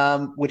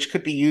 which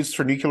could be used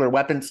for nuclear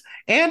weapons.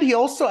 And he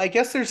also, I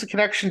guess there's a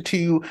connection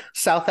to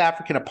South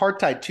African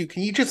apartheid too.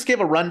 Can you just give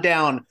a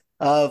rundown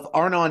of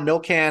Arnon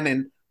Milchan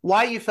and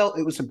why you felt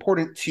it was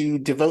important to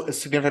devote a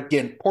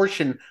significant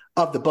portion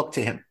of the book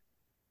to him?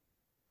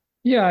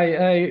 Yeah,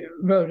 I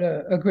wrote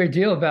a great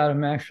deal about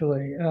him,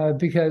 actually,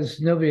 because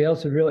nobody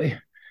else had really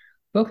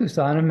focused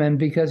on him, and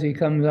because he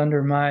comes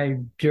under my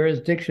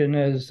jurisdiction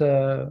as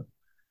a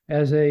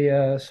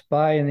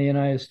spy in the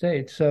United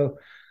States. So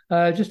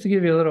just to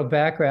give you a little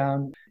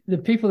background, the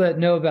people that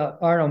know about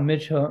Arnold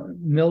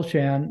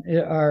Milchan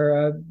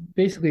are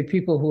basically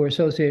people who are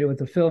associated with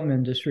the film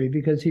industry,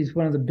 because he's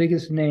one of the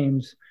biggest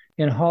names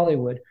in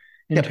Hollywood.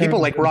 Yeah,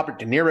 people like Robert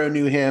De Niro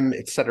knew him,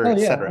 et cetera, et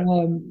cetera.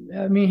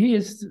 I mean, he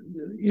is,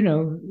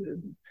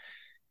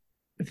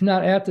 if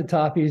not at the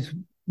top, he's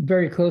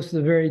very close to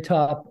the very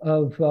top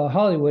of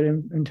Hollywood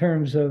in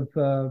terms of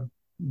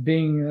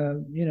being,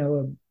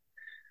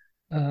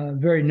 a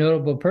very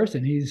notable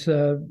person. He's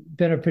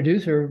been a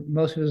producer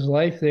most of his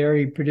life there.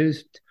 He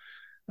produced,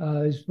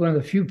 he's one of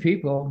the few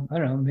people, I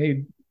don't know,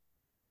 maybe,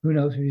 who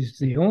knows if he's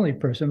the only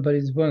person, but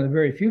he's one of the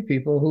very few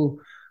people who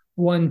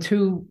won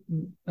two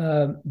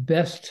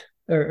Best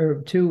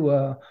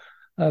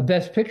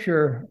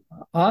Picture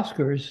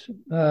Oscars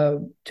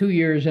 2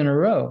 years in a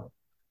row.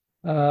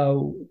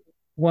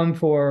 One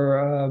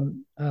for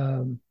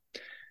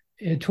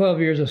 12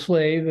 Years a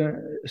Slave,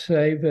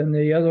 and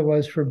the other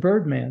was for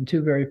Birdman,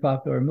 two very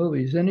popular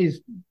movies. And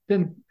he's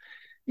been,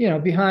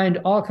 behind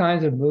all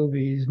kinds of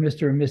movies,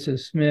 Mr. and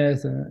Mrs.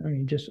 Smith, and I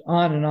mean, just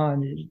on and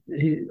on.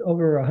 He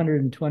over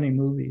 120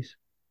 movies.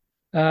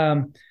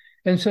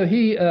 And so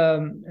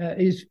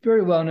he's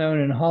very well known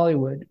in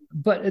Hollywood,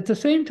 but at the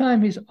same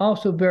time, he's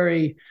also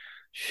very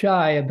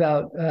shy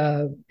about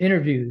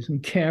interviews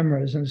and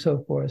cameras and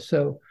so forth.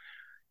 So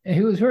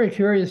he was very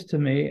curious to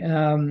me,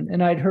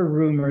 and I'd heard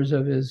rumors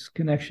of his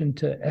connection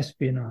to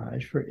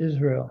espionage for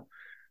Israel.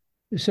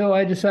 So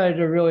I decided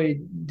to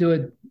really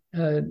do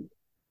a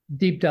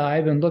deep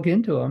dive and look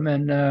into him,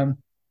 and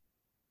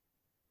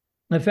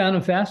I found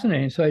him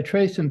fascinating. So I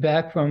traced him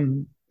back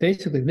from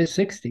basically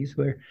mid-'60s,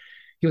 where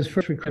he was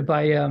first recruited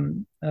by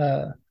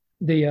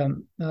the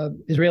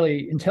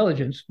Israeli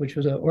intelligence, which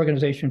was an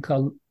organization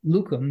called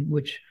Lukum,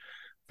 which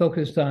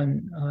focused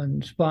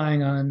on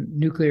spying on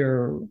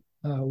nuclear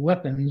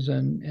weapons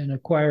and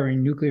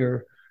acquiring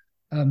nuclear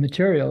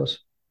materials.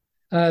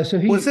 So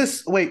he was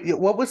this. Wait,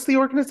 what was the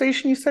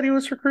organization you said he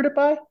was recruited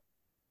by?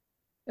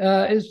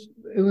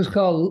 It was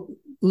called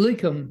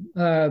Lukum.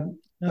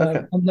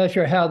 Okay. I'm not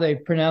sure how they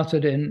pronounce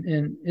it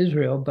in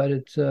Israel, but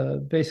it's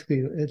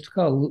basically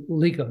called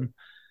Lukum.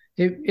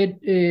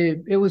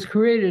 It was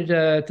created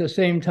at the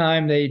same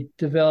time they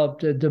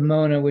developed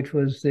Dimona, which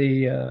was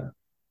the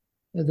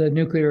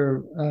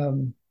nuclear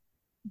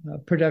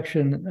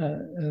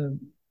production,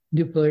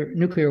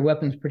 nuclear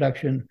weapons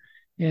production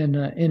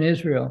in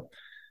Israel.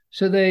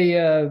 So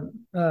they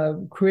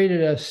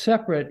created a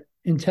separate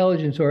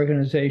intelligence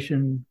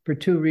organization for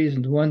two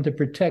reasons: one, to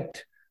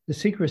protect the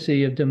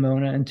secrecy of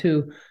Dimona, and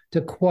two, to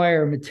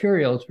acquire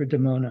materials for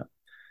Dimona.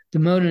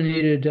 Dimona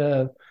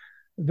needed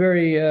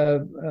very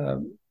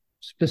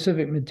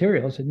specific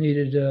materials. It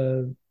needed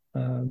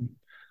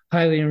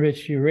highly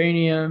enriched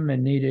uranium,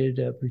 and needed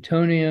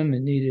plutonium,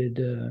 and needed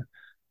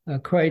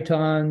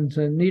Krytons,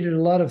 and needed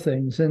a lot of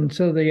things. And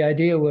so the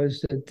idea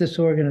was that this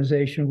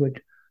organization would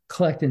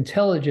collect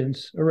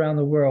intelligence around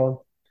the world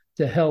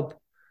to help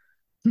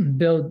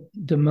build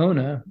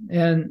Dimona,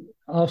 and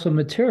also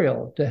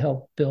material to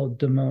help build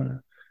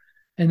Dimona.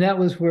 And that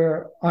was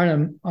where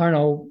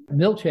Arnold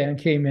Milchan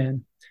came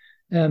in.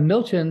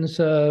 Milchan's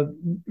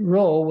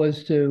role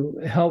was to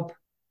help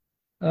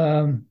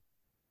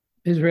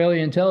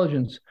Israeli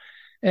intelligence.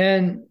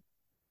 And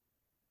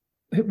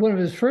one of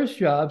his first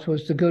jobs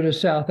was to go to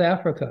South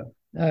Africa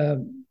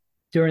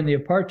during the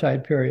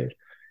apartheid period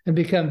and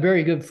become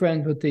very good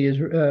friends with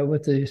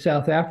the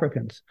South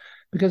Africans,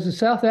 because the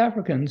South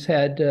Africans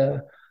had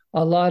a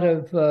lot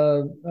of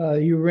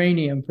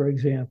uranium, for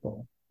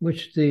example,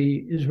 which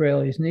the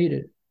Israelis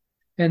needed.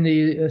 And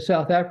the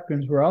South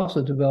Africans were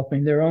also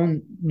developing their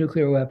own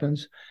nuclear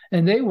weapons,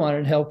 and they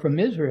wanted help from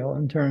Israel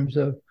in terms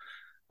of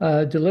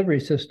delivery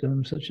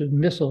systems, such as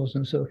missiles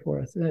and so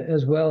forth,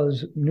 as well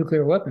as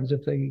nuclear weapons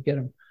if they could get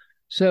them.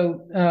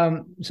 So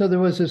there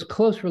was this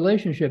close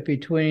relationship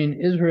between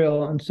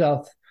Israel and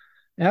South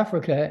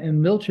Africa,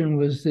 and Milchan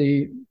was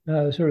the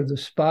sort of the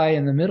spy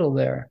in the middle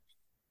there.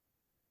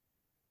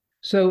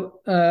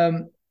 So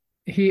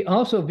he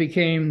also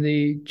became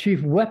the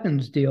chief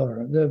weapons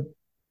dealer. The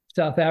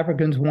South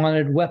Africans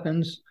wanted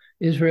weapons.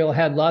 Israel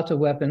had lots of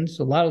weapons,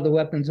 a lot of the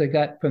weapons they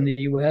got from the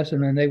U.S.,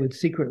 and then they would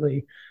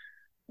secretly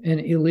and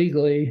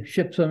illegally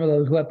ship some of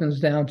those weapons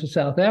down to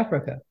South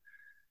Africa.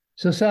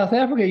 So South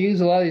Africa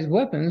used a lot of these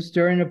weapons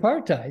during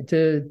apartheid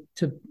to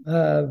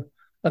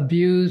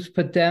abuse,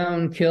 put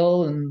down,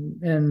 kill,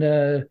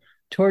 and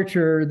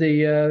torture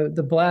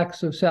the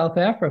blacks of South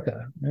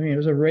Africa. I mean, it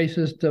was a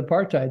racist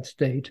apartheid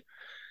state,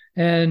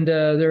 and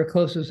their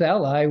closest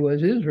ally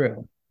was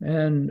Israel,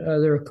 and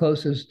their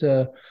closest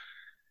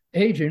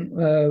agent,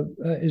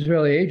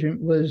 Israeli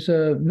agent, was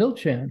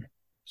Milchan.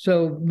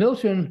 So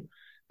Milchan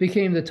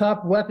became the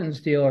top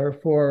weapons dealer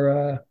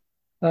for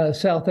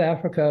South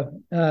Africa,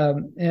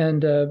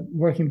 and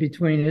working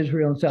between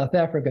Israel and South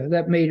Africa.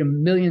 That made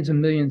him millions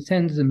and millions,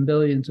 tens and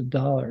billions of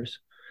dollars.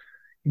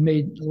 He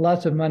made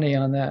lots of money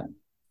on that.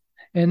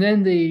 And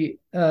then the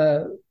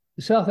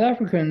South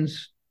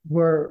Africans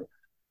were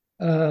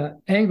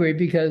angry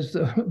because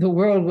the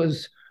world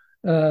was,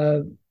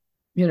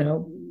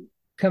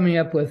 coming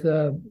up with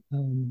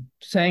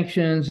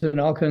sanctions and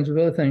all kinds of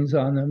other things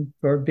on them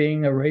for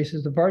being a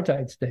racist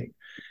apartheid state.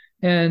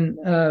 And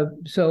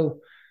so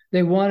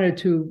they wanted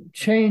to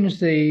change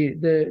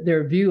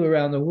their view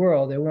around the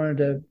world. They wanted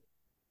to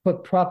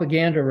put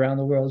propaganda around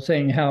the world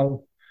saying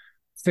how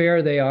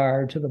fair they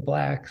are to the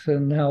blacks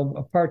and how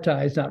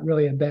apartheid is not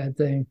really a bad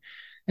thing.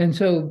 And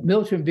so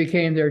Milchan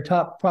became their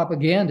top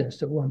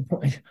propagandist at one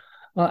point.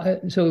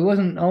 So he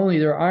wasn't only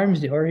their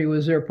arms dealer, he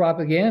was their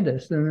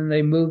propagandist. And then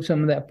they moved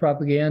some of that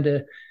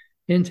propaganda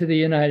into the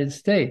United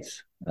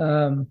States.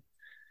 And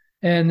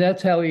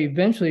that's how he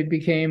eventually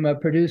became a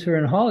producer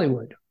in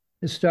Hollywood.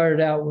 It started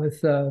out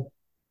with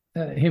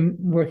him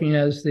working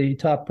as the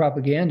top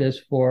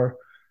propagandist for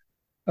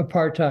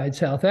apartheid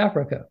South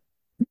Africa,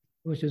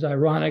 which is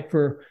ironic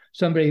for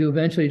somebody who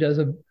eventually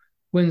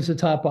wins the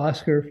top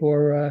Oscar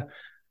for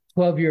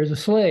 12 Years a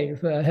Slave,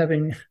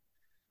 having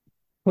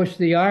pushed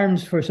the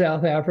arms for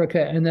South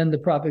Africa and then the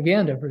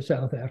propaganda for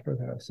South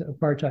Africa, so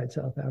apartheid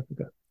South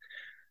Africa.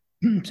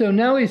 So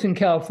now he's in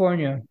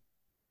California,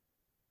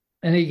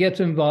 and he gets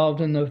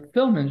involved in the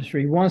film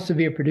industry. He wants to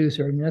be a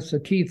producer, and that's the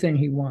key thing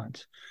he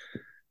wants.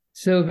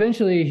 So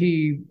eventually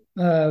he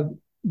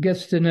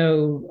gets to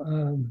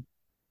know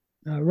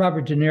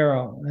Robert De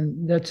Niro,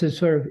 and that's his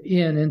sort of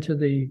into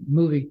the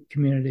movie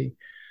community.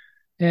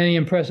 And he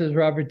impresses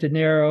Robert De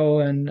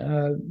Niro, and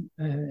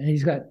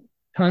he's got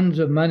tons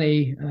of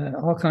money,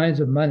 all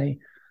kinds of money,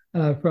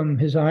 from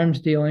his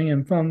arms dealing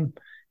and from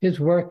his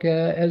work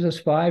as a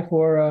spy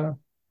for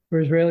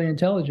Israeli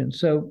intelligence.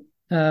 So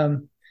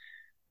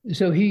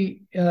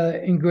he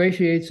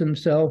ingratiates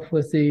himself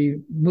with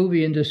the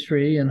movie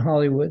industry in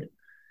Hollywood,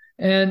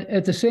 and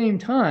at the same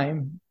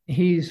time,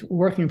 he's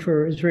working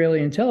for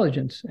Israeli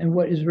intelligence. And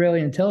what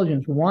Israeli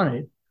intelligence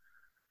wanted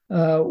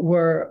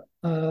were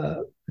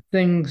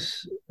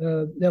things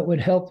that would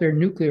help their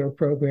nuclear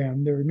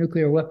program, their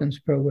nuclear weapons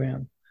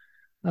program,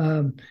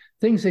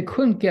 things they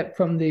couldn't get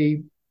from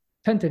the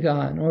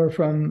Pentagon or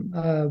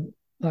from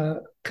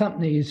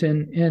companies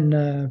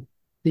in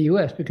the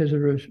U.S. because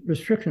of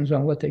restrictions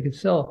on what they could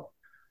sell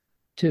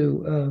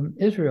to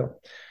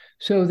Israel.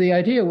 So the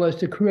idea was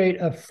to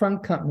create a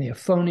front company, a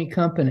phony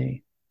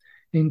company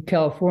in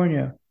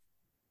California.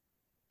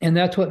 And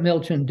that's what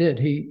Milchan did.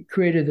 He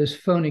created this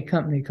phony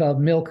company called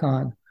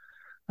Milcon.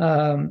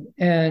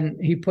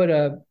 And he put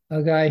a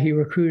guy he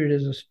recruited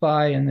as a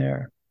spy in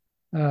there,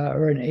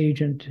 or an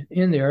agent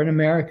in there, an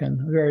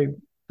American,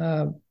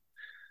 a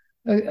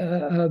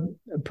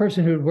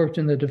person who had worked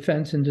in the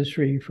defense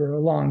industry for a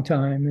long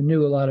time and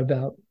knew a lot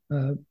about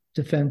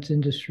defense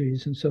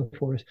industries and so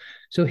forth.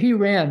 So he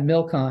ran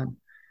Milcon,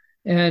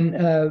 and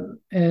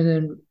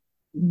then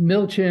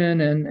Milchan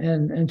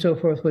and so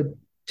forth would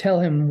tell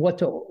him what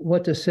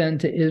to send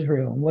to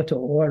Israel and what to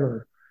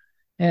order.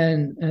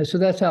 And so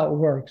that's how it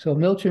worked. So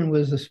Milchan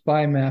was the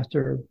spy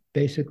master,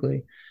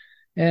 basically.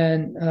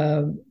 And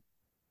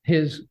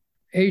his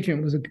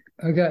agent was a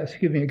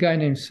guy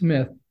named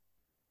Smith.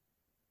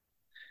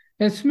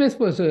 And Smith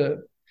was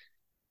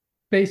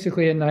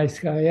basically a nice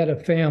guy. He had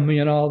a family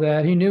and all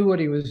that. He knew what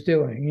he was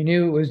doing. He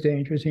knew it was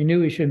dangerous. He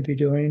knew he shouldn't be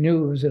doing it. He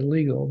knew it was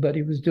illegal, but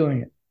he was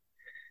doing it.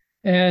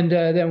 And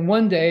then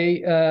one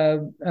day,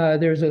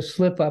 there's a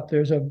slip up.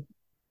 There's a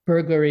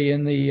burglary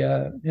in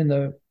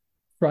the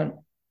front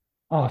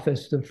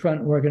office, the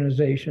front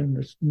organization,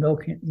 this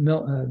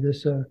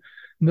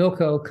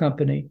Milco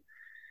company.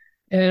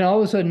 And all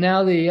of a sudden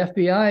now the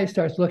FBI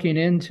starts looking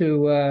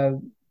into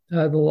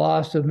the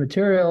loss of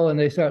material, and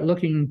they start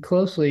looking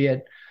closely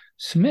at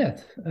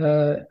Smith,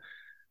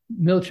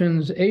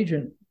 Milchan's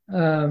agent,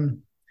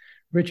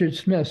 Richard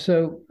Smith.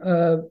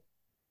 So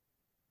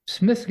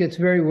Smith gets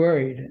very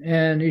worried,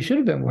 and he should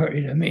have been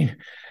worried. I mean,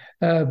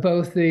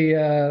 both the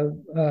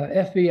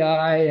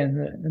FBI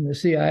and the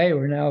CIA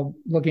were now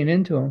looking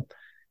into him.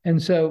 And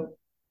so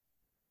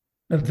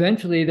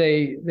eventually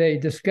they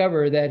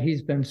discover that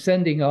he's been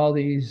sending all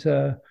these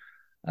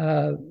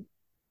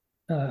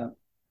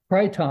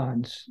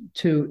Krytons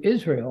to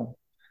Israel,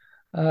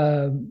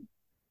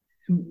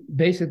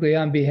 basically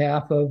on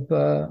behalf of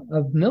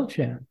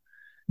Milchan.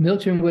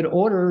 Milchan would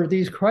order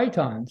these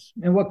Krytons.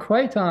 And what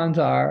Krytons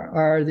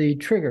are the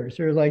triggers.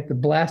 They're like the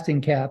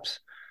blasting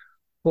caps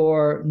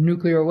for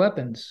nuclear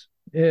weapons.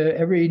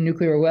 Every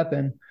nuclear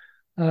weapon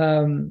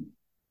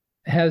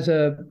has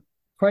a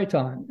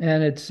Kryton,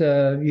 and it's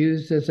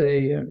used as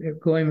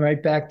going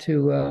right back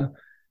to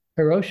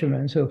Hiroshima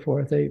and so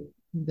forth.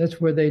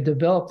 That's where they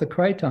developed the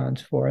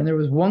Krytons for. And there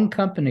was one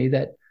company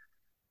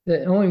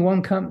only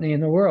one company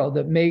in the world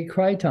that made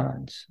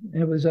Krytons.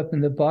 It was up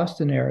in the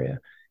Boston area.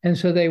 And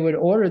so they would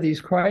order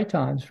these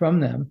Krytons from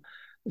them,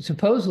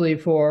 supposedly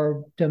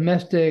for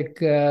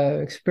domestic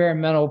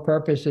experimental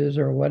purposes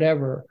or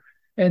whatever,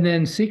 and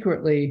then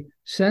secretly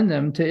send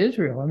them to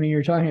Israel. I mean,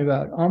 you're talking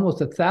about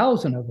almost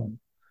 1,000 of them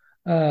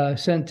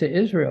sent to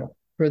Israel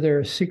for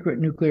their secret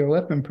nuclear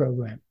weapon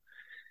program.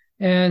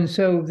 And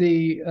so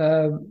the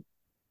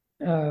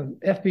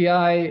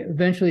FBI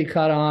eventually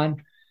caught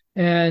on,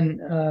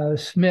 and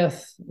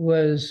Smith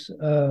was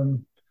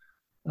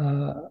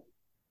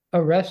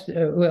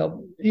arrested.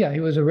 Well, yeah, he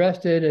was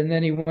arrested, and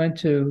then he went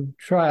to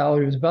trial.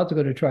 He was about to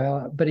go to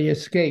trial, but he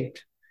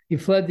escaped. He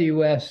fled the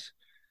U.S.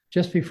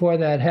 just before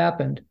that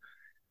happened,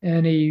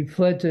 and he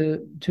fled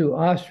to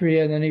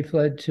Austria, and then he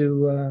fled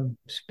to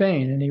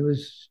Spain, and he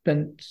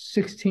spent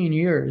 16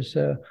 years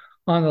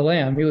on the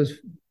lam. He was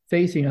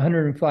facing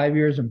 105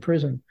 years in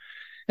prison.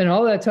 And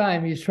all that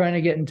time, he's trying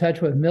to get in touch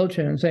with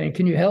Milchen and saying,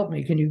 "Can you help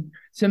me? Can you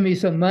send me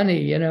some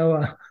money?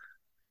 I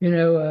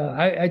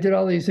did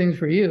all these things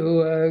for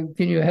you.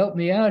 Can you help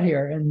me out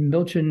here?" And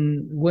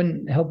Milchen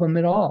wouldn't help him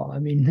at all. I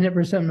mean,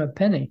 never sent him a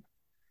penny.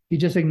 He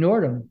just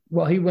ignored him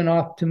while he went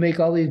off to make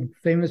all these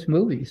famous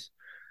movies.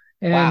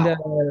 And wow.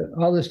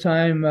 All this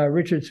time,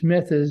 Richard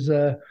Smith is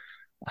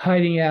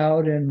hiding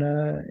out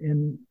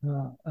in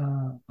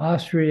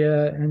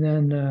Austria, and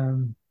then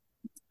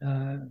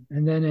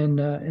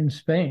in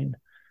Spain.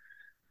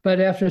 But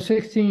after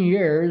 16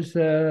 years,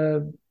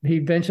 he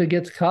eventually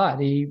gets caught.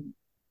 He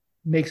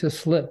makes a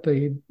slip.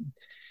 He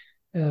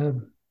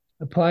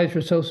applies for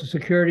Social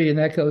Security, and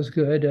that goes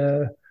good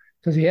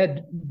because he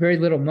had very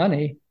little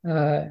money.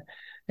 And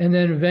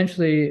then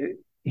eventually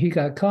he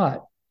got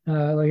caught,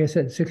 like I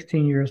said,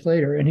 16 years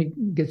later, and he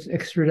gets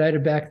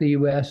extradited back to the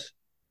U.S.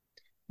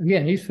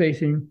 Again, he's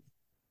facing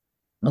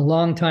a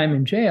long time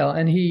in jail,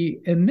 and he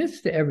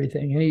admits to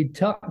everything, and he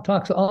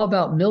talks all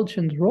about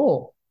Milchen's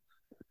role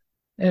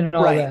and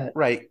all that.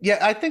 Right. Yeah,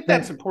 I think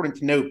that's important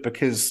to note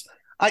because,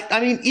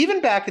 I mean,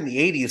 even back in the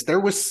 80s, there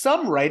was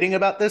some writing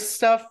about this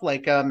stuff,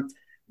 like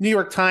New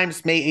York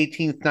Times, May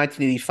 18th,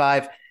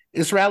 1985,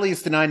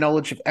 Israelis deny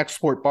knowledge of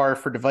export bar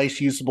for device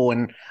usable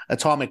in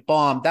atomic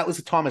bomb. That was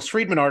a Thomas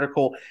Friedman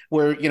article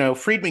where,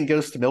 Friedman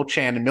goes to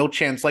Milchan, and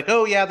Milchan's like,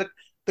 "Oh, yeah,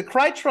 the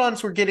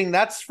Krytrons we're getting,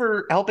 that's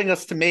for helping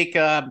us to make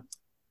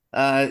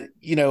I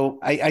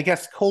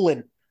guess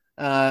colon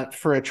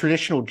for a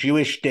traditional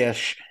Jewish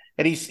dish,"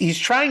 and he's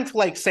trying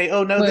to say,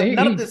 "Oh no,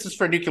 none of this is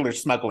for nuclear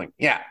smuggling."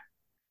 Yeah.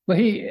 Well,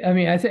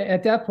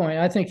 at that point,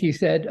 I think he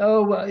said,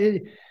 "Oh, well,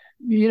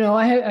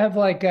 I have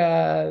like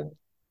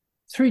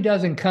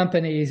 36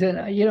 companies, and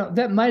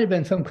that might have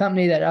been some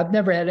company that I've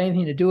never had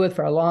anything to do with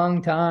for a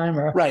long time."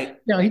 Or right.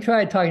 He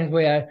tried talking his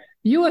way out.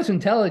 U.S.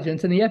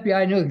 intelligence and the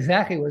FBI knew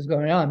exactly what was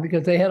going on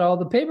because they had all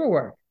the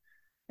paperwork.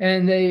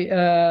 And they,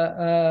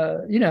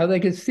 they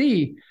could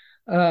see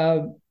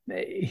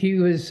he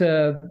was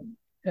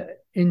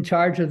in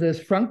charge of this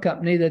front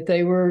company that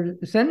they were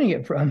sending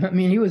it from. I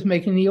mean, he was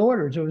making the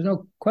orders. There was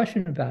no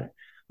question about it.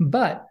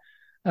 But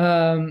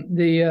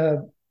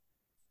the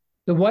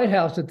White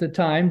House at the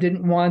time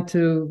didn't want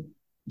to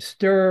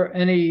stir up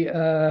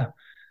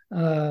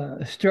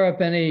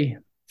any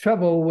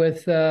trouble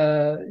with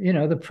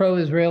the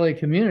pro-Israeli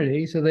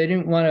community, so they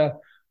didn't want to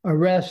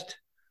arrest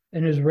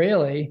an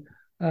Israeli.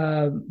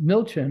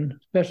 Milchen,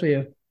 especially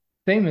a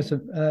famous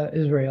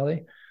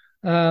Israeli.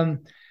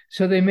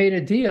 So they made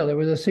a deal. There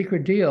was a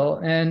secret deal.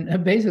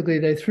 And basically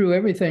they threw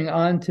everything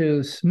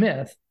onto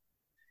Smith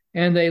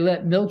and they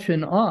let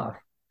Milchen off.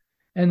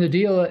 And the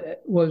deal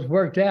was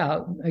worked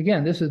out.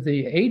 Again, this is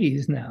the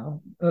 80s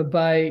now,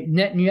 by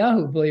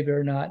Netanyahu, believe it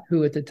or not,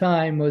 who at the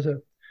time was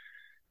a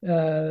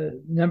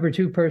number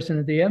 2 person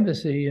at the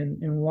embassy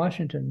in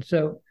Washington.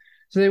 So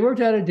they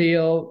worked out a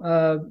deal.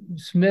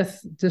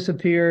 Smith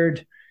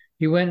disappeared.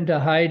 He went into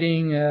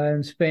hiding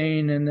in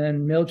Spain, and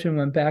then Milchen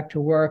went back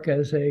to work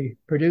as a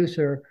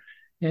producer,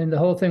 and the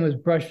whole thing was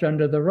brushed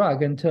under the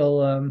rug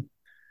until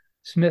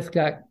Smith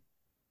got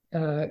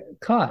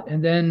caught.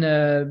 And then,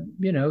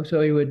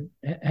 so he would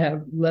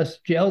have less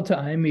jail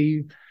time.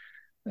 He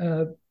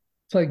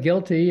pled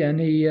guilty, and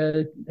he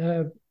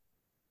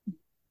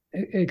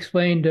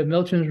explained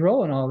Milchen's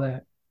role and all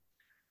that.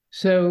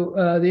 So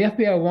the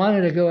FBI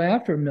wanted to go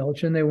after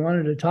Milchen. They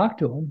wanted to talk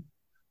to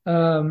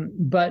him,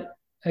 but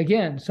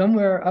again,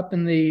 somewhere up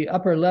in the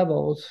upper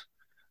levels,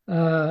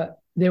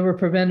 they were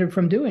prevented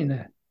from doing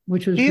that,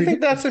 which was. Do you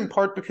think that's in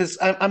part because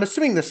I'm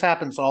assuming this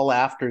happens all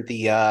after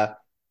the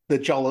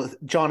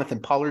Jonathan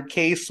Pollard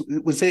case?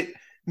 Was it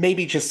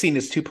maybe just seen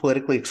as too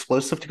politically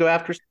explosive to go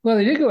after? Well,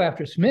 they did go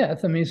after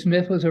Smith. I mean,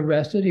 Smith was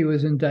arrested. He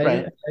was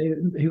indicted.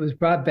 Right. He was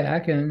brought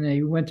back, and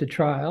he went to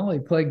trial. He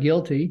pled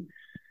guilty,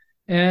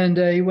 and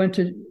he went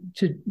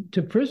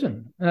to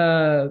prison.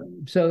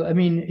 So, I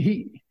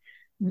mean,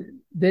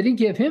 they didn't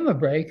give him a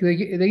break. They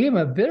gave him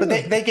a bit but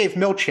of they gave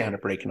Milchan a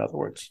break, in other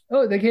words.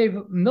 Oh, they gave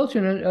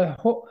Milchan a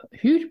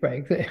huge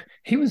break.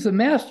 He was the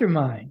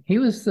mastermind. He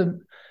was the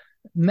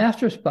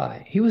master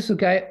spy. He was the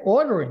guy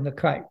ordering the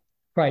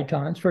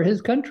Krytons for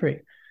his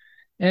country.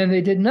 And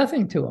they did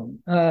nothing to him,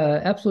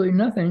 absolutely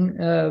nothing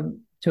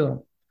to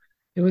him.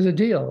 It was a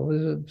deal. It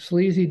was a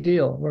sleazy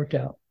deal, worked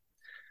out.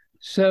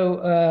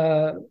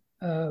 So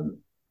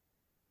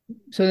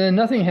then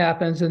nothing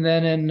happens, and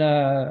then in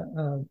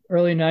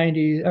early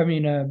 90s,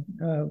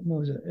 what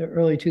was it,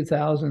 early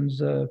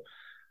 2000s,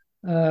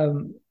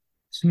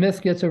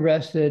 Smith gets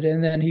arrested,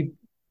 and then he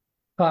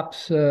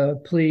pops a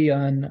plea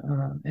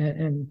on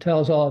and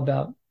tells all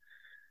about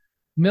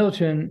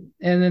Milchan,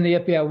 and then the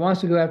FBI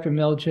wants to go after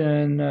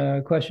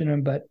Milchan, question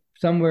him, but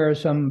somewhere,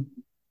 some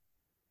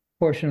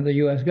portion of the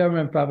U.S.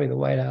 government, probably the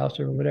White House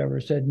or whatever,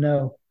 said,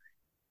 no,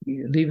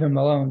 leave him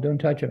alone, don't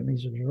touch him,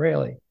 he's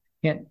Israeli.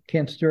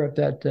 Can't stir up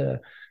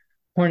that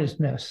hornet's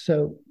nest.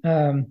 So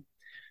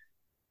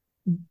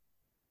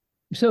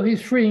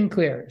he's free and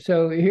clear.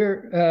 So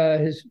here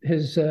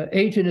his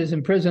agent is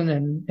in prison,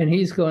 and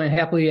he's going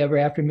happily ever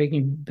after,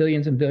 making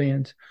billions and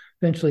billions,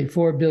 eventually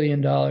 $4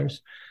 billion,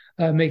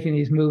 making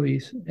these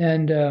movies.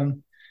 And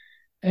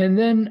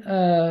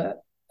then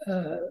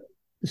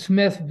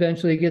Smith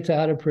eventually gets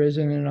out of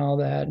prison and all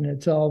that, and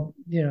it's all,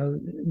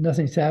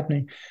 nothing's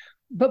happening.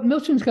 But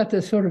Milchan's got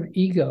this sort of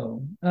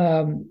ego.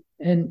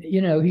 And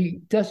he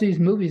does these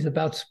movies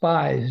about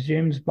spies,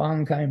 James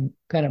Bond kind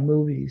of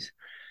movies,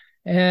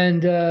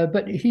 and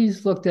but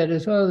he's looked at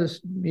as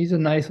he's a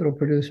nice little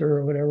producer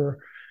or whatever,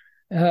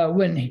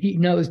 when he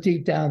knows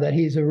deep down that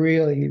he's a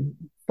really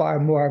far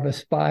more of a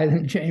spy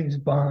than James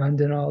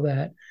Bond and all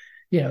that.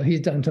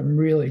 He's done some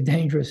really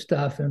dangerous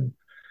stuff in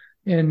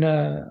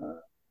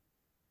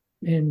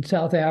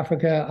South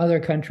Africa,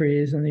 other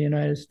countries, in the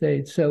United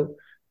States.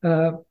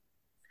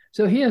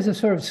 So he has a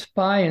sort of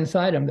spy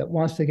inside him that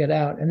wants to get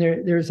out. And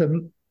there's a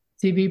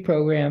TV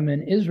program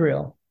in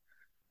Israel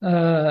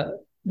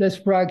that's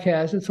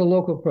broadcast. It's a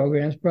local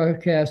program. It's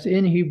broadcast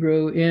in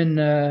Hebrew,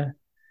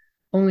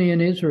 only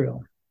in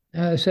Israel.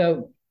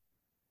 So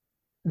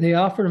they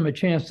offered him a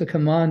chance to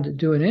come on to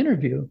do an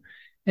interview.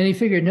 And he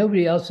figured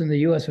nobody else in the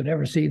U.S. would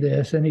ever see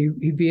this. And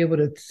he'd be able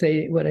to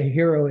say what a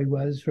hero he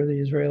was for the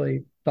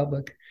Israeli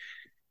public.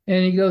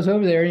 And he goes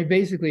over there and he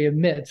basically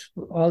admits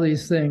all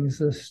these things,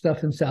 the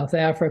stuff in South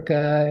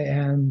Africa,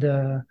 and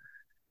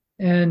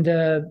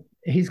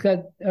he's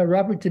got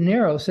Robert De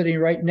Niro sitting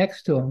right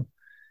next to him,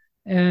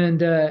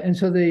 and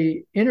so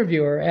the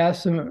interviewer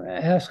asks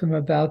him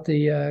about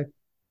the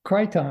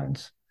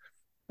Krytons,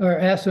 or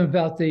asks him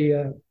about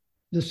the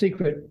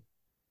secret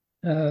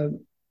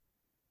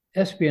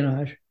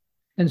espionage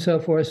and so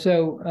forth.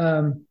 So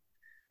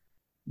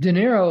De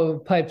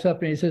Niro pipes up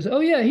and he says, "Oh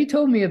yeah, he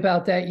told me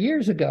about that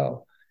years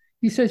ago."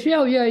 He says,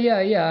 yeah.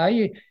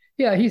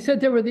 He said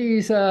there were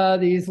these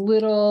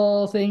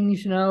little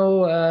things, and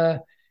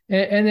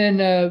then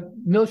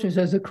Milchan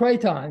says the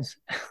Krytons,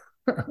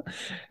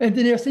 and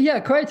then they say, yeah,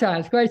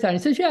 Krytons. He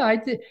says, yeah,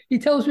 he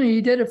tells me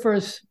he did it for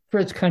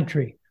his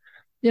country.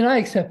 I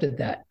accepted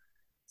that.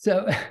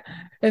 So,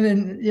 and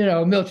then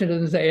Milchan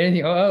doesn't say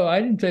anything. Oh, I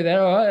didn't say that.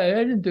 Oh,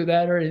 I didn't do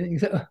that or anything.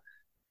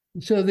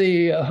 So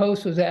the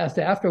host was asked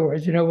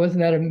afterwards,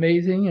 wasn't that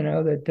amazing,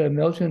 that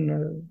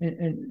Milchan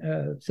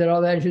said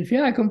all that? And she said,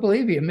 yeah, I couldn't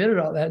believe he admitted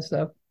all that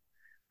stuff.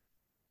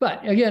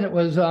 But again, it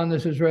was on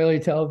this Israeli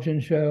television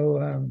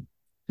show.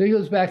 So he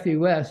goes back to the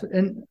U.S.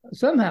 and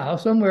somehow,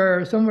 somewhere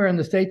in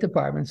the State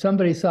Department,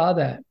 somebody saw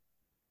that.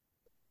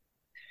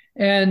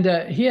 And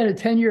he had a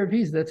 10-year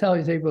visa. That's how he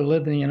was able to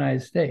live in the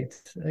United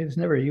States. He was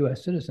never a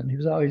U.S. citizen. He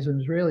was always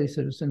an Israeli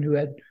citizen who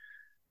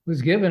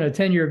was given a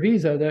 10-year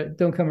visa that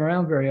don't come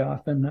around very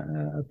often,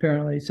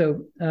 apparently.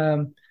 So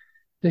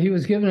he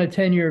was given a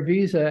 10-year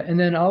visa, and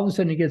then all of a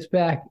sudden he gets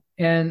back,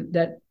 and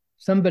that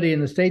somebody in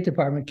the State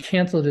Department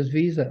canceled his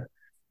visa.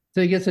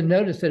 So he gets a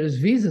notice that his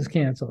visa's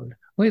canceled.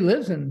 Well, he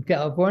lives in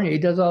California. He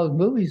does all his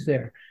movies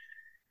there.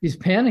 He's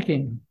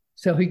panicking.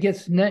 So he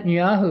gets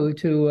Netanyahu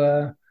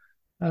to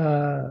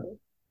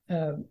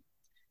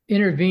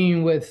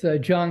intervene with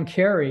John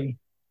Kerry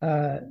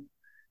to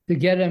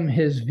get him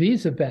his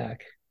visa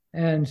back.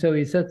 And so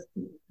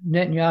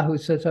Netanyahu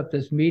sets up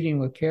this meeting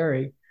with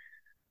Kerry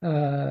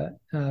and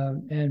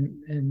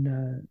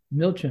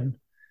Milchan,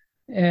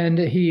 and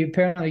he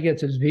apparently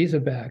gets his visa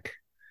back.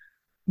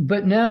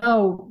 But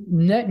now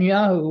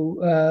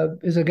Netanyahu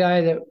is a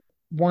guy that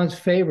wants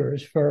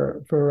favors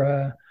for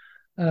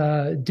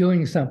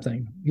doing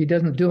something. He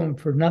doesn't do them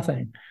for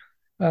nothing.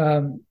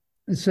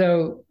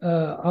 So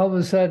all of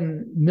a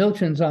sudden,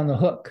 Milchan's on the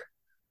hook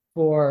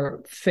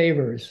for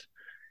favors.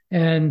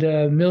 And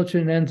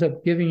Milchan ends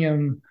up giving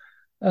him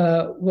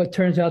what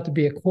turns out to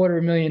be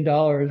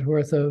 $250,000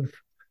 worth of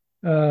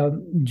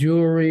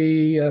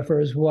jewelry for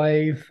his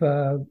wife,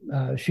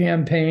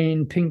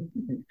 champagne, pink,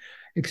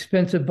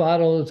 expensive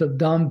bottles of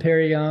Dom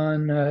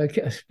Perignon,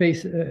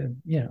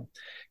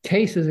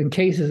 cases and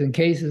cases and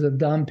cases of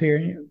Dom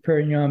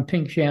Perignon,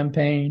 pink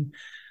champagne,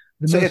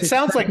 So it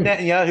sounds like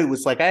Netanyahu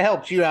was like, I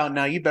helped you out.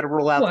 Now you better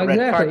roll out the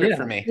red carpet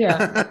for me.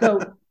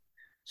 Yeah.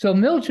 So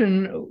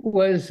Milton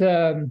was,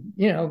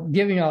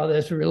 giving all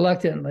this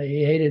reluctantly.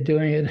 He hated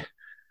doing it,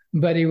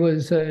 but he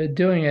was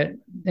doing it.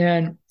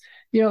 And,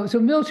 so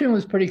Milton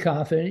was pretty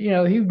confident.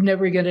 He would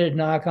never get a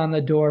knock on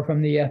the door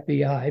from the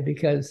FBI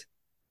because,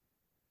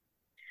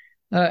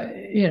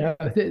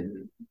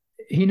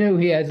 he knew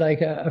he had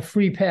like a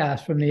free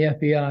pass from the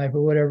FBI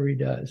for whatever he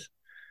does.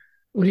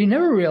 What he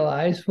never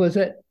realized was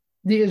that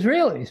the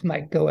Israelis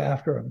might go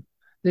after him.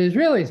 The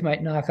Israelis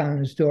might knock on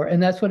his door,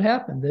 and that's what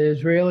happened. The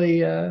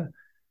Israeli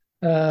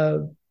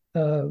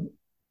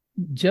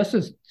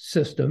justice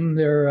system,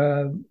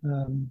 their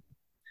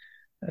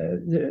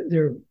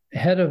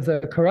head of the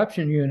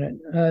corruption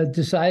unit,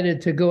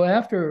 decided to go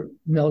after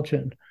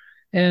Milton.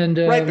 And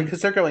right,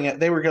 because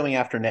they were going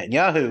after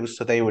Netanyahu,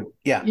 so they would,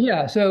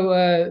 yeah.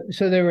 So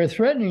they were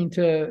threatening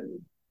to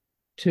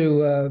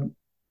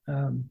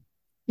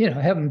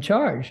have him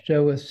charged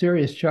with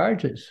serious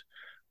charges,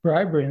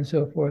 bribery and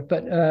so forth.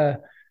 But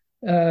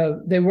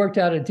they worked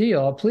out a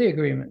plea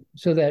agreement,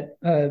 so that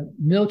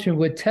Milton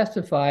would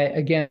testify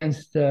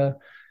against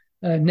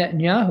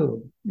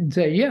Netanyahu and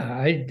say,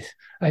 I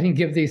didn't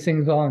give these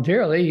things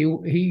voluntarily.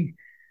 He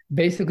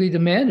basically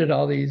demanded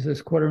all this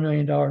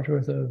 $250,000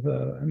 worth of,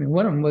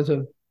 one of them was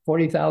a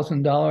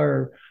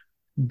 $40,000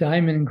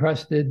 diamond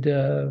encrusted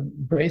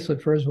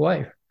bracelet for his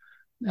wife,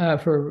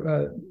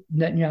 for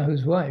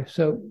Netanyahu's wife.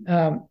 So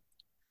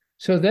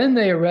then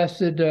they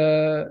arrested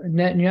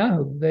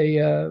Netanyahu.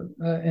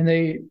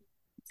 They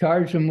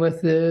charged him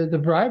with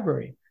the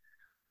bribery,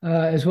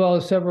 as well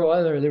as several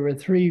other. There were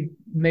 3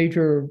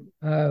 major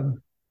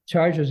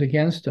charges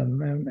against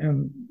him,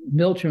 and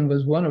Milton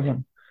was one of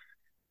them.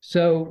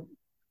 So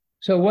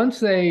once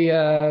they,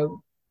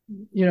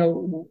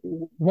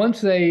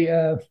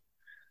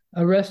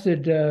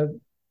 arrested, or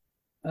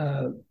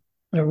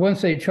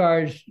once they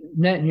charged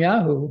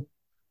Netanyahu,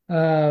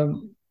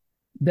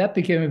 that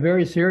became a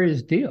very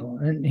serious deal,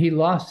 and he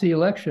lost the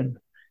election.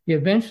 He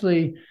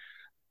eventually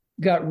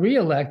got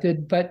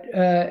reelected, but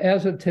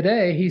as of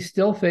today, he's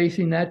still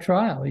facing that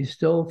trial. He's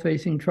still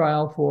facing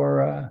trial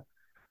for,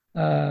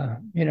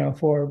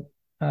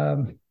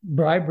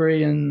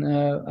 bribery and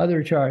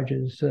other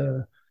charges.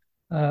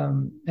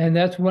 And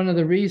that's one of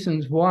the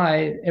reasons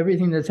why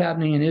everything that's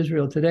happening in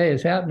Israel today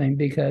is happening,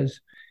 because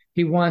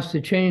he wants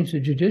to change the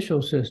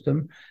judicial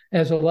system,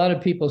 as a lot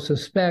of people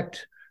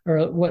suspect,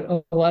 or what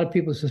a lot of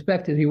people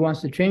suspected. He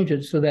wants to change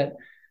it so that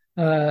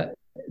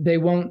they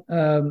won't,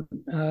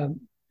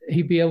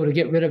 he'd be able to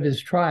get rid of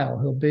his trial.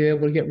 He'll be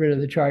able to get rid of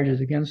the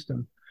charges against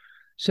him.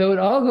 So it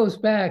all goes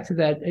back to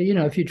that,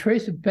 if you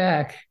trace it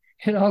back,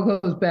 it all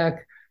goes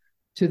back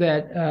to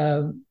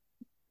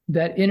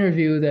that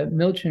interview that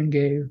Milton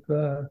gave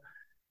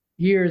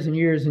years and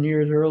years and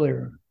years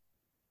earlier.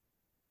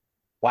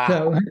 Wow.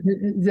 So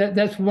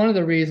that's one of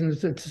the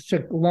reasons it's such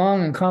a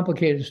long and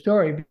complicated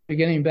story,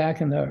 beginning back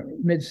in the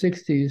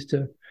mid-'60s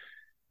to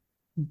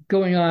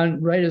going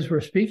on right as we're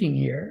speaking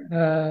here,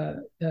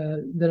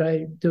 that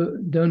I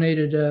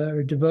donated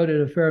or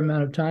devoted a fair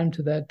amount of time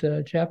to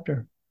that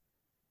chapter.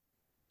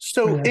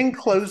 So in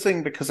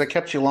closing, because I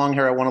kept you long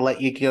here, I want to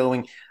let you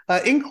going.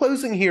 In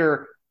closing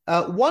here,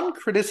 one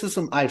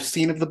criticism I've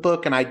seen of the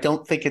book, and I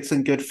don't think it's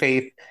in good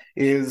faith,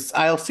 is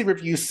I'll see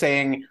reviews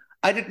saying,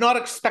 I did not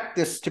expect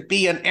this to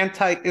be an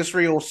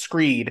anti-Israel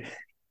screed.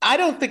 I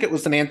don't think it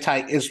was an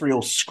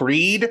anti-Israel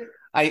screed.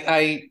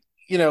 I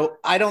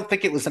don't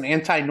think it was an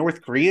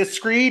anti-North Korea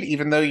screed,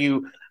 even though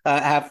you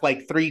have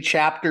like 3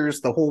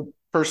 chapters. The whole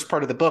first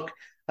part of the book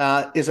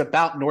is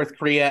about North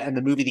Korea and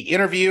the movie The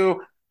Interview.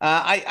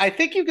 I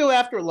think you go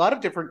after a lot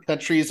of different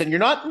countries, and you're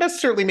not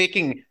necessarily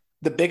making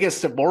the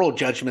biggest of moral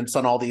judgments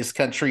on all these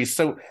countries.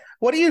 So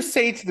what do you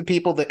say to the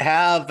people that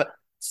have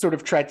sort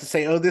of tried to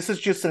say, oh, this is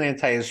just an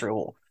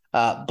anti-Israel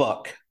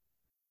book?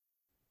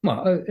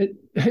 Well,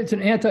 it's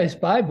an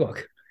anti-spy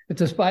book. If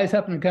the spies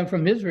happen to come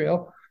from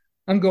Israel,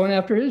 I'm going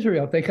after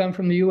Israel. If they come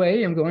from the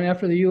UAE, I'm going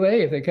after the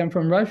UAE. If they come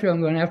from Russia,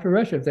 I'm going after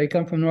Russia. If they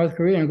come from North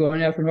Korea, I'm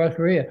going after North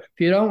Korea. If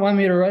you don't want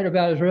me to write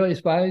about Israeli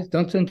spies,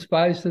 don't send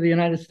spies to the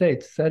United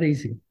States. It's that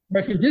easy.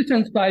 Or if you do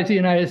send spies to the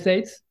United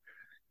States,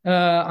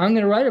 I'm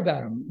going to write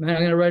about them. And I'm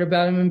going to write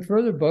about them in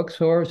further books,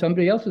 or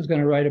somebody else is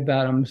going to write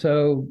about them.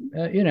 So,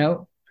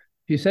 if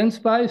you send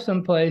spies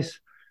someplace,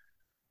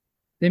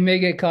 they may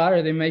get caught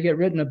or they may get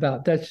written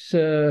about. That's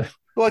well,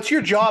 it's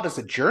your job as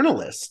a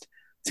journalist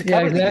to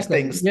cover these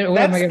things.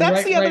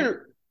 That's the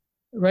other.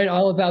 Write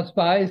all about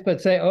spies,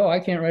 but say, oh, I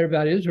can't write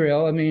about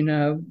Israel. I mean,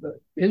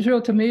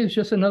 Israel to me is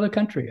just another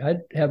country. I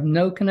have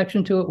no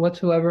connection to it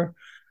whatsoever.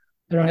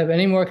 I don't have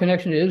any more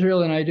connection to Israel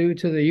than I do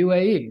to the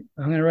UAE.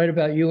 I'm going to write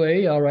about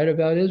UAE. I'll write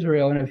about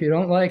Israel. And if you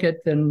don't like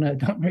it, then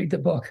don't read the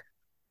book.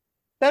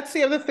 That's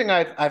the other thing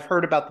I've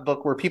heard about the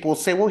book, where people will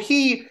say, well,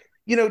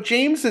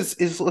 James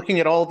is looking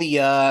at all the,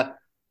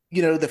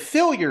 the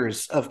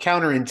failures of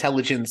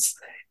counterintelligence.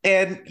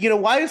 And,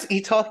 why is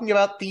he talking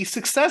about the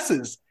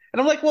successes?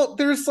 And I'm like, well,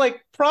 there's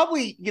like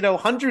probably,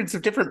 hundreds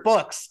of different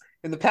books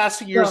in the past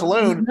few years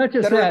alone that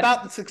are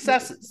about the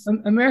successes.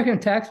 American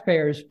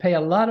taxpayers pay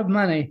a lot of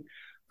money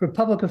for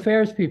public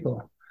affairs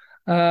people.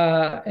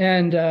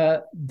 And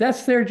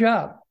that's their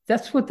job.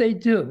 That's what they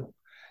do.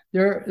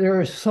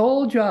 Their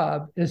sole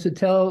job is to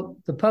tell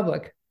the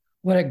public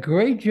what a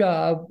great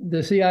job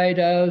the CIA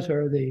does,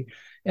 or the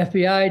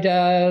FBI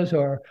does,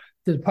 or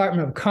the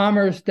Department of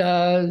Commerce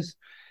does.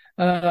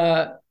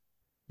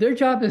 Their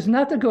job is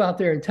not to go out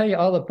there and tell you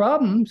all the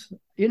problems.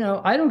 You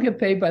know, I don't get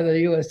paid by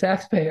the U.S.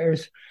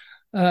 taxpayers.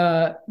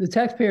 The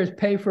taxpayers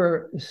pay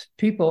for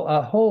people,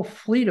 a whole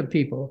fleet of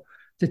people,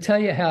 to tell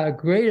you how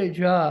great a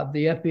job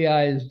the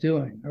FBI is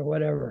doing or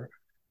whatever.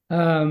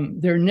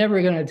 They're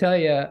never going to tell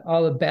you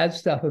all the bad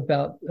stuff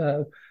about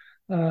the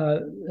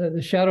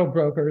shadow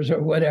brokers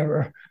or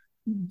whatever.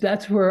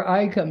 That's where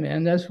I come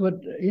in. That's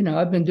what, you know,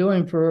 I've been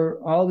doing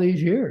for all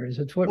these years.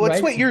 It's what,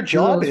 it's what your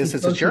job is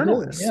as a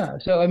journalist. Yeah.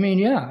 So, I mean,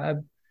 yeah,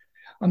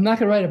 I'm not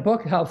going to write a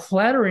book how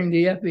flattering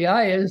the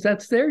FBI is.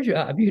 That's their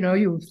job. You know,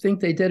 you think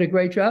they did a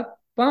great job?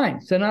 Fine.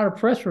 Send out a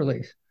press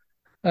release.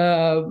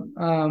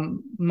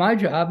 My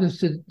job is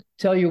to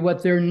tell you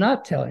what they're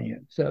not telling you.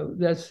 So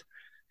that's,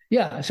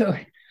 yeah. So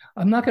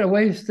I'm not going to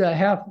waste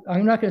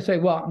I'm not going to say,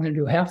 well, I'm going to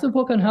do half the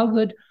book on how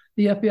good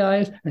the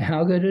FBI is and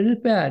how good it is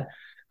bad.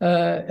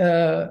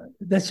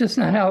 That's just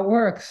not how it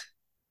works.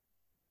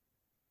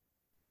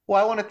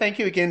 Well, I want to thank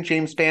you again,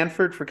 James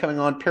Bamford, for coming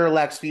on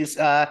Parallax Views.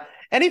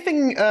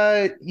 Anything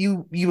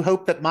you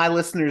hope that my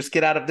listeners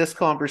get out of this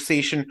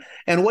conversation,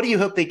 and what do you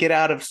hope they get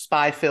out of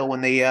Spyfail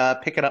when they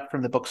pick it up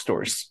from the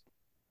bookstores?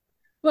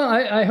 Well,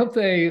 I hope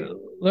they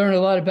learn a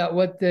lot about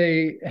what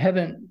they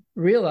haven't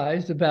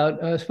realized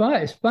about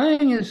spies.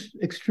 Spying is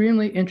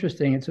extremely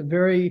interesting. It's a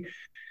very,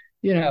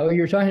 you know,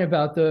 you're talking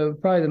about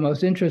probably the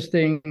most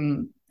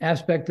interesting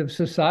aspect of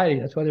society.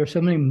 That's why there's so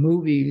many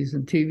movies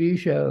and TV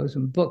shows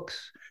and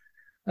books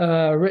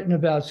written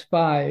about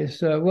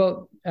spies.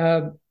 You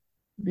know,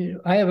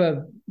 I have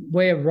a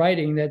way of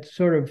writing that's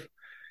sort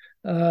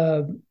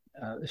of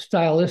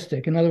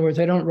stylistic. In other words,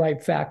 I don't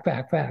write fact.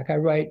 I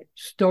write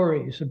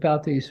stories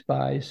about these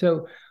spies.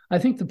 So I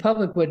think the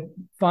public would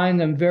find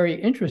them very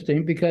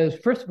interesting because,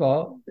 first of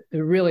all, it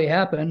really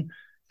happened.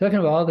 Second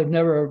of all, they've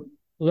never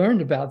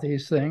learned about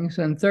these things.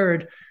 And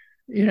third,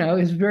 you know,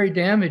 it's very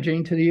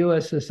damaging to the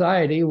U.S.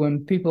 society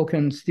when people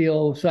can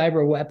steal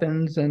cyber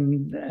weapons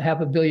and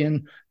 500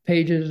 million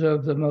pages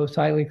of the most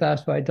highly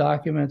classified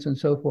documents and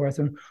so forth.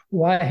 And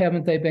why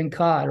haven't they been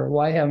caught, or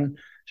why haven't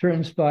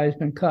certain spies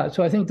been caught?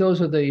 So I think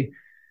those are the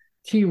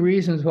key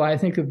reasons why I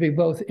think it would be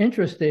both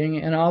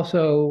interesting and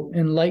also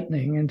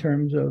enlightening in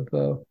terms of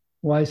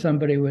why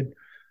somebody would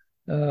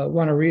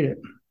want to read it.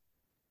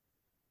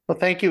 Well,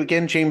 thank you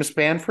again, James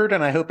Bamford,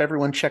 and I hope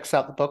everyone checks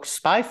out the book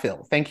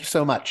Spyfail. Thank you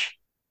so much.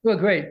 Well,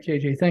 great,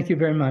 JJ. Thank you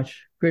very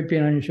much. Great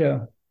being on your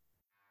show.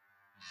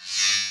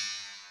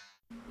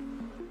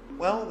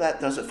 Well,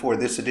 that does it for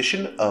this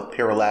edition of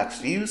Parallax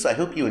Views. I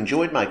hope you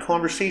enjoyed my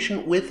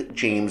conversation with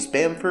James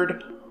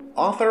Bamford,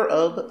 author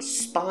of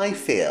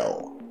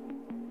Spyfail: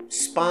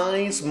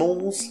 Spies,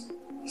 Moles,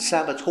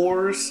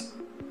 Saboteurs,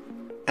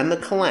 and the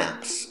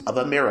Collapse of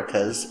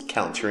America's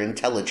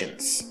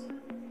Counterintelligence.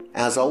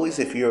 As always,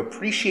 if you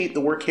appreciate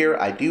the work here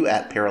I do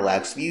at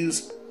Parallax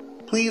Views,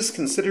 please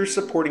consider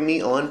supporting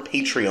me on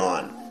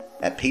Patreon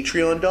at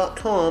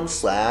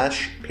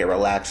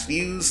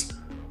patreon.com/parallaxviews.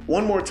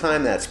 One more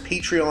time, that's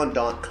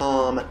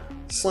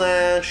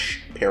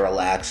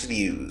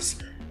patreon.com/parallaxviews.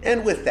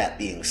 And with that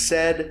being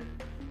said,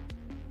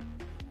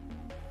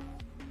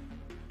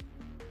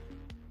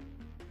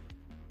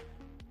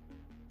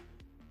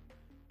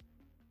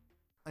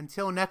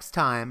 until next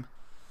time,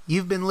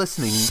 you've been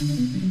listening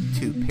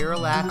to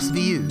Parallax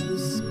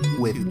Views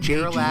with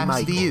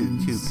Parallax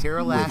Views to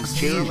Parallax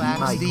Views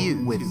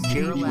with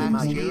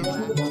Parallax Views.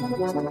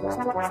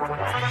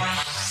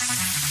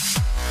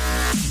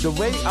 The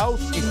way out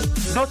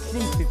is not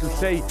simply to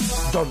say,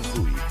 don't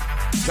do it,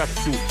 just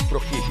to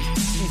prohibit.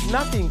 It's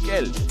nothing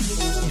else.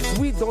 If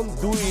we don't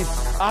do it,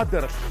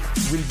 others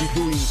will be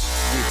doing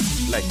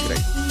it like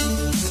crazy.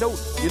 So,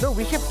 you know,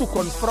 we have to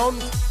confront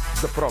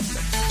the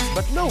problem.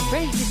 But no,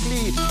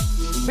 basically,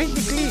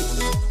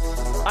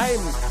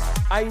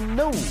 I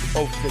know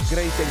of the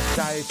great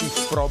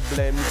anxieties,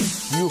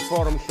 problems, new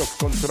forms of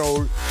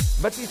control,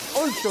 but it's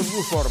also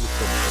new forms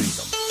of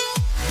freedom.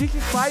 This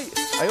is why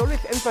I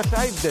always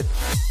emphasize that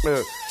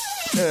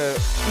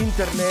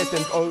internet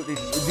and all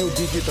this new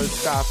digital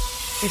stuff,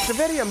 it's a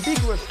very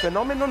ambiguous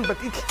phenomenon, but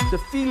it's the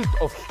field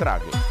of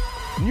struggle.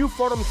 New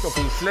forms of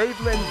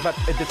enslavement, but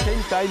at the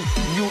same time,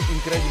 new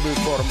incredible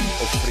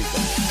forms of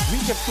freedom. We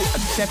have to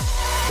accept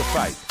the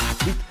fight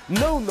with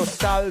no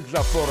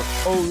nostalgia for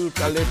old,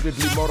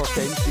 allegedly more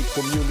authentic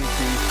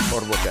communities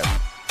or whatever.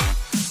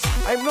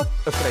 I'm not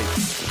afraid.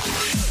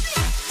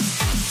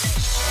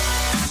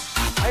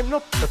 I'm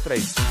not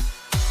afraid.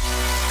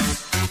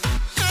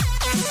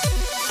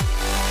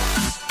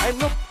 I'm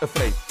not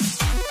afraid.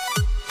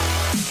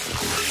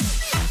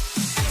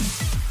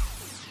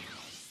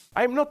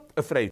 I'm not afraid.